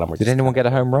ones, but a lot of them were. Did anyone get a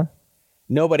home run?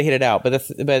 Nobody hit it out, but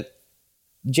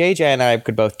JJ and I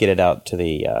could both get it out to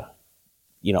the,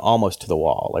 almost to the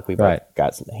wall. Like we both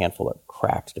got a handful that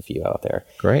cracked a few out there.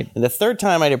 Great. And the third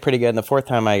time I did pretty good, and the fourth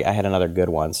time I had another good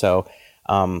one. So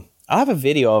I have a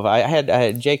video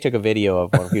of Jake took a video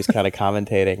of one. He was kind of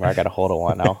commentating, where I got a hold of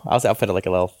one. I'll put like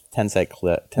a little 10-second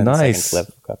clip, 10-second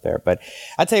clip up there. But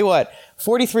I tell you what,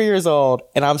 43 years old,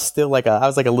 and I'm still I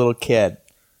was like a little kid.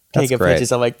 Taking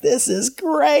pictures. I'm like, this is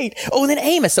great. Oh, and then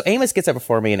Amos. So Amos gets up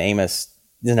before me, and Amos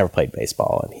has never played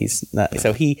baseball, and he's not.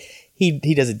 So he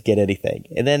doesn't get anything.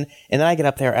 And then I get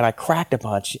up there and I cracked a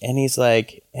bunch, and he's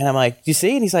like, and I'm like, do you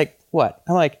see? And he's like, what?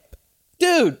 I'm like,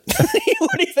 dude, you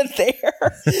weren't even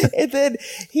there. And then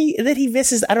he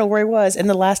misses. I don't know where he was. And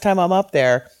the last time I'm up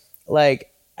there,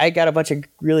 like I got a bunch of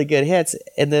really good hits,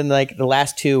 and then like the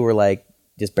last two were like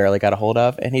just barely got a hold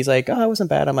of. And he's like, oh, it wasn't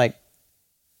bad. I'm like,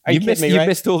 Are you kidding me, right? You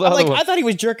missed all the other ones. I thought he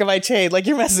was jerking my chain. Like,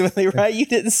 you're messing with me, right? You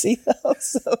didn't see those.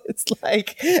 So it's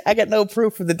like, I got no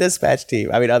proof from the dispatch team.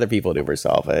 I mean, other people knew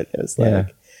solve it. It was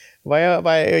like,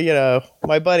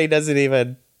 my buddy doesn't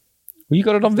even. Well, you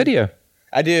got it on video.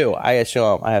 I do. I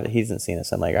show him. He hasn't seen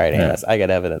us. I'm like, all right, Amos, I got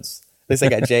evidence. At least I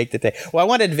got Jake to take. Well, I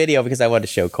wanted video because I wanted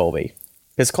to show Colby.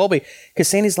 Because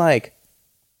Sandy's like,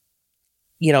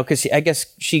 because I guess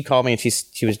she called me and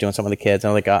she was doing something with the kids. And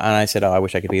I'm like, and I said, oh, I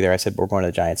wish I could be there. I said, we're going to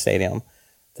the Giant Stadium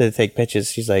to take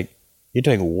pictures. She's like, you're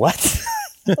doing what?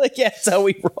 I'm like, yeah, that's how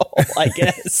we roll, I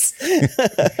guess.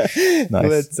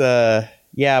 Nice.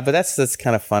 But that's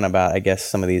kind of fun about, I guess,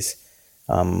 some of these,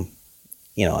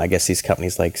 I guess these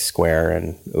companies like Square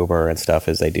and Uber and stuff,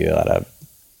 is they do a lot of,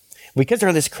 because they're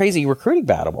in this crazy recruiting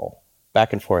battle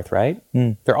back and forth, right?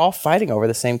 They're all fighting over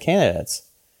the same candidates.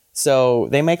 So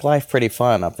they make life pretty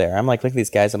fun up there. I'm like, look at these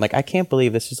guys. I'm like, I can't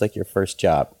believe this is like your first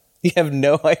job. You have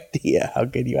no idea how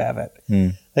good you have it.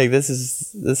 Like, this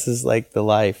is like the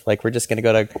life. Like, we're just going to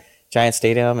go to Giant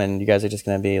Stadium, and you guys are just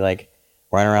going to be like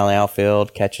running around the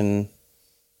outfield, catching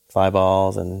fly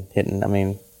balls and hitting. I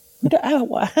mean,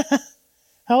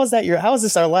 how is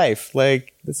this our life?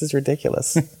 Like, this is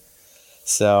ridiculous.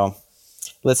 So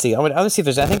let's see. I'm gonna see if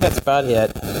there's, I think that's about it.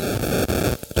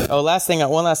 Oh,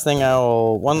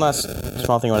 one last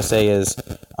small thing I want to say is,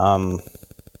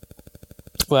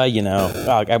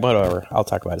 whatever. I'll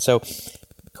talk about it. So,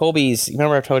 Colby's,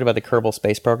 remember I told you about the Kerbal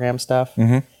Space Program stuff?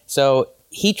 Mm-hmm. So,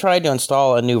 he tried to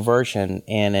install a new version,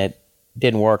 and it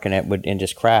didn't work, and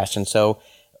just crashed. And so,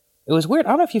 it was weird. I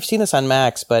don't know if you've seen this on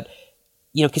Macs, but,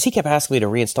 because he kept asking me to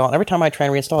reinstall, and every time I try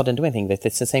and reinstall, it didn't do anything.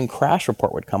 It's the same crash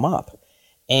report would come up.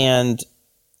 And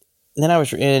then I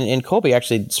was in Colby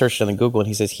actually searched on Google, and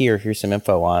he says, here's some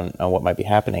info on what might be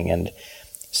happening. And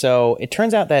so it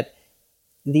turns out that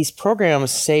these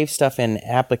programs save stuff in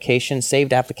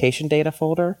saved application data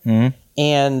folder. Mm-hmm.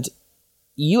 And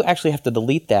you actually have to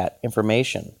delete that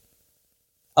information.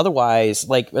 Otherwise,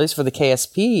 like, at least for the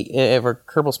KSP or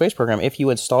Kerbal Space Program, if you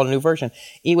installed a new version,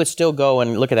 it would still go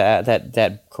and look at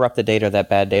that corrupted data, that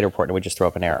bad data report, and it would just throw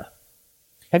up an error.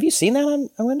 Have you seen that on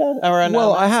Windows?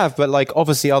 I have, but like,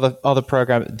 obviously other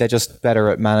programs, they're just better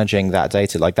at managing that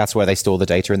data. Like, that's where they store the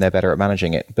data, and they're better at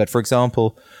managing it. But for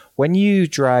example, when you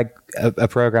drag a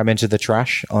program into the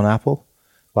trash on Apple,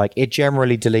 like, it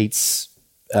generally deletes.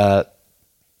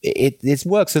 It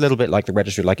works a little bit like the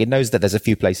registry. Like, it knows that there's a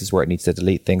few places where it needs to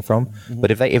delete thing from. Mm-hmm.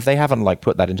 But if they haven't like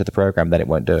put that into the program, then it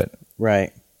won't do it.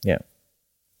 Right. Yeah.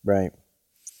 Right.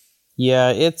 Yeah.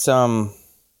 It's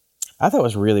I thought it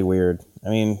was really weird. I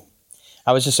mean,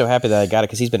 I was just so happy that I got it,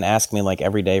 because he's been asking me like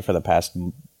every day for the past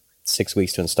 6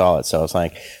 weeks to install it. So I was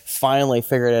like, finally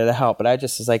figured it out. But I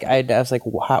just was like, I was like,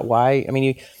 why? I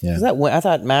mean, I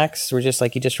thought Macs were just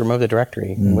like, you just remove the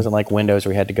directory. It wasn't like Windows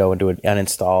where you had to go and do an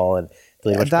uninstall and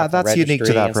delete that's unique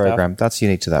to that program. That's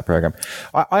unique to that program.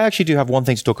 I actually do have one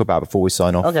thing to talk about before we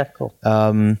sign off. Okay, cool.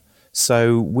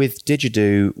 So with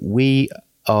Didgeridoo, we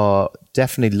are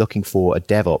definitely looking for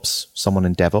someone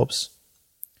in DevOps.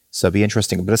 So it'd be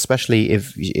interesting, but especially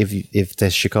if they're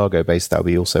Chicago based, that would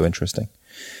be also interesting.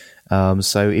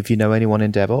 So if you know anyone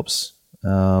in DevOps,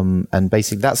 and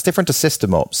basically that's different to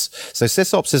System Ops. So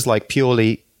SysOps is like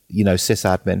purely,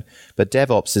 sysadmin, but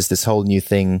DevOps is this whole new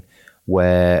thing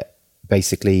where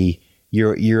basically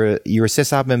you're a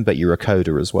sysadmin, but you're a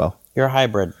coder as well. You're a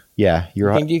hybrid. Yeah, you're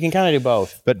right. You can kind of do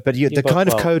both But the both kind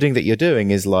of well. coding that you're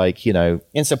doing is like,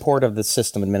 in support of the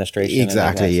system administration. and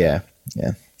exactly. everything.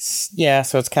 Yeah. Yeah,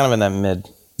 so it's kind of in that mid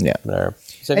Yeah. there.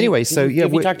 So Anyway, so, yeah,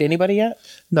 have you we- talked to anybody yet?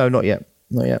 No, not yet.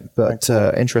 Not yet. But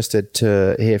interested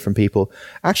to hear from people.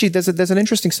 Actually, there's an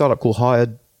interesting startup called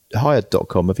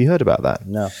Hired.com. Have you heard about that?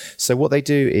 No. So what they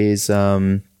do is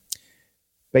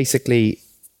basically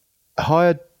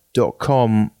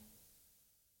Hired.com.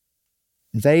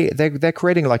 They're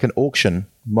creating like an auction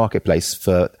marketplace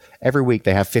for every week.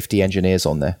 They have 50 engineers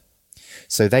on there,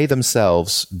 so they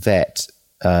themselves vet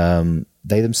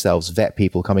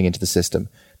people coming into the system.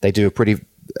 They do a pretty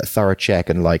thorough check,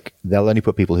 and like they'll only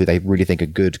put people who they really think are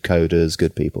good coders,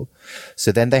 good people.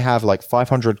 So then they have like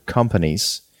 500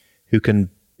 companies who can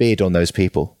bid on those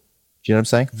people. Do you know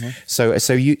what I'm saying?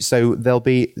 Mm-hmm. So there'll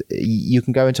be, you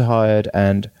can go into Hired,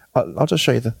 and I'll just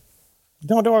show you the.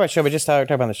 Don't worry about the show, but just talk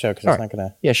about the show because it's All not going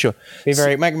to Yeah, sure. be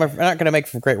not going to make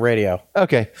for great radio.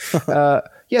 Okay.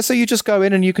 Yeah, so you just go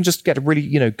in and you can just get a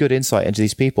really, good insight into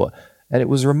these people. And it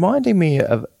was reminding me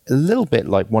of a little bit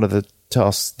like one of the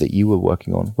tasks that you were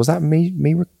working on. Was that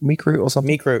MeCruit or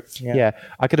something? MeCruit. Yeah.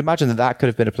 I could imagine that could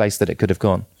have been a place that it could have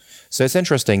gone. So it's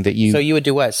interesting that you... So you would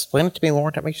do what? Explain it to me one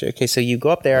more time. Make sure. Okay, so you go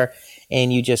up there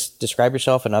and you just describe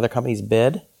yourself and other companies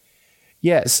bid?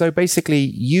 Yeah, so basically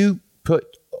you put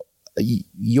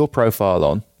your profile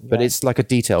on, but it's like a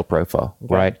detailed profile,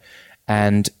 right?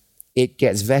 And it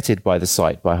gets vetted by the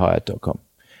site, by Hired.com.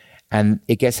 And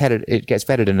it gets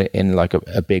vetted in like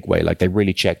a big way. Like they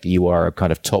really check that you are a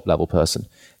kind of top level person.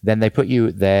 Then they put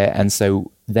you there. And so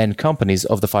then companies,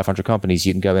 of the 500 companies,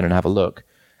 you can go in and have a look.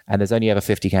 And there's only ever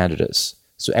 50 candidates.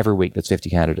 So every week there's 50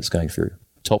 candidates going through,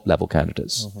 top level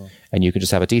candidates. And you can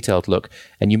just have a detailed look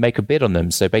and you make a bid on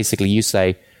them. So basically you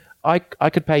say, I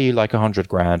could pay you like 100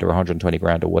 grand or 120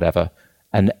 grand or whatever.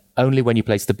 And only when you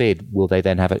place the bid will they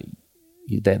then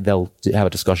they'll have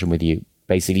a discussion with you.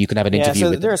 Basically, you can have an interview so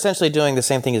with they're them. essentially doing the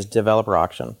same thing as developer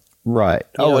auction. Right.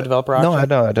 You know what developer auction? No, I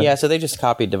don't. Yeah, so they just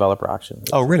copied developer auction.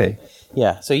 Oh, really?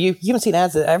 Yeah, so you haven't seen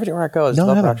ads everywhere I go is No,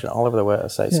 I developer haven't. auction all over the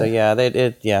website. So yeah,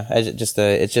 it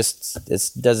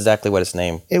does exactly what its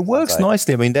name. It works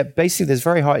nicely. I mean, basically there's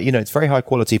very high, it's very high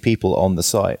quality people on the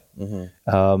site.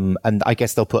 And I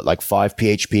guess they'll put like 5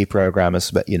 PHP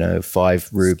programmers, but 5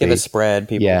 Ruby. Give a spread.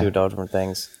 People Yeah. do different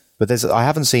things. But I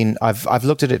haven't seen. I've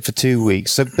looked at it for 2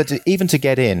 weeks. So, but even to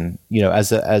get in,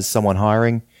 as someone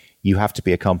hiring, you have to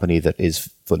be a company that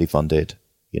is fully funded.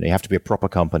 You have to be a proper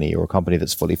company or a company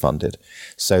that's fully funded.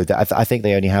 So I think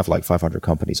they only have like 500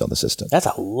 companies on the system. That's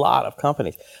a lot of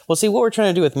companies. Well, see, what we're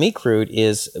trying to do with MeCruit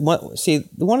is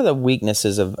one of the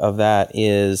weaknesses of that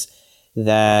is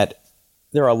that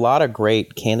there are a lot of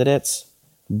great candidates,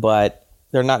 but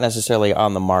they're not necessarily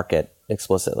on the market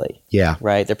explicitly. Yeah.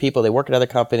 Right? They're people, they work at other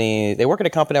companies, they work at a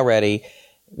company already.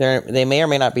 They may or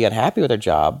may not be unhappy with their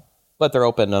job, but they're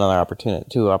open to another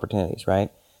opportunities,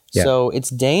 right? Yeah. So it's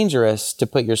dangerous to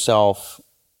put yourself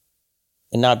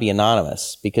and not be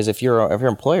anonymous, because if your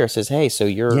employer says, "Hey, so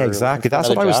you're..." Yeah, exactly. That's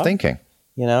what I was thinking.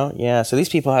 Yeah. So these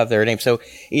people have their name. So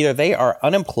either they are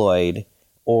unemployed,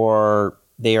 or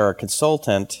they are a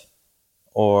consultant,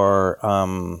 or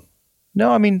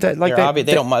No, I mean, they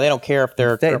don't care if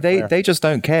they're they just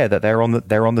don't care that they're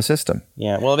on the system.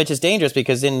 Yeah, well, which is dangerous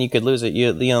because then you could lose it.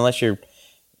 Unless you're,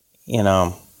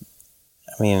 I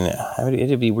mean,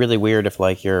 it'd be really weird if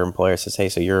like your employer says, "Hey,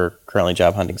 so you're currently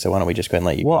job hunting, so why don't we just go ahead and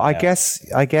let you?" Well, go I now?"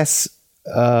 guess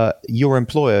your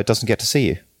employer doesn't get to see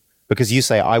you because you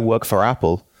say I work for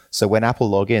Apple. So when Apple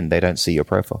log in, they don't see your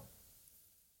profile.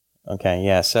 Okay,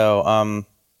 yeah. So,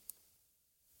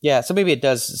 so maybe it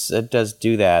does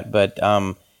do that, but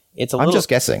it's a little. I'm just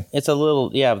guessing. It's a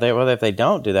little, yeah. If they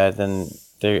don't do that, then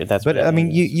that's. But I mean,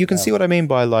 you can see what I mean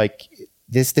by like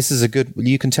this. This is a good.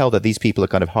 You can tell that these people are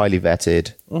kind of highly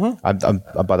vetted.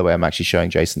 Mm-hmm. By the way, I'm actually showing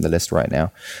Jason the list right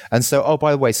now. And so,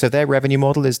 by the way, so their revenue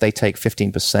model is they take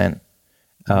 15%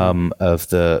 of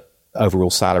the overall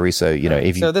salary. So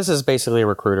if you, so this is basically a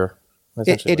recruiter.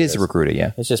 it is a recruiter.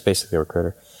 Yeah, it's just basically a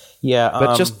recruiter. Yeah,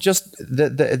 but just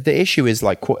the issue is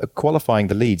like qualifying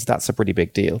the leads. That's a pretty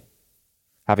big deal.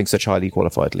 Having such highly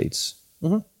qualified leads.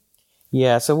 Mm-hmm.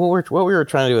 Yeah. So what we were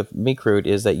trying to do with MeCruit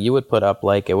is that you would put up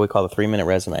like what we call a 3-minute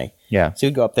resume. Yeah. So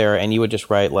you'd go up there and you would just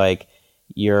write like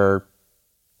your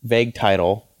vague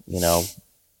title,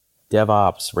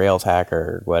 DevOps, Rails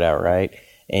hacker, whatever, right?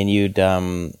 And you'd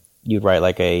write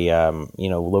like a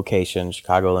location,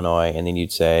 Chicago, Illinois, and then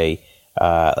you'd say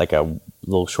like a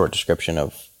little short description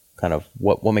of kind of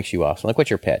what makes you awesome. Like,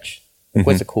 what's your pitch? Like,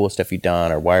 what's the coolest stuff you've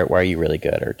done, or why are you really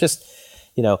good, or just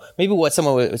maybe what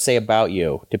someone would say about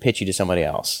you to pitch you to somebody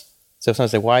else. So if someone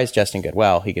say, why is Justin good?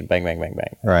 Well, he can bang, bang, bang,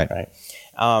 bang. Right.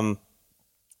 And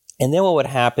then what would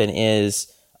happen is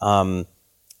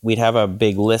we'd have a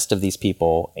big list of these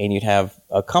people, and you'd have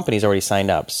companies already signed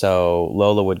up. So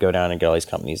Lola would go down and get all these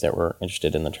companies that were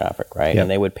interested in the traffic, right? Yep. And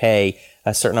they would pay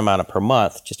a certain amount per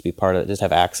month just to be part of it, just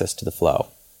have access to the flow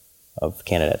of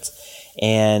candidates.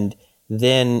 And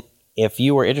then if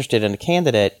you were interested in a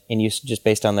candidate and you just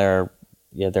based on their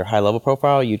high level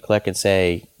profile, you'd click and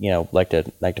say, like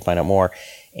to find out more.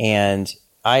 And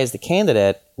I, as the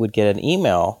candidate, would get an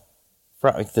email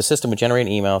from the system would generate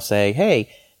an email, say, hey,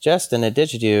 Justin at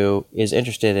Digidoo is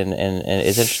interested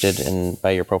in by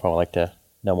your profile. I'd like to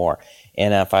know more.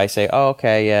 And if I say, oh,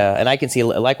 okay, yeah, and I can see a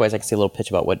little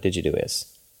pitch about what Digidoo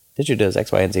is. Digidoo is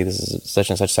X, Y, and Z. This is such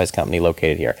and such size company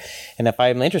located here. And if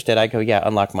I'm interested, I go, yeah,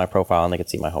 unlock my profile, and they can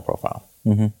see my whole profile.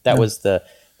 Mm-hmm. That was the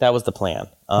plan.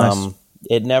 Nice.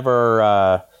 It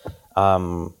never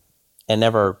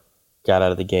got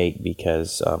out of the gate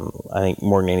because I think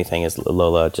more than anything is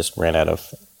Lola just ran out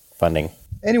of funding.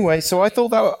 Anyway, so I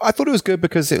thought it was good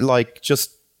because it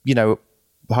just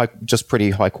just pretty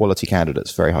high quality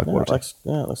candidates, very high quality. It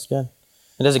looks good.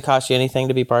 And does it cost you anything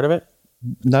to be part of it?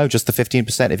 No, just the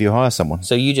 15% if you hire someone.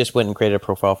 So you just went and created a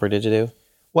profile for Digidoo?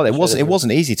 Well, it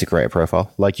wasn't easy to create a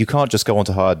profile. Like, you can't just go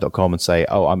onto hired.com and say,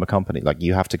 oh, I'm a company. Like,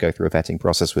 you have to go through a vetting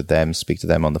process with them, speak to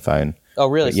them on the phone. Oh,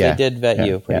 really? So they did vet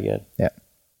you pretty good. Yeah.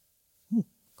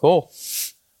 Cool.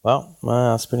 Well,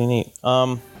 that's pretty neat.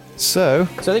 So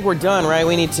I think we're done, right?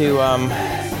 We need to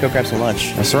go grab some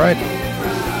lunch. that's right.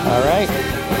 All right.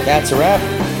 That's a wrap.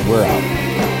 We're out.